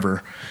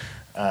 whatever.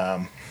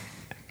 I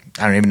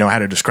don't even know how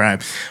to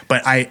describe,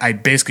 but I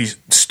basically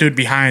stood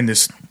behind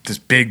this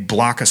big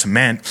block of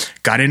cement,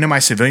 got into my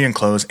civilian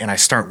clothes, and I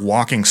start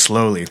walking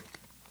slowly,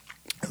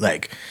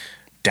 like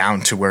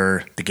down to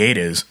where the gate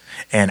is.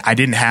 And I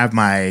didn't have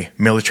my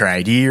military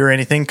ID or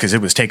anything because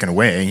it was taken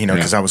away,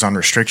 because I was on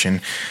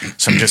restriction.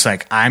 So I'm just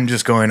like, I'm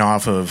just going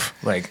off of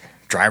like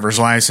driver's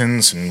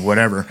license and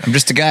whatever. I'm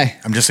just a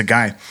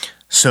guy.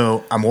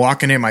 So I'm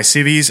walking in my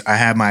civvies. I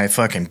have my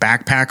fucking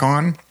backpack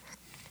on.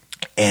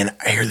 And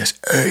I hear this,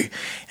 hey,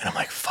 and I'm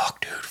like,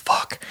 fuck, dude,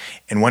 fuck.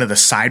 And one of the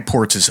side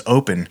ports is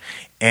open,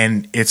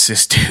 and it's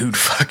this dude,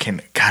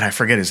 fucking, God, I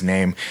forget his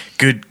name.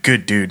 Good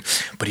dude.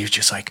 But he was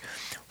just like,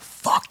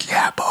 fuck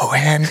yeah,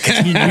 Bohan, because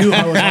he knew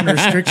I was on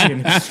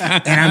restriction.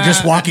 And I'm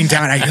just walking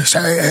down, I just,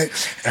 hey.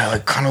 And I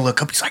like kind of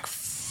look up, he's like,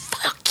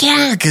 fuck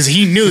yeah, because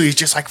he knew, he's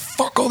just like,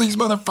 fuck all these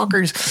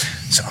motherfuckers.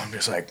 So I'm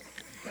just like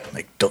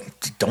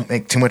don't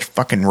make too much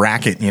fucking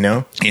racket,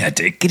 Yeah,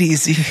 take it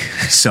easy.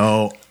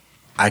 So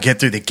I get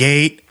through the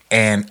gate,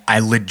 and I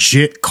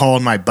legit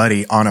called my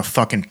buddy on a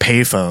fucking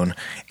payphone,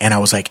 and I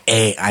was like,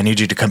 hey, I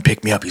need you to come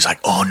pick me up. He's like,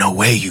 oh, no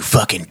way, you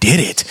fucking did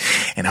it.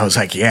 And I was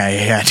like,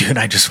 yeah, dude,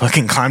 I just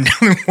fucking climbed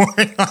down the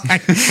mooring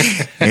line.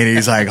 And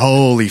he's like,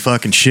 holy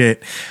fucking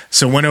shit.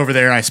 So went over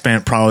there. I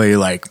spent probably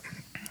like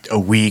a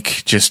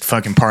week just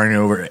fucking partying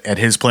over at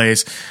his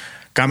place.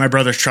 Got my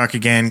brother's truck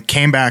again,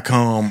 came back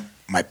home.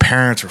 My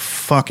parents were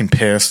fucking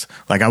pissed.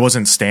 Like, I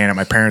wasn't staying at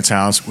my parents'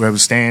 house. I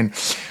was staying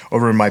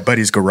over in my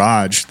buddy's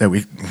garage that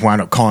we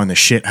wound up calling the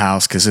shit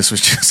house because this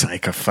was just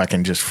like a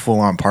fucking just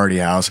full-on party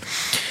house.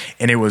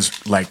 And it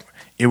was like,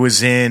 it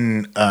was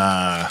in,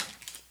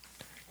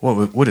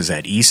 what is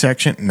that, E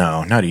section?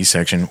 No, not E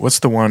section. What's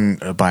the one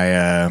by,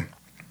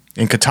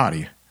 in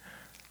Katati?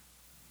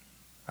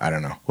 I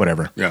don't know,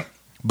 whatever. Yeah.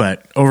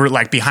 But over,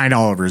 like, behind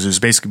Oliver's. It was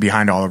basically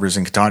behind Oliver's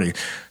in Katati.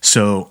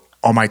 So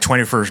on my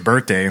 21st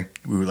birthday,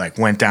 we like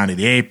went down to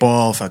the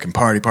 8-Ball, fucking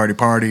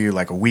party,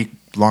 like a week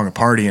long of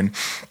partying.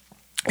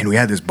 And we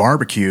had this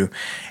barbecue,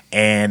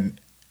 and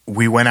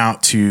we went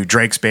out to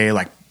Drake's Bay,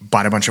 like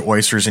bought a bunch of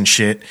oysters and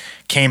shit,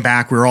 came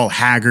back, we were all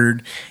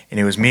haggard, and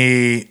it was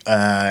me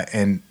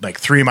and like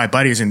 3 of my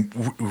buddies, and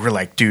we were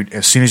like, dude,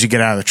 as soon as you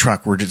get out of the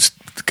truck, we're just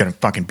gonna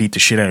fucking beat the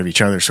shit out of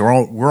each other.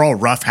 So we're all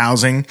rough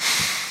housing,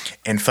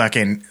 and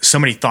fucking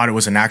somebody thought it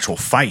was an actual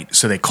fight,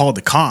 so they called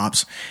the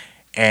cops.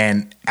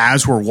 And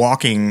as we're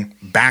walking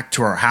back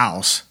to our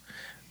house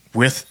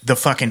with the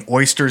fucking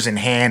oysters in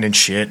hand and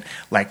shit,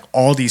 like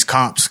all these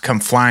cops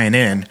come flying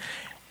in,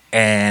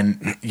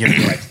 and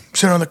like,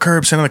 sit on the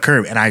curb.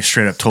 And I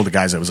straight up told the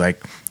guys, I was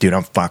like, dude,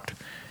 I'm fucked.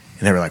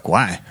 And they were like,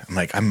 why? I'm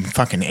like, I'm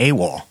fucking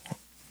AWOL,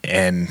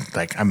 and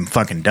like, I'm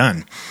fucking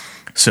done.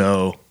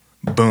 So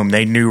boom,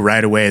 they knew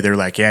right away. They're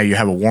like, yeah, you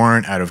have a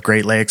warrant out of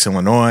Great Lakes,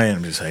 Illinois. And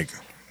I'm just like,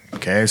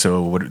 okay,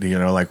 so what,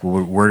 like,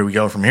 where do we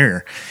go from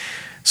here?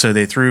 So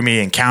they threw me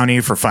in county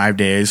for 5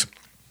 days,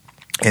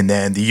 and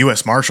then the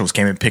U.S. Marshals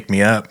came and picked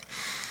me up.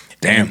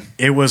 Damn. And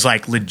it was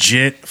like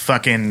legit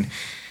fucking,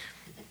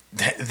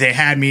 they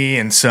had me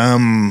in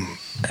some,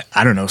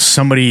 I don't know,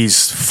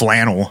 somebody's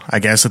flannel, I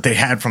guess, that they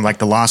had from like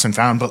the Lost and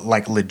Found, but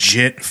like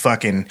legit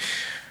fucking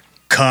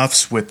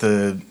cuffs with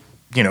the,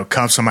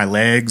 cuffs on my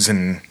legs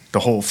and the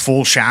whole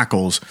full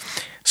shackles.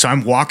 So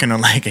I'm walking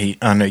on like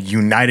on a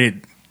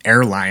United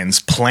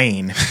Airlines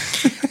plane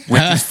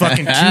with these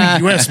fucking 2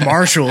 U.S.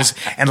 Marshals,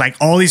 and like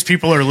all these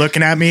people are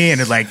looking at me, and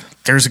it's like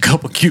there's a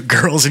couple cute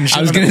girls and shit.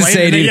 I was gonna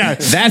say, dude,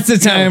 that's the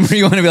time where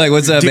you want to be like,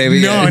 "What's up,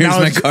 baby? No, here's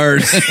my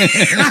card."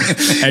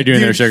 How you doing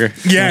there, sugar?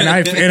 Yeah,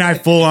 and I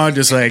full on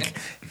just like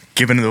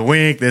giving the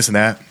wink, this and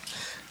that,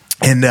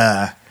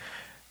 and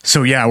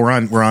so yeah, we're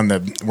on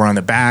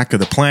the back of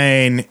the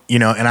plane,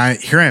 and I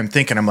am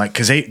thinking, I'm like,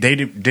 because they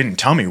didn't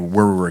tell me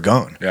where we were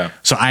going, yeah,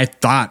 so I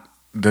thought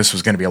this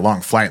was going to be a long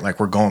flight, like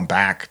we're going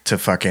back to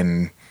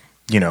fucking,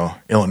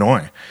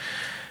 Illinois.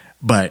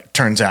 But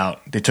turns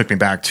out they took me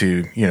back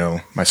to,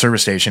 my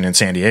service station in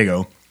San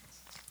Diego,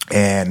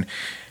 and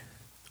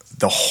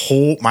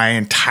my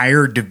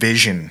entire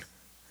division,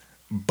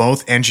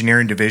 both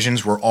engineering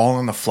divisions, were all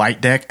on the flight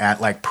deck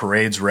at like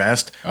Parade's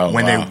Rest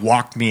when they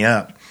walked me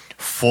up,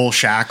 full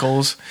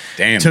shackles.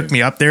 Damn, took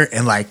me up there,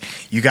 and like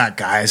you got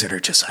guys that are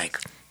just like,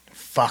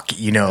 fuck,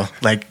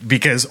 like,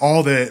 because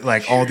all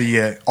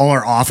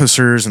our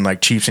officers and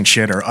like chiefs and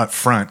shit are up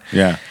front.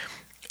 Yeah.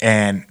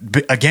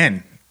 And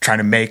again, trying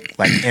to make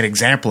like an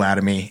example out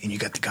of me. And you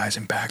got the guys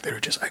in back that are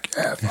just like,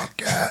 yeah, fuck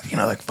yeah, you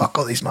know, like fuck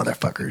all these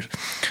motherfuckers.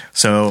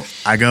 So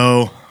I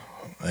go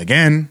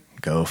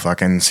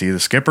fucking see the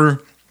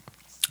skipper,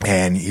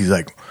 and he's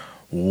like,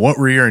 what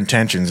were your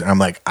intentions? And I'm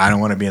like, I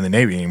don't want to be in the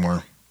Navy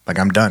anymore. Like,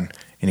 I'm done.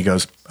 And he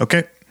goes,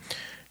 okay,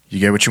 you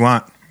get what you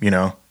want. You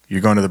know,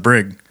 you're going to the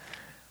brig.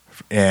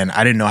 And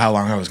I didn't know how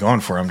long I was going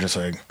for. I'm just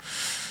like,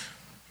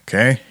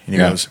 okay. And he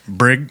goes,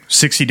 brig,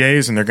 60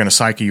 days, and they're going to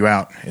psych you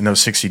out in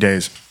those 60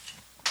 days.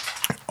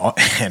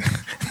 And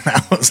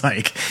I was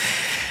like,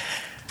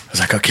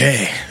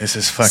 okay, this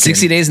is fucking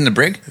 60 days in the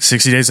brig?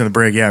 60 days in the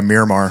brig, yeah,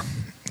 Miramar,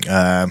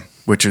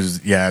 which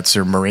is, it's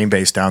their Marine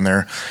base down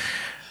there.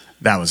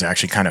 That was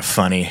actually kind of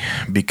funny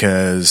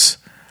because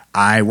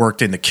I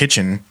worked in the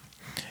kitchen,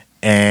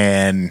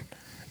 and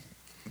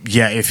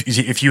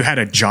if you had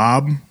a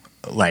job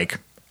like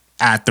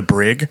at the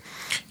brig,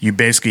 you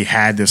basically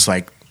had this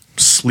like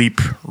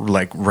sleep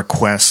like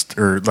request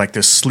or like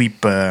this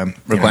sleep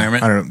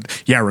requirement.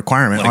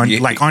 Requirement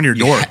on your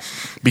door,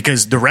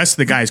 because the rest of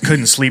the guys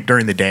couldn't sleep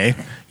during the day,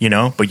 you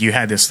know. But you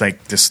had this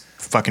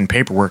fucking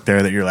paperwork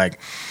there that you're like,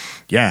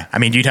 yeah. I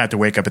mean, you'd have to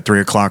wake up at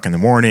 3 o'clock in the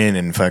morning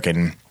and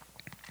fucking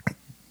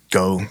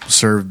go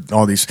serve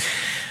all these.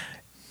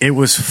 It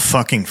was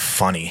fucking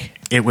funny.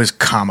 It was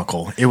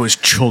comical. It was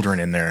children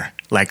in there,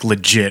 like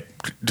legit,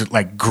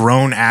 like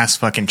grown ass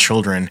fucking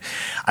children.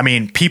 I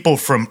mean, people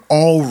from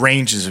all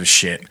ranges of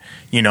shit.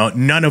 You know,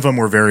 none of them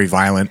were very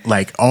violent.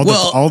 Like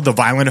all the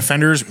violent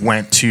offenders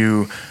went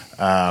to,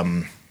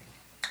 God,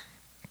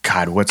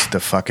 what's the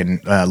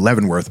fucking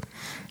Leavenworth?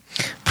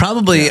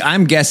 Probably,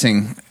 I'm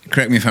guessing.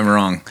 Correct me if I'm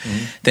wrong.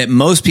 That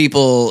most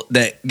people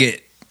that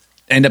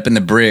end up in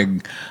the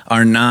brig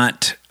are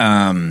not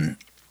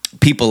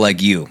people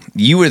like you.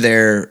 You were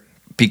there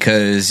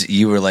because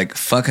you were like,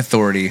 fuck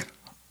authority.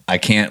 I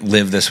can't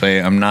live this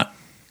way. I'm not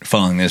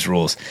following these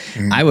rules.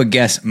 I would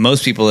guess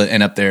most people that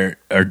end up there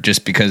are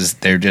just because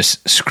they're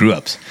just screw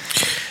ups.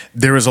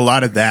 There was a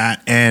lot of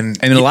that.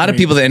 And a lot of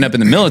people that end up in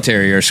the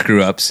military are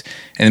screw ups,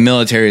 and the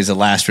military is a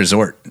last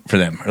resort for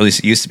them, or at least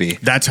it used to be.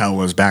 That's how it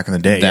was back in the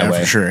day. That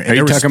way. For sure. Are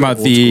you talking about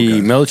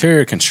the military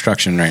or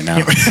construction right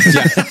now?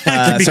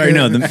 Sorry,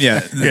 no.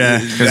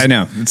 I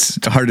know.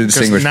 It's hard to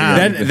distinguish.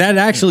 That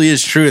actually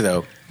is true,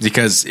 though,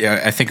 because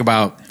I think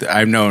about,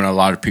 I've known a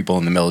lot of people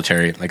in the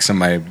military, like some of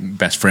my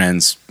best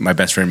friends. My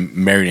best friend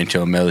married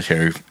into a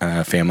military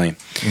family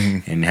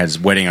and has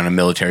his wedding on a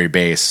military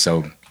base,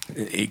 so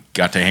he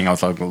got to hang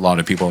out with a lot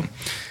of people.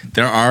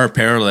 There are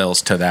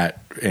parallels to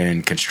that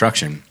in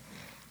construction,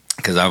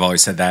 because I've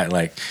always said that,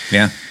 like,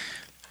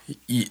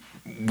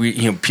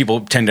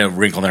 people tend to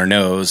wrinkle their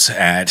nose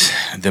at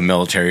the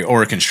military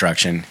or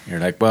construction. You're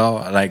like,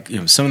 well, like,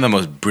 some of the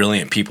most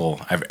brilliant people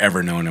I've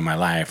ever known in my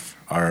life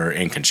are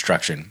in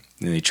construction.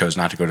 And they chose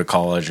not to go to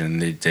college,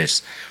 and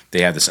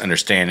they have this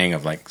understanding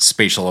of like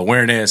spatial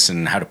awareness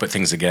and how to put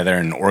things together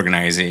and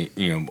organizing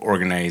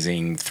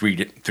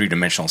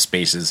three-dimensional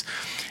spaces.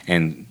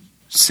 And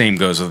same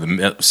goes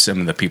with some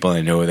of the people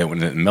I know that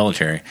went in the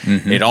military.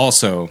 It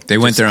also, they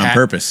went there on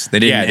purpose. They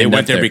didn't. They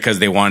went there because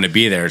they wanted to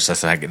be there. So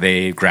it's like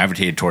they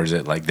gravitated towards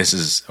it. Like, this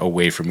is a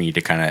way for me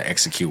to kind of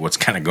execute what's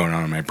kind of going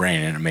on in my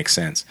brain, and it makes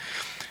sense.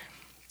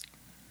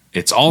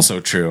 It's also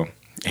true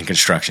in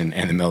construction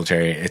and the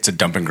military. It's a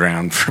dumping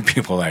ground for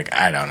people like,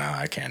 I don't know,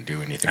 I can't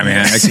do anything. I mean,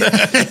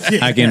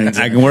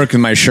 I can work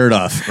with my shirt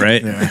off,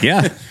 right?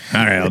 Yeah.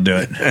 All right, I'll do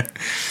it.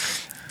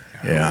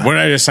 Yeah. What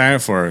did I just sign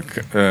up for?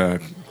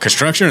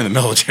 Construction or the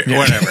military?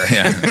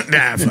 Whatever.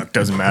 Nah, fuck,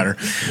 doesn't matter.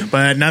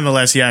 But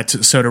nonetheless,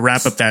 so to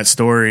wrap up that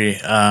story,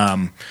 I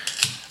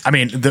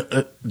mean,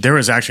 there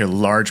was actually a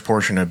large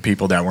portion of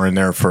people that were in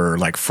there for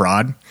like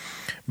fraud,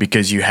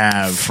 because you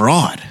have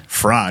fraud,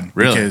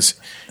 really? Because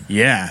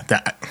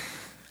that.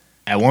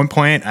 At one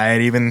point, I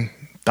had even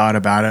thought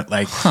about it,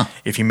 like,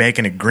 if you make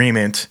an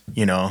agreement,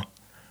 you know,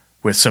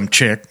 with some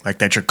chick like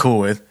that you're cool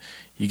with,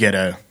 you get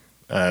a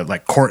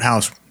like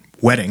courthouse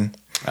wedding,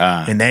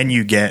 and then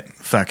you get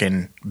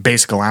fucking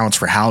basic allowance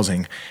for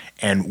housing,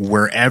 and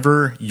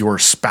wherever your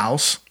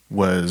spouse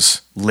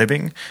was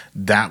living,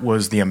 that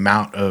was the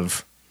amount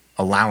of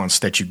allowance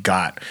that you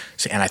got.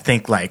 So, and I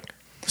think like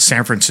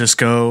San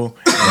Francisco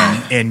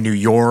and New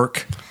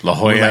York, La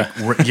Jolla,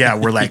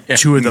 we're like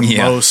two of the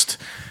most,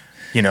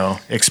 you know,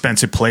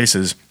 expensive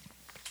places.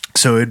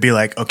 So it'd be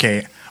like,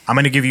 okay, I'm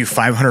going to give you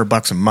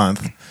 $500 a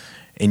month,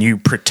 and you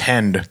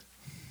pretend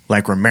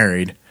like we're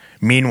married.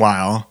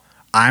 Meanwhile,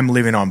 I'm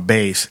living on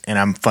base, and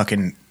I'm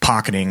fucking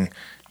pocketing,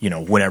 you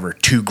know, whatever,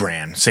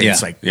 $2,000. Say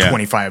it's like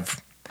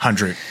 2,500.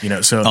 You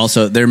know, so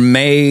also there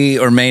may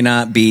or may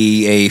not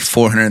be a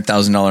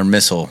 $400,000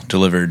 missile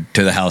delivered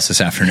to the house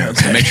this afternoon.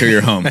 So make sure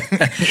you're home.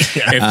 If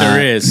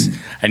there is,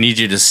 I need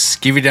you to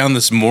skivvy down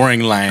this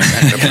mooring line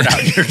and put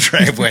out your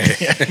driveway.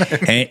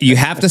 Hey, you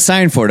have to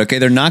sign for it. Okay,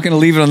 they're not going to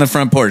leave it on the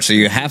front porch, so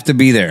you have to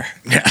be there.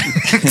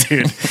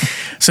 Dude.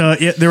 So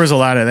there was a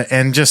lot of that,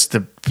 and just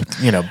the,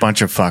 you know,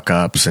 bunch of fuck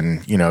ups,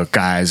 and, you know,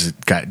 guys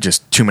got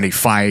just too many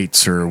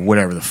fights or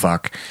whatever the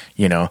fuck,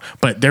 you know.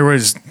 But there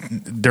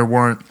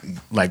weren't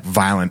like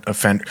violent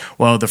offend.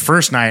 Well, the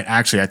first night,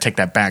 actually, I take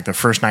that back. The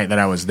first night that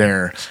I was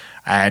there,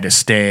 I had to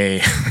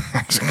stay.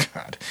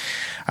 God,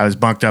 I was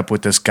bunked up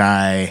with this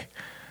guy.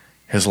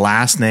 His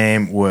last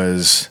name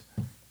was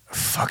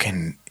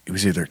fucking. It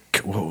was either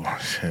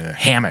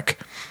Hammock,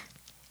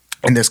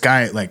 and this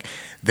guy, like,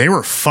 they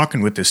were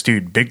fucking with this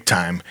dude big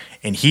time,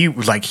 and he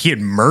was like, he had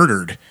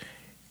murdered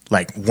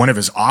like one of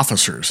his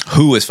officers.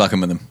 Who was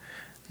fucking with him?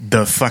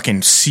 The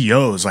fucking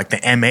COs, like the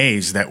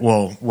MAs that,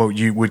 well, what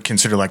you would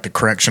consider like the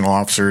correctional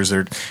officers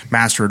or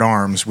master at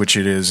arms, which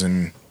it is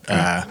in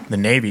the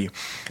Navy.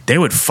 They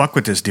would fuck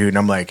with this dude, and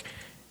I'm like,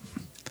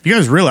 you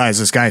guys realize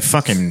this guy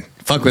fucking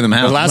fuck with him?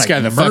 How? The last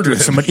guy that murdered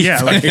somebody,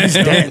 yeah, like he's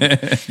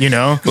dead. You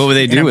know, what would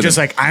they do? And I'm with just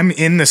him? like, I'm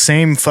in the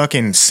same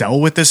fucking cell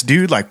with this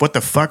dude. Like, what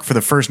the fuck for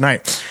the first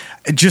night?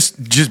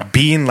 Just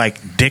being like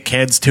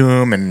dickheads to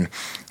him, and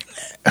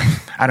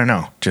I don't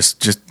know,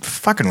 just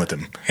fucking with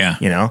him. Yeah,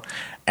 you know.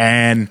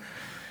 And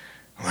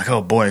I'm like,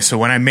 oh boy. So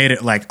when I made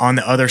it like on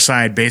the other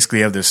side,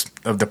 basically of the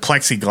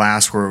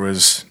plexiglass where it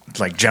was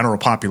like general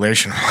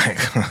population, I'm like,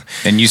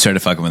 and you started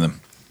fucking with him.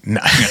 Nah,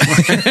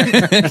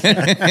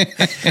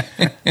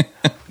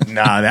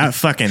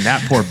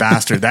 that poor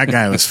bastard. That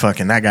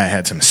guy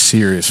had some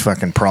serious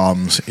fucking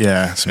problems.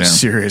 Yeah, some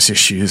serious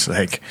issues.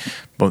 Like,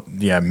 both,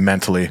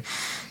 mentally.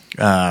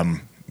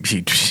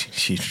 He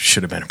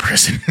should have been in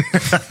prison.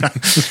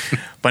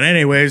 But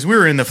anyways, we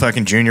were in the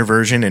fucking junior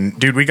version, and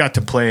dude, we got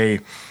to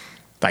play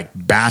like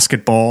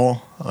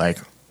basketball like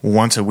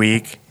once a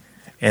week,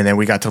 and then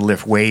we got to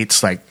lift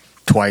weights like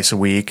twice a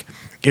week.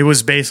 It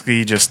was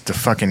basically just the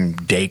fucking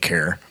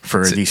daycare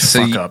for these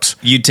fuck ups.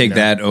 You'd take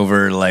that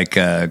over like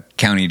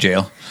county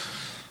jail?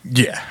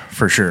 Yeah,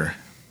 for sure.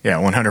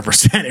 Yeah,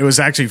 100%. It was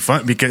actually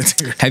fun because.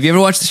 Have you ever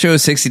watched the show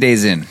 60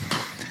 Days In?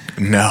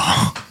 No.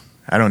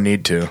 I don't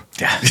need to.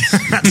 Yeah.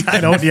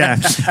 I don't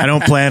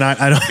plan on.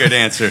 I don't. Good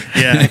answer.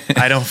 Yeah,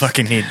 I don't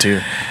fucking need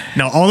to.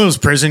 No, all those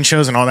prison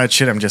shows and all that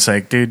shit. I'm just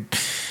like, dude,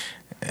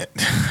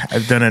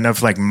 I've done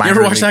enough. Like, you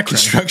ever watch that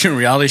construction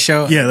reality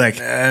show? Yeah, like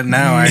I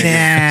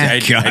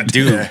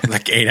do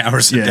like 8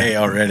 hours a day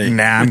already.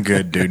 Nah, I'm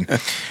good, dude.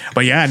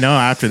 But yeah, no.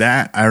 After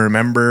that, I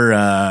remember.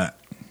 I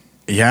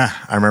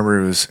remember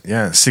it was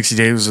 60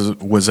 days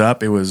was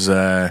up. It was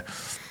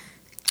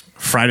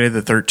Friday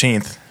the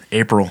 13th.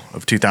 April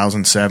of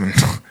 2007.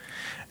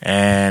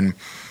 And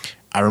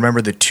I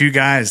remember the two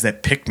guys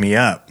that picked me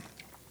up.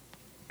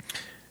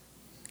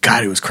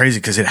 God, it was crazy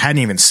because it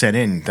hadn't even set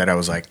in that I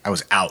was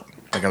out.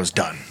 Like, I was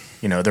done.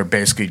 You know, they're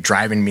basically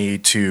driving me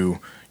to,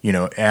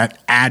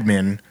 at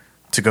admin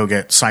to go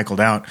get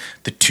cycled out.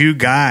 The two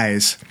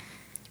guys,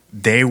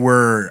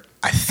 I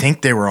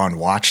think they were on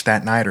watch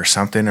that night or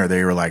something, or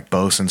they were like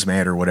bosun's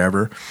mate or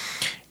whatever.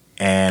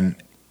 And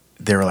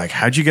they were like,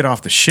 how'd you get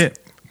off the ship?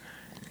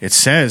 It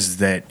says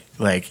that,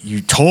 like, you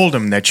told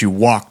him that you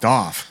walked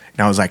off. And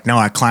I was like, no,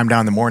 I climbed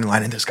down the morning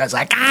line, and this guy's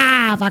like,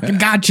 fucking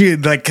got you.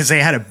 Like, because they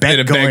had a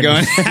bet going.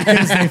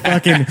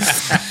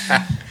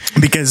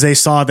 Because they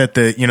saw that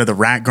the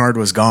rat guard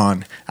was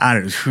gone.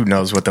 Who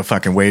knows what the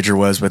fucking wager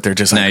was, but they're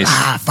just like,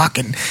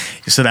 fucking.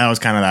 So that was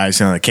kind of the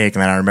icing on the cake.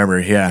 And then I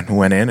remember,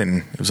 went in,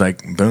 and it was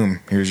like, boom,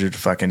 here's your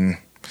fucking,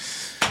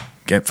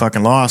 get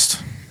fucking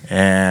lost.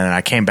 And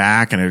I came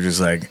back, and it was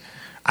just like,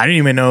 I didn't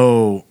even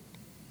know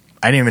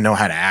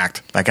how to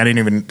act. Like,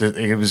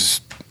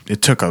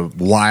 it took a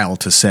while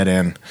to set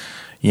in,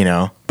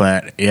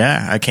 but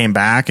yeah, I came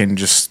back and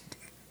just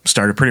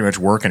started pretty much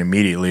working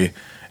immediately.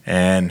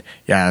 And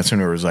yeah, that's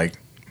when it was like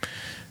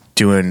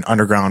doing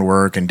underground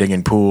work and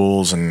digging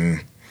pools,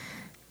 and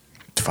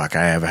fuck,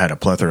 I have had a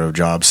plethora of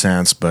jobs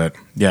since. But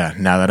yeah,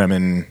 now that I'm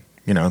in,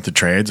 the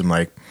trades, I'm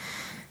like,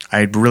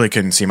 I really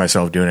couldn't see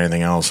myself doing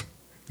anything else.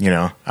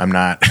 I'm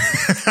not.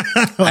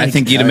 I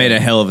think you'd have made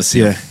a hell of a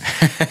SEAL. Yeah.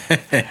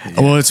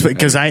 Well, it's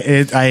because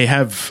I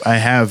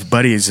have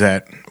buddies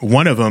that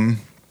one of them,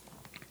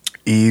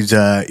 he's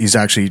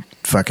actually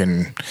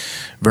fucking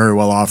very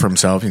well off for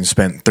himself. He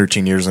spent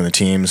 13 years on the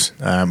teams.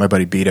 My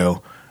buddy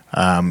Beto,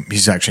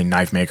 he's actually a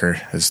knife maker.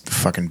 Has the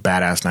fucking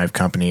badass knife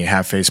company,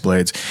 Half Face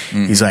Blades.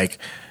 Mm-hmm. He's like,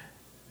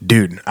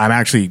 dude, I'm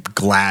actually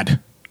glad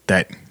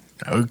that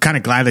you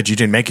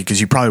didn't make it,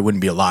 because you probably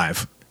wouldn't be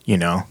alive.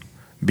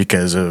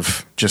 Because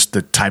of just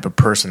the type of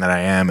person that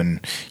I am,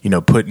 and,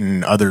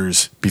 putting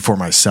others before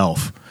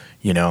myself,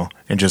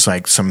 and just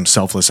like some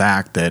selfless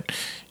act that,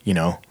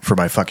 for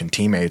my fucking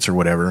teammates or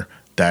whatever,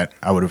 that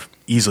I would have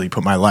easily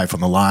put my life on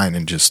the line,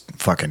 and just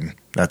fucking,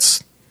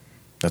 that's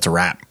a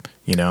wrap,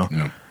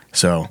 Yeah.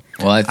 So,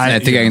 well, I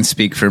think I can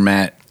speak for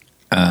Matt,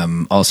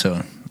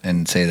 also,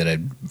 and say that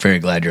I'm very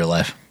glad you're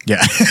alive. Yeah.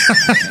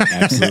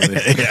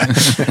 Absolutely. Yeah.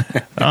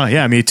 Oh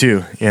yeah, me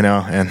too,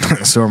 and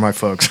so are my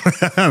folks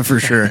for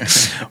sure.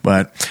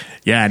 But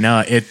yeah,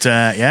 no, it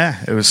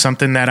was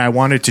something that I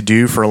wanted to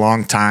do for a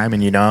long time,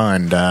 and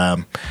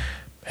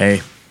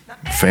hey,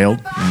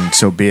 failed, and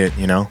so be it,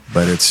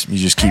 but you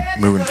just keep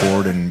moving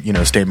forward,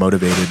 and stay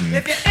motivated,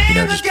 and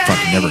just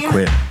fucking never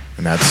quit.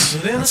 And that's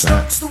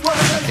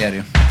that. Yeah,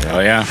 dude. Oh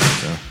yeah.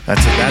 So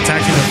that's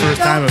actually the first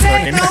time I've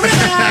fucking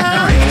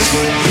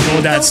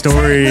told that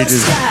story,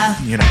 just,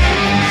 you know.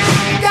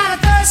 Got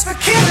a thirst for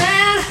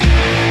killing.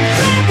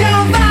 Grab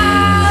your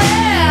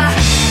body.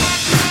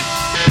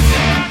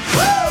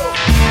 Woo!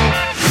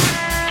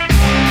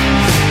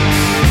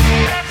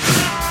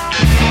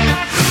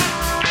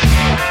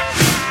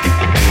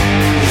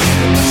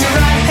 Put your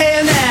right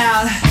hand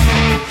out.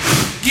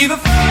 Give a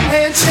firm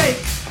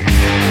handshake.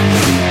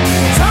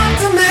 Talk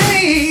to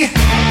me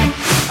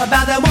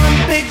about that one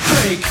big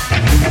break.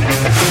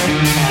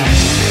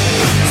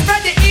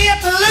 Spread the air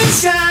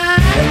pollution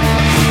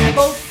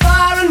both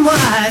far and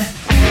wide.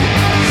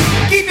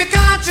 Keep your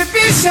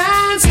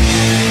contributions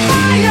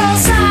by your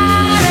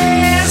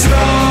side.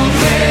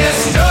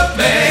 Strongest of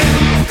men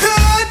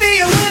could be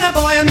a winner,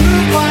 boy, and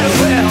move quite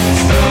well.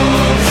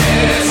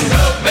 Strongest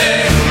of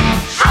men.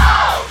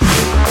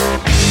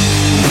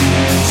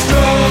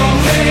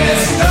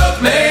 Strongest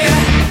of men.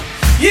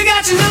 You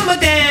got your number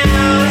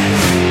down.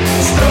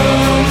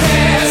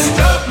 Strongest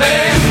of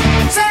men.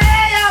 Say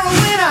you're a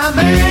winner,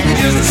 man.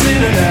 You're just a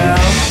sinner now.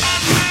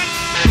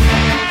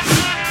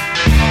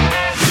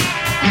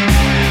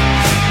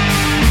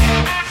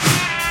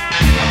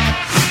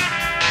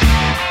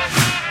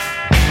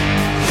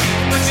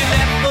 Put your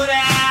left foot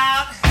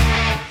out.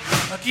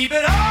 Keep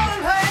it all in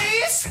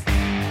place.